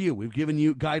 same for you. We've given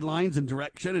you guidelines and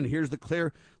direction, and here's the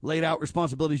clear laid out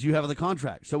responsibilities you have in the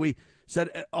contract. So we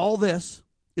said all this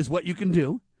is what you can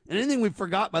do, and anything we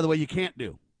forgot, by the way, you can't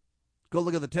do. Go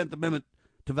look at the 10th Amendment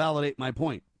to validate my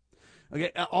point.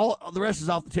 Okay, all the rest is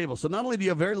off the table. So not only do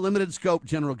you have very limited scope,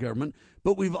 general government,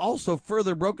 but we've also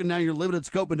further broken down your limited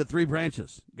scope into 3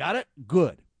 branches. Got it?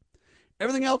 Good.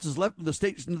 Everything else is left to the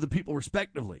states and to the people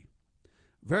respectively.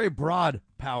 Very broad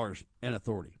powers and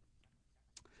authority.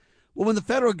 Well, when the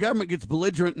federal government gets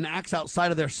belligerent and acts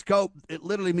outside of their scope, it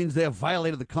literally means they have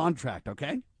violated the contract,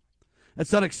 okay?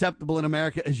 That's unacceptable in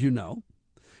America, as you know.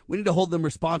 We need to hold them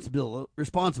responsible.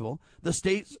 The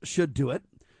states should do it,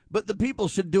 but the people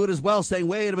should do it as well, saying,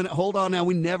 wait a minute, hold on now,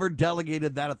 we never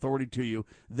delegated that authority to you,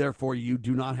 therefore you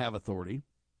do not have authority.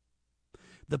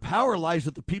 The power lies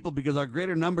with the people because our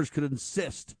greater numbers could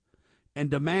insist and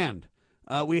demand.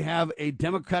 We have a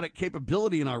democratic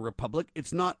capability in our republic.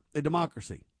 It's not a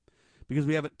democracy because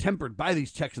we have it tempered by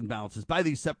these checks and balances, by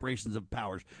these separations of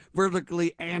powers,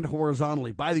 vertically and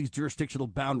horizontally, by these jurisdictional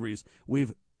boundaries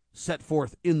we've set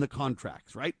forth in the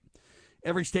contracts, right?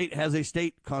 Every state has a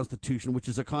state constitution, which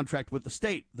is a contract with the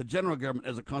state. The general government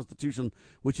has a constitution,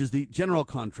 which is the general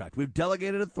contract. We've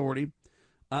delegated authority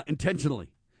intentionally,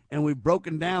 and we've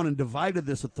broken down and divided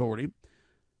this authority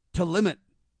to limit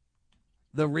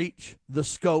the reach, the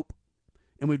scope,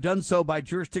 and we've done so by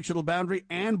jurisdictional boundary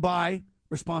and by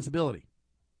responsibility.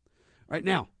 Right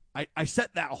now, I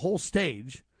set that whole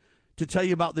stage to tell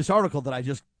you about this article that I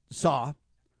just saw.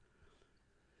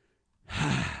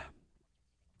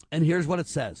 And here's what it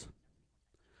says.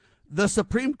 The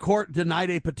Supreme Court denied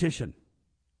a petition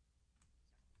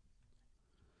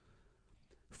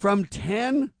from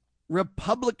 10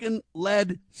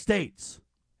 Republican-led states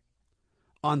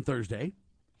on Thursday,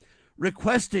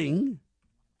 requesting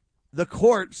the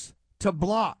courts to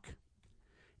block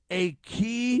a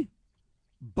key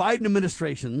Biden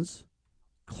administration's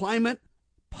climate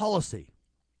policy.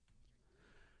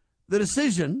 The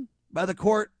decision by the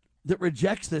court that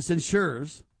rejects this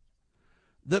ensures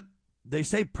that they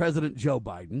say President Joe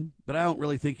Biden, but I don't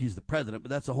really think he's the president, but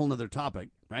that's a whole nother topic,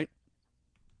 right?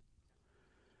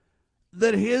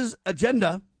 That his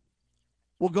agenda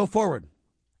will go forward.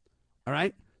 All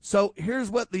right? So here's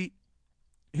what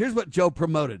Joe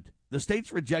promoted. The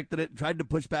states rejected it, tried to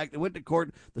push back. They went to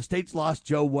court. The states lost.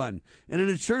 Joe won. And it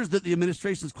ensures that the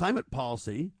administration's climate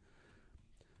policy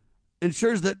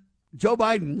ensures that Joe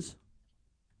Biden's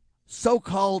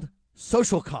so-called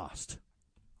social cost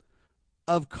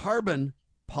of carbon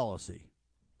policy,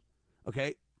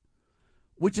 okay,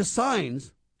 which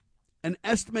assigns an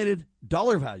estimated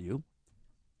dollar value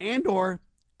and or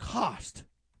cost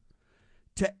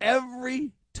to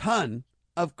every ton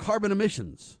of carbon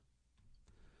emissions,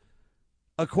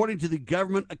 according to the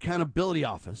Government Accountability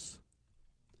Office,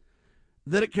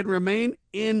 that it can remain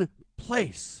in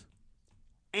place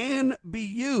and be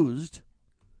used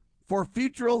for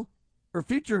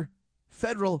future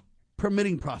federal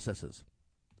permitting processes.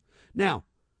 Now,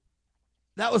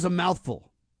 that was a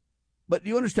mouthful, but do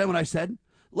you understand what I said?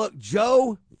 Look,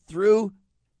 Joe, through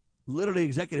literally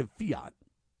executive fiat,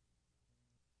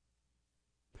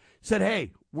 said,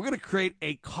 hey, we're going to create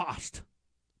a cost,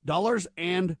 dollars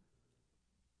and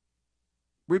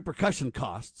repercussion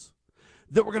costs,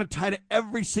 that we're going to tie to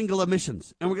every single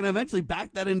emissions. And we're going to eventually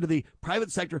back that into the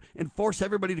private sector and force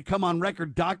everybody to come on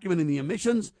record documenting the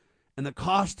emissions and the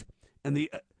cost and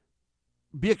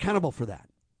be accountable for that.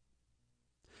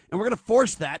 And we're going to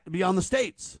force that to be on the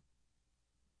states.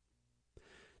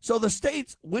 So the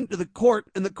states went to the court,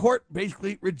 and the court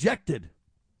basically rejected.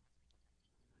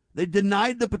 They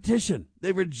denied the petition.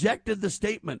 They rejected the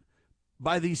statement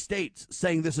by these states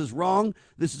saying this is wrong,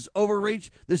 this is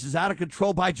overreach, this is out of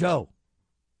control by Joe.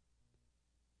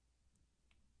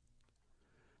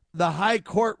 The High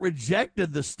Court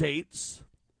rejected the states'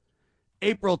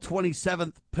 April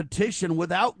 27th petition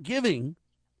without giving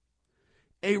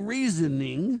a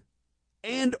reasoning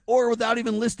and or without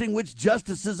even listing which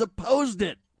justices opposed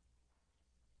it.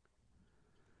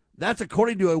 That's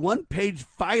according to a one-page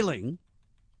filing,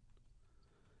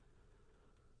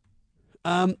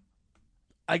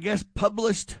 I guess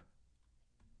published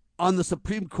on the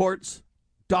Supreme Court's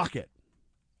docket.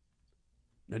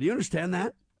 Now, do you understand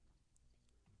that?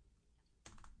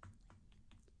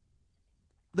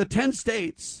 The 10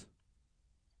 states,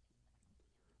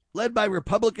 led by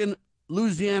Republican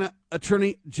Louisiana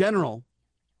Attorney General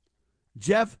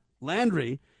Jeff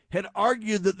Landry, had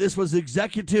argued that this was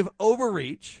executive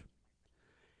overreach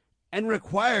and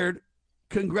required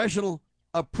congressional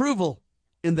approval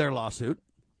in their lawsuit.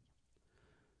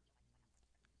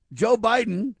 Joe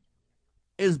Biden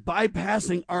is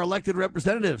bypassing our elected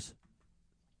representatives,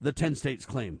 the 10 states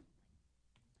claim.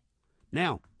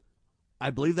 Now, I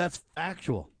believe that's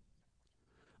factual.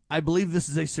 I believe this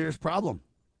is a serious problem.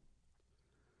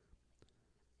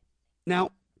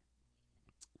 Now,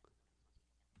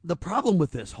 the problem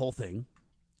with this whole thing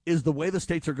is the way the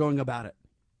states are going about it.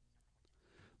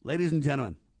 Ladies and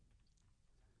gentlemen,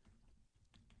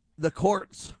 the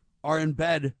courts are in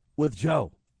bed with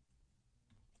Joe.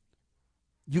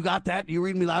 You got that? You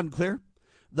read me loud and clear?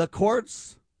 The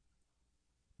courts,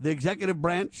 the executive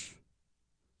branch,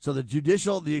 so the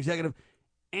judicial, the executive,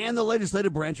 and the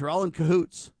legislative branch are all in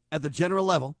cahoots at the general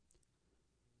level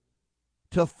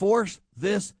to force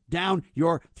this down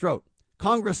your throat.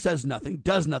 Congress says nothing,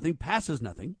 does nothing, passes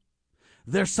nothing.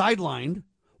 They're sidelined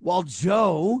while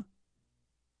Joe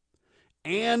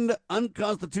and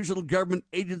unconstitutional government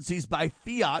agencies by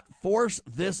fiat force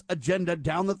this agenda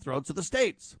down the throats of the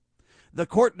states. The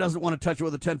court doesn't want to touch it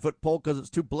with a 10-foot pole because it's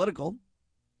too political.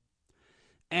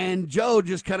 And Joe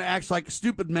just kind of acts like a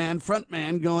stupid man, front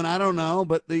man, going, I don't know,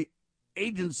 but the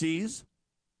agencies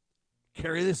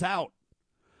carry this out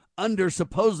under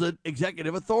supposed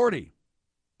executive authority.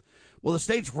 Well, the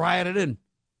states rioted and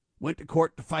went to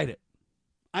court to fight it.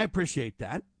 I appreciate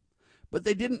that. But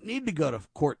they didn't need to go to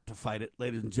court to fight it,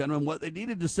 ladies and gentlemen. What they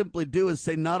needed to simply do is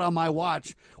say, not on my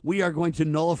watch. We are going to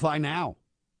nullify now.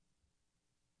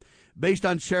 Based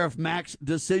on Sheriff Mack's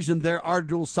decision, there are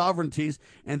dual sovereignties,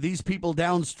 and these people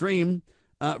downstream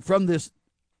from this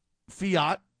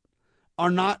fiat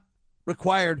are not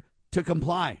required to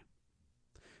comply.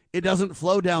 It doesn't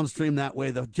flow downstream that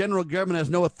way. The general government has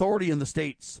no authority in the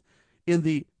states in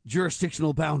the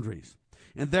jurisdictional boundaries,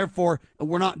 and therefore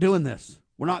we're not doing this.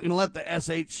 We're not going to let the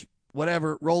SH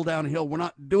whatever roll downhill. We're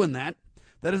not doing that.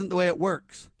 That isn't the way it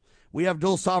works. We have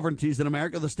dual sovereignties in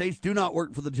America. The states do not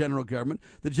work for the general government.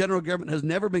 The general government has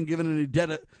never been given any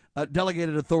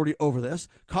delegated authority over this.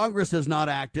 Congress has not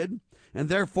acted, and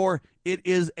therefore it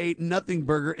is a nothing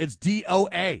burger. It's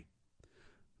DOA.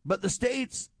 But the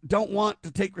states don't want to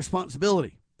take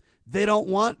responsibility. They don't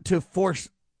want to force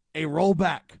a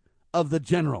rollback of the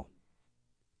general.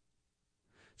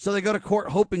 So they go to court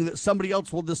hoping that somebody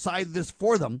else will decide this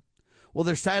for them. Well,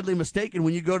 they're sadly mistaken.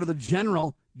 When you go to the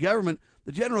general government's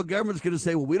going to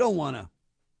say, well, we don't want to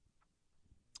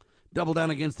double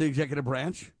down against the executive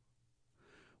branch.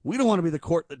 We don't want to be the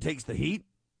court that takes the heat.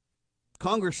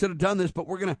 Congress should have done this, but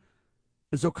we're going to.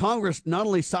 And so Congress not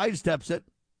only sidesteps it,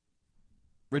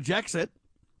 rejects it,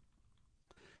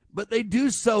 but they do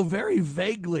so very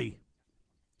vaguely.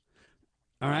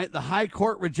 All right, the high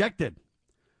court rejected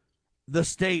the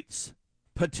state's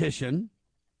petition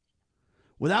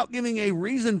without giving a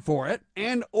reason for it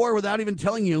and or without even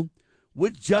telling you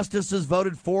which justices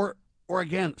voted for or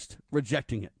against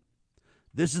rejecting it.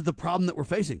 This is the problem that we're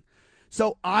facing.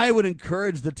 So I would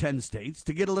encourage the 10 states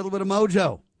to get a little bit of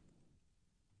mojo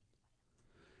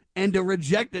and to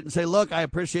reject it and say, look, I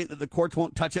appreciate that the courts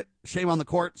won't touch it. Shame on the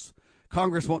courts.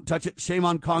 Congress won't touch it. Shame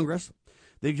on Congress.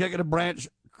 The executive branch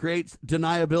creates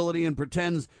deniability and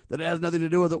pretends that it has nothing to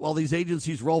do with it while these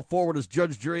agencies roll forward as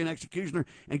judge, jury, and executioner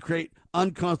and create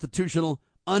unconstitutional,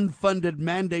 unfunded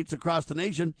mandates across the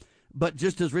nation. But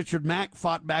just as Richard Mack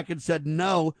fought back and said,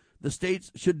 no, the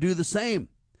states should do the same.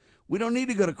 We don't need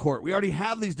to go to court. We already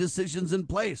have these decisions in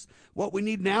place. What we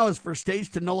need now is for states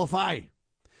to nullify.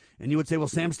 And you would say, well,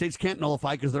 Sam, states can't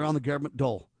nullify because they're on the government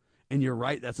dole. And you're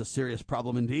right. That's a serious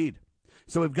problem indeed.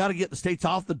 So we've got to get the states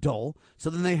off the dole so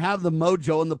then they have the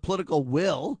mojo and the political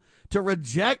will to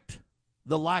reject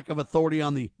the lack of authority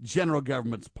on the general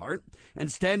government's part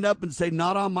and stand up and say,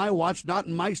 not on my watch, not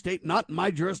in my state, not in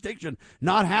my jurisdiction,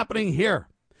 not happening here,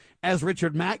 as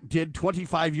Richard Mack did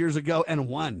 25 years ago and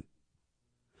won,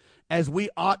 as we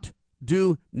ought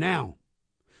do now.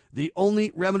 The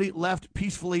only remedy left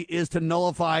peacefully is to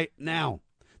nullify now.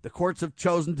 The courts have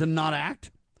chosen to not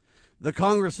act. The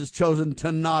Congress has chosen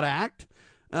to not act.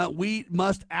 We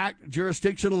must act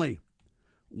jurisdictionally.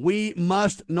 We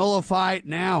must nullify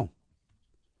now.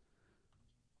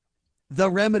 The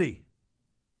remedy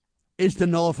is to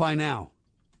nullify now.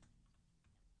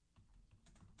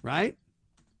 Right?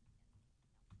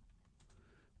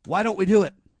 Why don't we do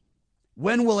it?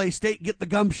 When will a state get the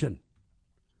gumption?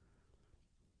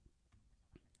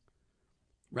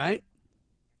 Right?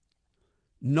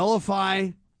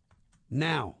 Nullify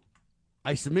now.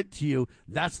 I submit to you,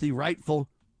 that's the rightful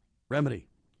remedy.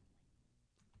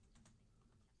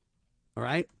 All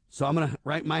right? So I'm going to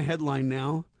write my headline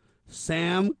now.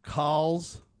 Sam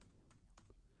calls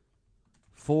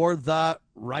for the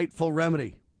rightful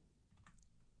remedy.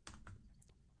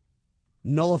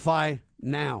 Nullify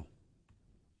now.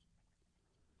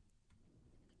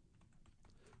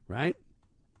 Right?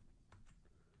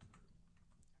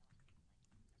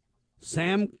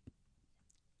 Sam,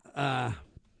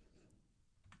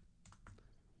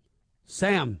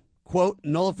 quote,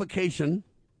 nullification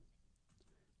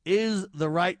is the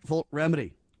rightful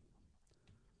remedy.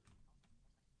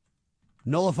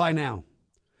 Nullify now.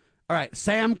 All right,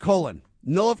 Sam,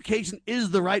 nullification is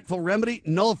the rightful remedy.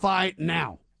 Nullify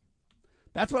now.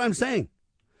 That's what I'm saying.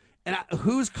 And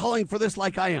who's calling for this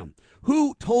like I am?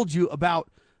 Who told you about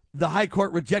the high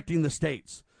court rejecting the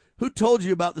states? Who told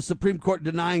you about the Supreme Court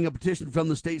denying a petition from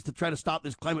the states to try to stop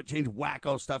this climate change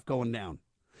wacko stuff going down?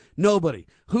 Nobody.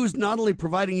 Who's not only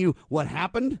providing you what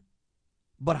happened,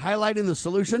 but highlighting the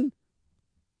solution?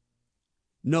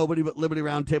 Nobody but Liberty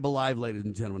Roundtable Live, ladies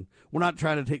and gentlemen. We're not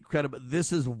trying to take credit, but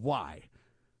this is why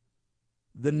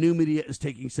the new media is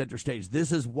taking center stage.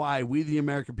 This is why we, the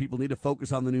American people, need to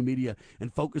focus on the new media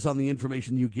and focus on the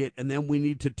information you get. And then we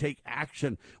need to take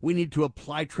action. We need to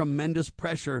apply tremendous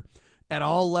pressure at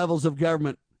all levels of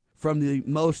government, from the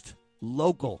most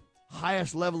local,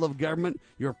 highest level of government,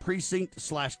 your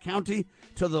precinct/county,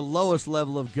 to the lowest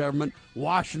level of government,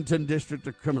 Washington District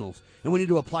of Criminals. And we need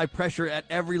to apply pressure at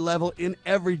every level in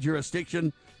every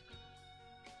jurisdiction.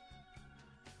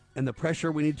 And the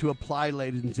pressure we need to apply,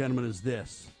 ladies and gentlemen, is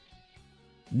this.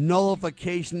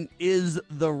 Nullification is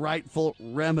the rightful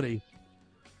remedy.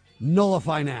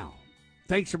 Nullify now.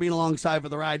 Thanks for being alongside for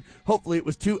the ride. Hopefully it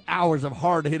was 2 hours of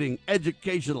hard-hitting,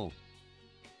 educational,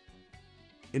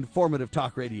 informative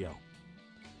talk radio.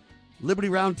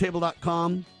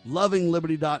 LibertyRoundtable.com,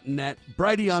 LovingLiberty.net,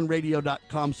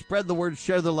 BrighteonRadio.com. Spread the word,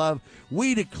 share the love.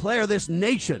 We declare this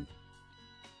nation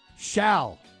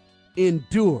shall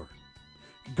endure.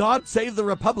 God save the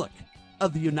Republic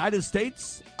of the United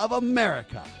States of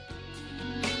America.